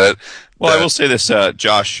experts that. Well, I will say this: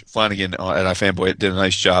 Josh Flanagan at iFanboy did a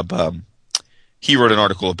nice job. He wrote an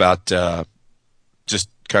article about just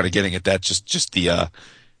kind of getting at that, just the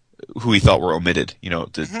who he thought were omitted.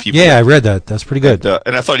 The people. Yeah, I read that. That's pretty good.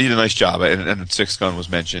 And I thought he did a nice job. And Sixth Gun was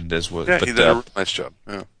mentioned as well. Yeah, he did a nice job.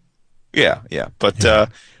 Yeah. Yeah. But I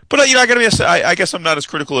gotta be. I guess I'm not as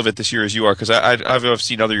critical of it this year as you are, because I've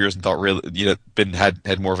seen other years and thought really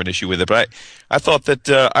had more of an issue with it. But I thought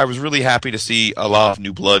that I was really happy to see a lot of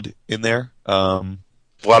new blood in there. A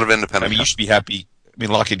lot of independent. I mean, you should be happy. I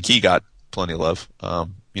mean, Lock and Key got plenty of love.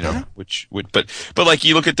 which would, but like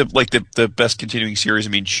you look at the best continuing series. I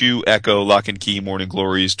mean, Chew, Echo, Lock and Key, Morning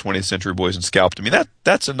Glories, 20th Century Boys, and Scalped. I mean,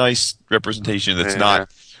 that's a nice representation. That's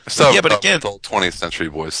not. So but again, the whole 20th Century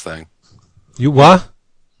Boys thing. You what?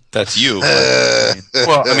 That's you.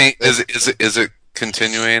 Well, I mean, is it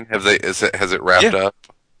continuing? Has it wrapped up?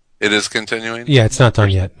 It is continuing. Yeah, it's not done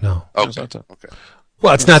yet. No. Okay.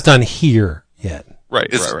 Well, it's not done here yet. Right.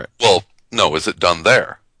 Well, no. Is it done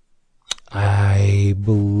there? I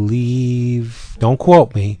believe. Don't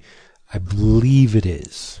quote me. I believe it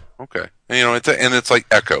is. Okay. And, it's like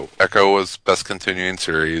Echo. Echo was best continuing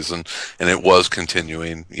series, and it was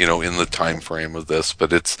continuing, in the time frame of this,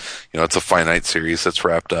 but it's, it's a finite series that's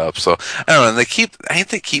wrapped up. So I don't know. And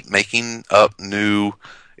they keep making up new.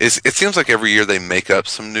 It seems like every year they make up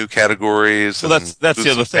some new categories. Well, that's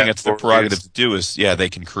the other thing. It's their prerogative to do is, they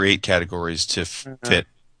can create categories to fit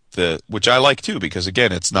which I like too, because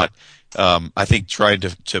again, it's not. I think trying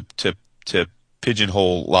to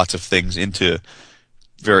pigeonhole lots of things into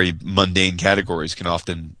very mundane categories can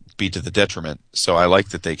often be to the detriment. So I like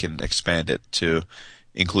that they can expand it to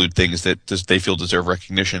include things that they feel deserve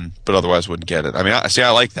recognition, but otherwise wouldn't get it. I mean,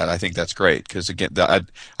 I like that. I think that's great because again, I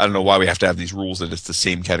don't know why we have to have these rules that it's the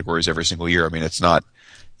same categories every single year. I mean, it's not.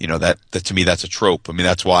 That to me that's a trope. I mean,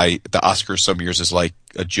 that's why the Oscars some years is like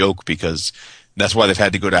a joke because. That's why they've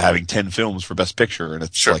had to go to having 10 films for Best Picture, and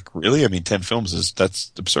it's like, really? I mean, 10 films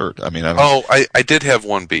that's absurd. I mean, I don't. I did have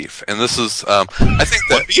one beef, and this is, I think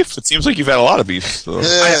that beef. It seems like you've had a lot of beef. So.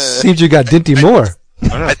 Seems you got Dinty Moore.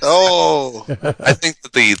 I think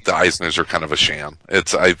that the Eisners are kind of a sham. I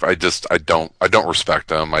don't respect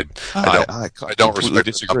them. I don't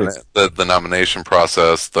respect the nomination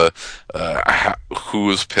process,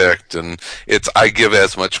 who's picked, and I give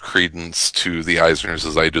as much credence to the Eisners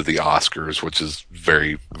as I do the Oscars, which is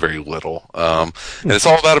very, very little. And it's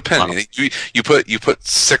all about opinion. You put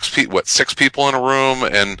six people in a room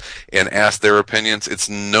and ask their opinions. It's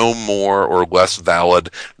no more or less valid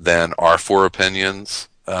than our 4 opinions.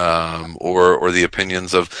 Or the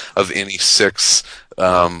opinions of any 6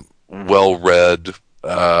 well-read,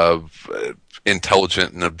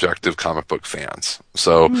 intelligent and objective comic book fans.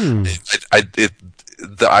 So the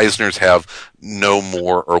Eisners have no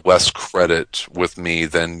more or less credit with me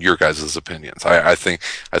than your guys' opinions. I think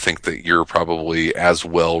that you're probably as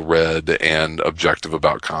well-read and objective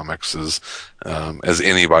about comics as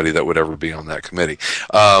anybody that would ever be on that committee.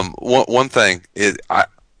 One thing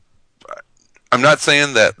I'm not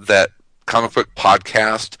saying that comic book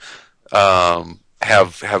podcast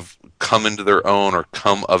have come into their own or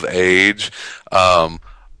come of age,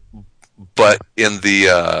 but in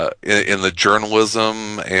the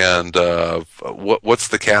journalism and what's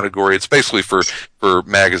the category? It's basically for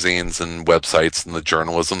magazines and websites and the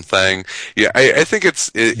journalism thing. Yeah, I think it's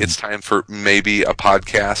time for maybe a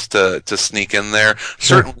podcast to sneak in there.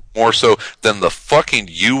 Certainly more so than the fucking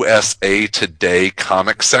USA Today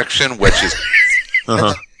comic section, which is what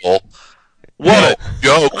a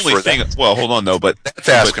joke for that. Well, hold on though, but that's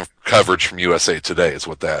asking for coverage from USA Today is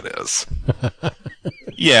what that is.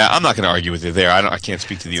 Yeah, I'm not going to argue with you there. I can't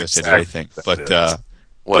speak to the USA Today thing, but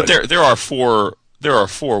there are 4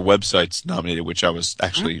 websites nominated, which I was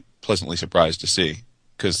actually pleasantly surprised to see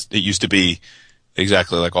because it used to be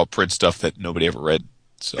exactly like all print stuff that nobody ever read.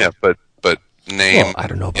 So. Yeah, but name. Well, I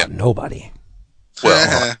don't know about nobody.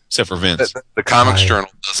 Well, except for Vince. The Comics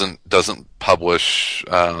Journal doesn't publish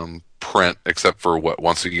print except for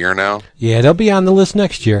once a year now. Yeah, they'll be on the list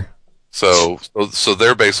next year. So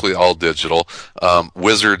they're basically all digital.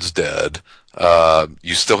 Wizard's dead.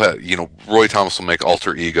 You still have, Roy Thomas will make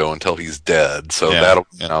Alter Ego until he's dead. So that'll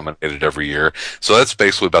be nominated every year. So that's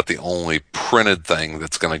basically about the only printed thing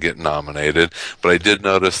that's going to get nominated. But I did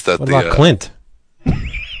notice that what about Clint?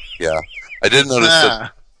 Yeah, I did notice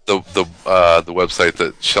that the website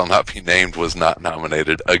that shall not be named was not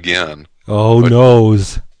nominated again. Oh,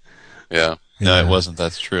 noes. Yeah. No, it wasn't.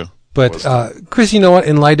 That's true. But, Chris, you know what?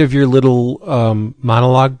 In light of your little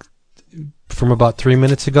monologue from about 3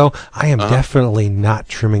 minutes ago, I am definitely not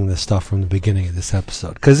trimming the stuff from the beginning of this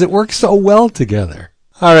episode because it works so well together.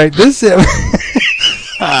 All right,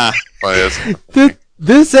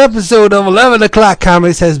 This episode of 11 O'Clock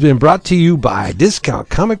Comics has been brought to you by Discount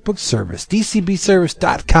Comic Book Service,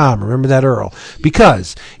 DCBService.com. Remember that, Earl.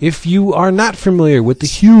 Because if you are not familiar with the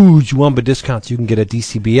huge Wumba discounts you can get at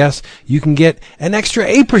DCBS, you can get an extra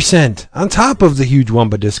 8% on top of the huge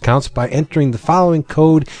Wumba discounts by entering the following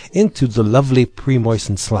code into the lovely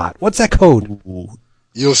pre-moistened slot. What's that code?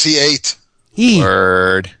 EOC8.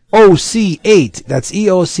 EOC8. That's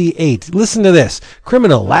EOC8. Listen to this.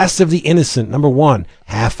 Criminal, Last of the Innocent, #1,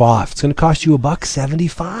 half off. It's going to cost you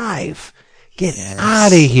 $1.75. Get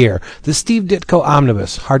out of here. The Steve Ditko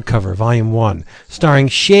Omnibus, hardcover, volume 1, starring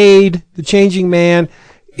Shade, the Changing Man.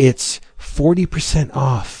 It's 40%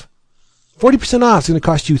 off. 40% off. It's going to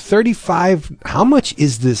cost you $35. How much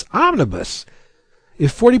is this omnibus?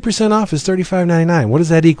 If 40% off is $35.99, what does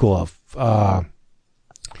that equal of? I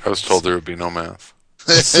was told there would be no math.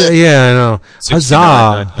 Yeah, I know.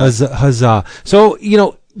 Huzzah. So,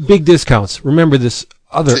 big discounts. Remember this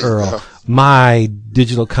other Earl,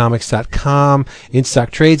 mydigitalcomics.com,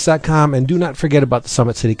 instocktrades.com, and do not forget about the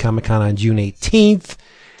Summit City Comic Con on June 18th.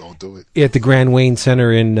 Don't do it. At the Grand Wayne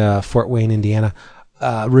Center in Fort Wayne, Indiana.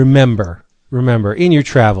 Remember, in your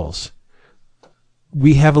travels,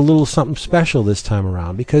 we have a little something special this time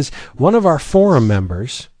around because one of our forum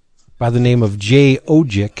members, by the name of Jay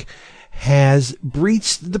Ojic, has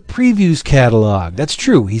breached the previews catalog. That's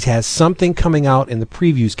true. He has something coming out in the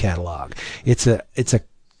previews catalog. It's a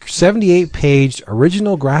 78-page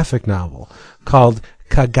original graphic novel called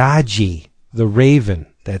Kagagi, the Raven.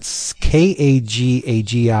 That's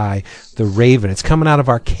Kagagi, the Raven. It's coming out of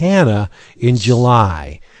Arcana in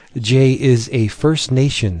July. Jay is a First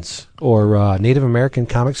Nations or Native American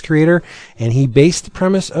comics creator, and he based the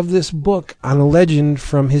premise of this book on a legend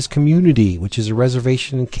from his community, which is a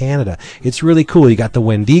reservation in Canada. It's really cool. You got the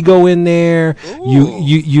Wendigo in there.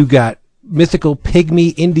 You got mythical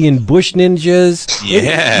pygmy Indian bush ninjas.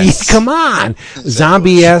 Yes. Come on.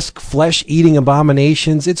 Zombie-esque flesh-eating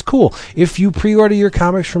abominations. It's cool. If you pre-order your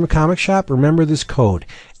comics from a comic shop, remember this code,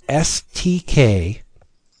 STK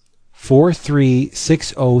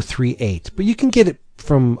 436038. But you can get it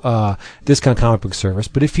from Discount Comic Book Service.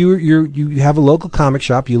 But if you have a local comic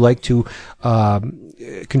shop you like to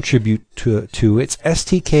contribute to, it's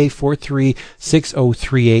STK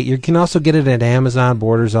 436038. You can also get it at Amazon,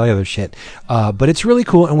 Borders, all the other shit. But it's really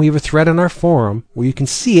cool, and we have a thread on our forum where you can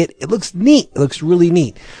see it. It looks neat. It looks really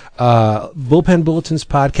neat.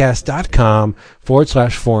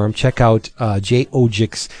 bullpenbulletinspodcast.com/forum. Check out Jay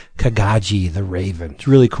Ojic's Kagagi, the Raven. It's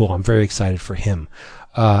really cool. I'm very excited for him.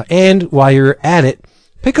 And while you're at it,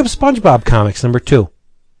 pick up SpongeBob Comics #2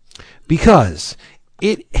 because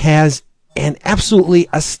it has an absolutely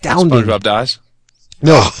astounding. SpongeBob dies?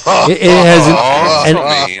 No, it has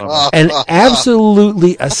an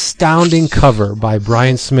absolutely astounding cover by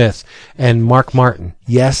Brian Smith and Mark Martin.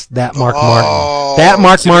 Yes, that Mark Martin. That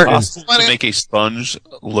Mark Martin. Possible to make a sponge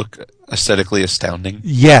look aesthetically astounding?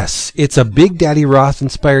 Yes, it's a Big Daddy Roth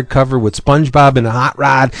inspired cover with SpongeBob in a hot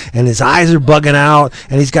rod, and his eyes are bugging out,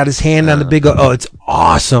 and he's got his hand on the big. Oh, it's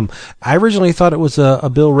awesome! I originally thought it was a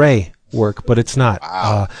Bill Ray work, but it's not.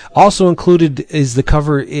 Wow. Also included is the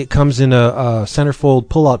cover. It comes in a centerfold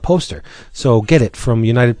pull-out poster. So get it from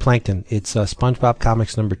United Plankton. It's SpongeBob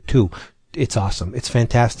Comics #2. It's awesome. It's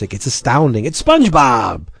fantastic. It's astounding. It's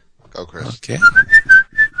SpongeBob. Go, Chris. Okay.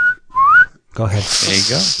 Go ahead. There you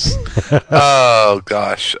go. Oh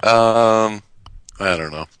gosh. I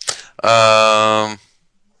don't know.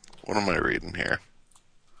 What am I reading here?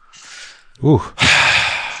 Ooh.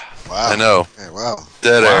 Wow. I know. Okay, wow.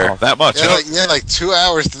 Dead air. Wow, that much. Like 2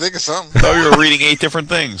 hours to think of something. Oh, you were reading 8 different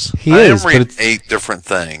things. He I is, am reading but 8 different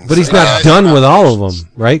things. but he's not done with all of them,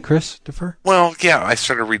 right, Christopher? Well, yeah, I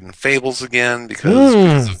started reading Fables again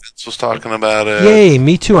because Vince was talking about it. Yay,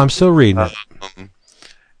 me too. I'm still reading it.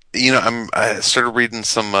 I started reading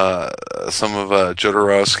some of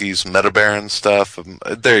Jodorowsky's Metabaron stuff.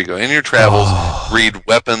 There you go. In your travels, read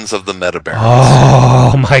Weapons of the Metabaron.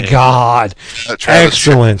 Oh my God! Travis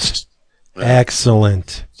Excellent, Yeah.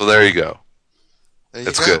 excellent. So there you go. There you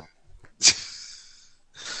It's go. good.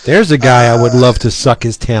 There's a guy I would love to suck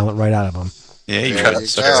his talent right out of him. Yeah, you There got you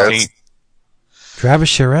to go. suck his Travis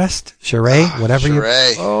Charest, whatever you.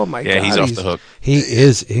 Charest. Oh my Yeah, God! he's off the hook. He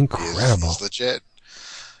is He's incredible. legit.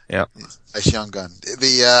 Yeah. Nice young gun.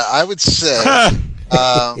 I would say,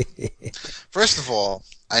 first of all,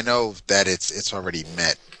 I know that it's already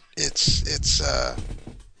met its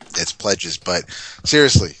pledges, but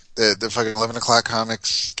seriously, the fucking 11 O'Clock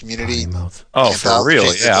Comics community. Oh, for real?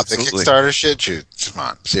 Yeah, the absolutely. Kickstarter shit, shoot, come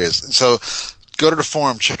on, seriously. So go to the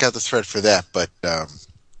forum, check out the thread for that, but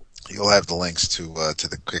you'll have the links to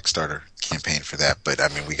the Kickstarter campaign for that. But I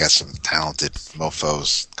mean, we got some talented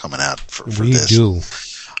mofos coming out for We this. do.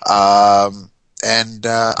 And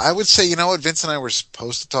I would say, you know what, Vince and I were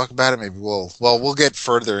supposed to talk about it. Maybe we'll get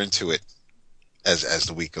further into it as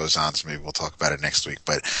the week goes on. So maybe we'll talk about it next week.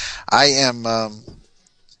 But I am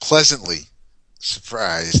pleasantly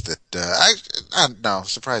surprised that no,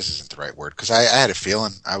 surprise isn't the right word because I had a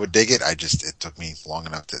feeling I would dig it. It took me long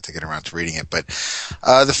enough to get around to reading it. But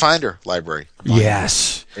the Finder library,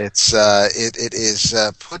 Yes. it is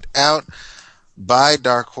put out Buy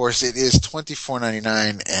Dark Horse. It is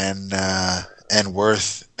 $24.99 and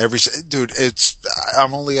worth every. Dude,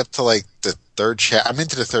 I'm only up to like the third chapter. I'm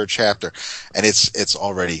into the third chapter, and it's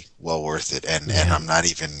already well worth it. And I'm not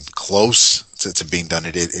even close to being done.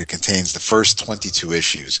 It contains the first 22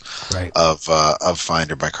 issues of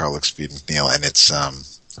Finder by Carl Speed McNeil, and it's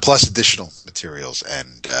plus additional materials,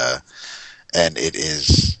 and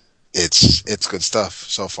it's good stuff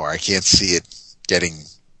so far. I can't see it getting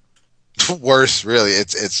worse, really.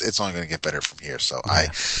 It's only going to get better from here. So I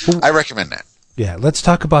recommend that. Yeah, let's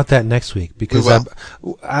talk about that next week, because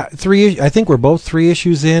I think we're both 3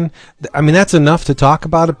 issues in. I mean, that's enough to talk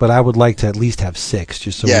about it, but I would like to at least have 6,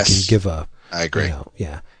 just so we can give a. I agree.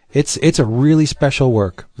 Yeah, it's a really special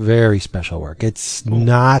work, very special work. It's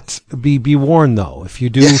not be warned though, if you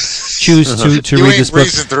do choose to read this book.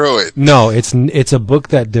 Breezing through it. No, it's a book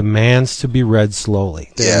that demands to be read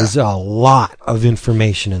slowly. There's a lot of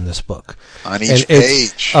information in this book. On each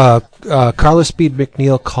page. Carla Speed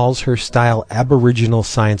McNeil calls her style Aboriginal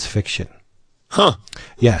science fiction. Huh.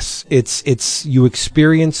 Yes, it's you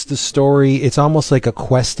experience the story. It's almost like a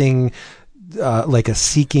questing, like a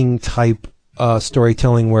seeking type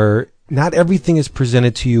storytelling, where not everything is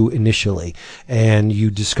presented to you initially, and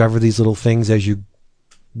you discover these little things as you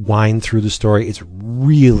wind through the story. It's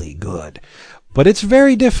really good. But it's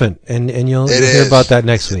very different, and you'll hear about that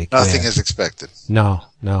next week. Nothing is expected. No,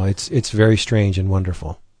 it's very strange and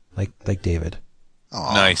wonderful, like David.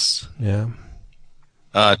 Aww. Nice. Yeah.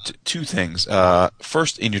 2 things.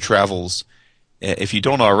 First, in your travels, if you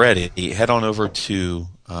don't already, head on over to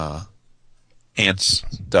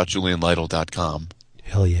ants.julianlytle.com.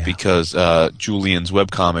 Hell yeah. Because Julian's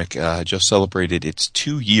webcomic just celebrated its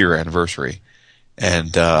 2-year anniversary.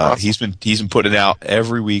 And he's been putting it out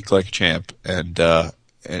every week like a champ, and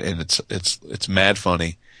it's mad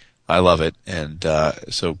funny. I love it, and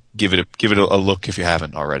so give it a look if you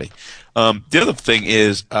haven't already. The other thing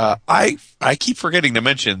is I keep forgetting to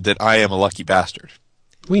mention that I am a lucky bastard.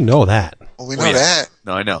 We know that. Well, we know that.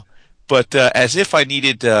 No, I know. But as if I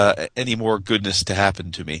needed any more goodness to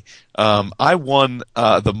happen to me, I won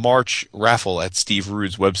the March raffle at Steve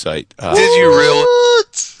Rude's website. Did you really?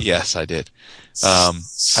 Yes, I did. I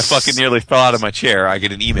fucking nearly fell out of my chair. I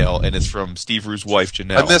get an email, and it's from Steve Rude's wife,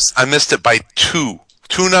 Janelle. I missed it by two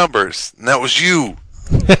numbers, and that was you.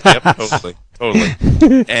 Yep, totally.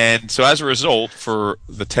 And so as a result, for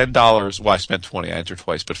the $10, well, I spent $20. I entered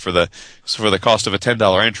twice, but for the cost of a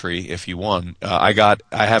 $10 entry, if you won, I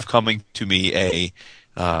have coming to me a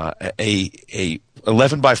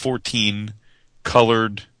 11 by 14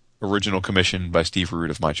 colored original commission by Steve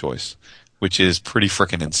Rude of my choice, which is pretty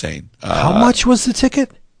frickin' insane. How much was the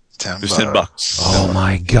ticket? $10. $10. Oh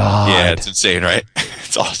my god! Yeah, it's insane, right?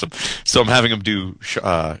 It's awesome. So I'm having him do.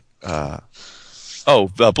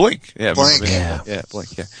 Blink. Yeah, Blink. Yeah,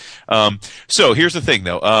 Blink. Yeah. So here's the thing,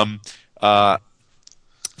 though. For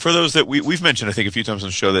those that we've mentioned, I think a few times on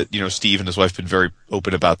the show that Steve and his wife have been very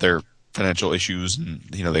open about their financial issues, and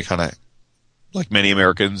they kind of, like many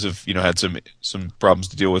Americans, have had some problems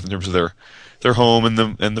to deal with in terms of their home and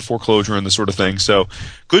the foreclosure and the sort of thing. So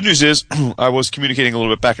good news is I was communicating a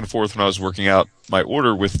little bit back and forth when I was working out my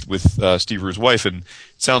order with Steve Rude's wife, and it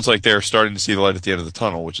sounds like they're starting to see the light at the end of the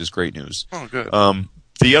tunnel, which is great news. Oh, good.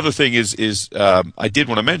 The other thing is I did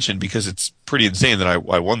want to mention, because it's pretty insane that I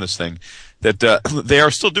won this thing, that they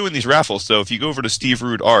are still doing these raffles. So if you go over to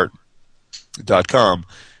steverudeart.com,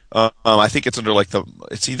 I think it's under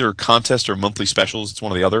it's either contest or monthly specials. It's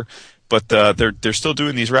one or the other. But they're still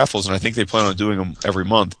doing these raffles, and I think they plan on doing them every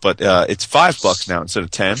month. But it's $5 now instead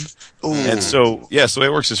of $10. Ooh. And so the way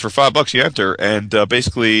it works is for $5 you enter, and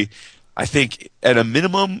basically, I think at a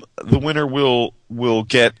minimum the winner will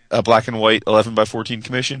get a black and white 11 by 14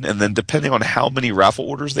 commission, and then depending on how many raffle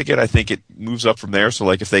orders they get, I think it moves up from there. So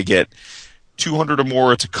like if they get 200 or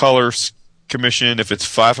more, it's a color commission. If it's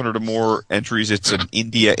 500 or more entries, it's an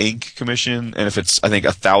India ink commission, and if it's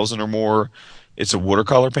 1,000 or more, it's a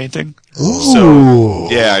watercolor painting. Ooh. So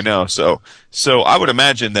yeah, I know. So I would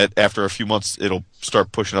imagine that after a few months it'll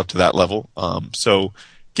start pushing up to that level. So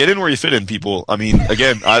get in where you fit in, people. I mean,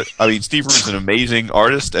 again, I mean, Steve Rude's an amazing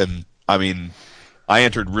artist, and I mean, I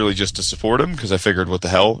entered really just to support him because I figured, what the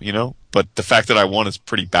hell, But the fact that I won is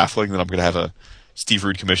pretty baffling. That I'm going to have a Steve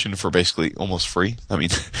Rude commission for basically almost free. I mean,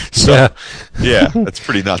 so yeah, that's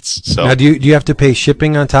pretty nuts. So now, do you have to pay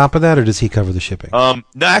shipping on top of that, or does he cover the shipping? No,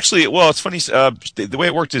 actually, well, it's funny. The way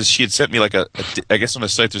it worked is she had sent me I guess on the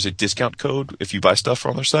site there's a discount code if you buy stuff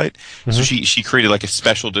on their site. Mm-hmm. So she created a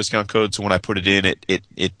special discount code. So when I put it in,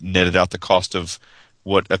 it netted out the cost of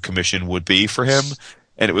what a commission would be for him.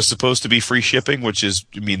 And it was supposed to be free shipping, which is,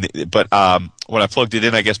 but when I plugged it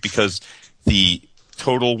in, I guess because the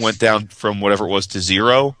total went down from whatever it was to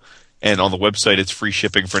 $0, and on the website it's free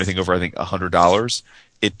shipping for anything over, I think, $100.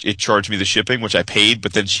 It charged me the shipping, which I paid,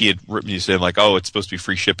 but then she had written me saying like, "Oh, it's supposed to be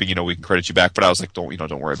free shipping. We can credit you back." But I was like, "Don't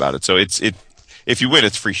worry about it." So if you win,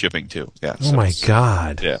 it's free shipping too. Yeah. Oh my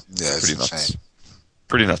God. Yeah. Pretty nuts. Insane.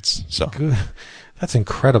 Pretty nuts. So good. That's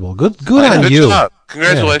incredible. Good on you. Job.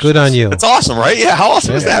 Congratulations. Yeah, good on you. It's awesome, right? Yeah. How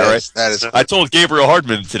awesome is that, right? That is. I told Gabriel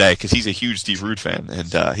Hardman today because he's a huge Steve Rude fan,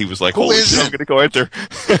 and he was like, "Holy shit, I'm going to go enter."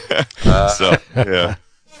 So yeah.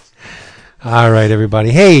 All right, everybody.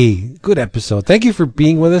 Hey, good episode. Thank you for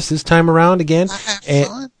being with us this time around again.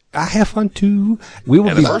 I have fun too. We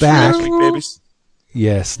will be back. Next week, babies.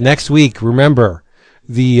 Yes, next week. Remember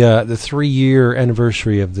the 3-year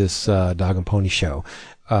anniversary of this Dog and Pony show.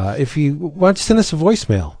 If you want to send us a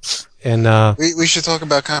voicemail, and we should talk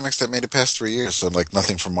about comics that made it past 3 years. So like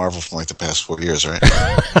nothing from Marvel from like the past 4 years, right?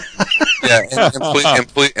 Yeah,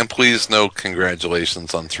 and please, no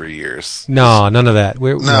congratulations on 3 years. No, none of that.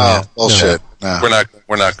 Bullshit. No.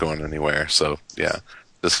 We're not going anywhere. So yeah,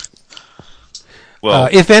 just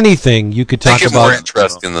if anything, you could talk about more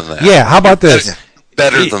interesting than that. Yeah, how about this?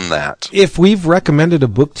 Better than that. If we've recommended a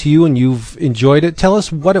book to you and you've enjoyed it, tell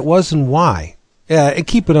us what it was and why. And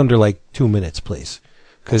keep it under like 2 minutes, please,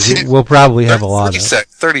 because we'll probably have a lot of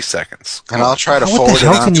 30 seconds. And I'll try to what forward the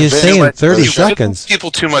hell it on can to you Vin. say in 30 seconds?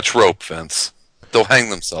 People too much rope, Vince. They'll hang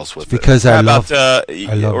themselves with because it. I love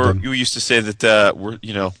them. You used to say that we're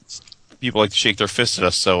people like to shake their fist at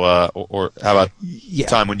us. So or how about the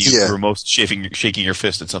time when you were most shaking your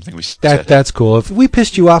fist at something we said? That's cool. If we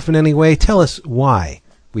pissed you off in any way, tell us why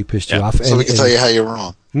we pissed you off. So we can tell you how you're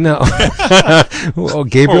wrong. No. Well,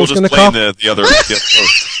 Gabriel's going to call the other host.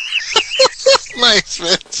 Nice,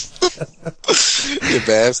 Vince. You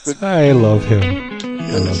bastard. I love him.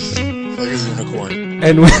 Yes. I love him. Like a unicorn.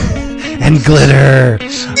 And glitter.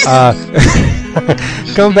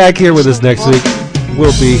 Come back here with us next week.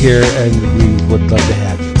 We'll be here, and we would love to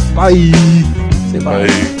have you. Bye. Say bye.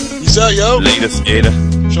 Peace out, yo. Later, skater.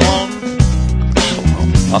 Shalom.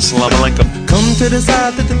 Assalamu alaikum. Come to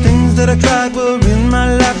decide that the things that I tried were in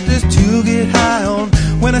my life just to get high on.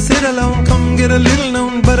 When I sit alone, come get a little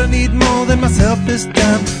known, but I need more than myself this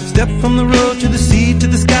time. Step from the road to the sea to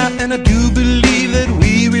the sky, and I do believe that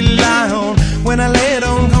we rely on. When I lay it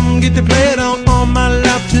on, come get to play it on, all my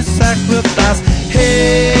life to sacrifice.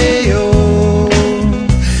 Hey, oh,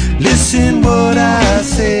 listen what I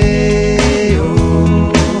say,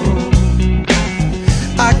 oh,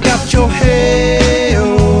 I got your hey,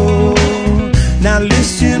 oh, now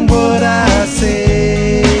listen what I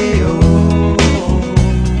say, oh,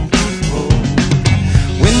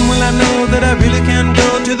 when will I know that I really can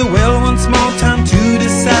go to the well one small time to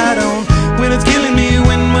decide on when it's killing me?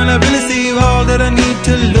 When will I really see all that I need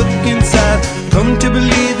to look inside? Come to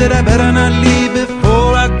believe that I better not leave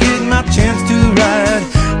before I get my chance to ride.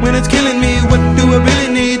 When it's killing me, what do I really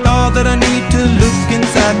need? All that I need to look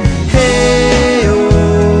inside. Hey,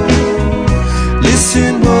 oh,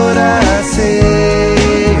 listen what I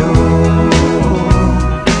say, oh,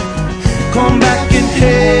 come back and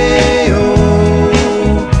hey, oh,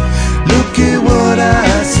 look at what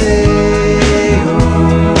I say,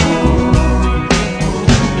 oh.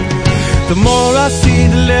 The more I see,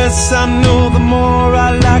 the less I know, the more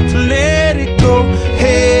I like to live.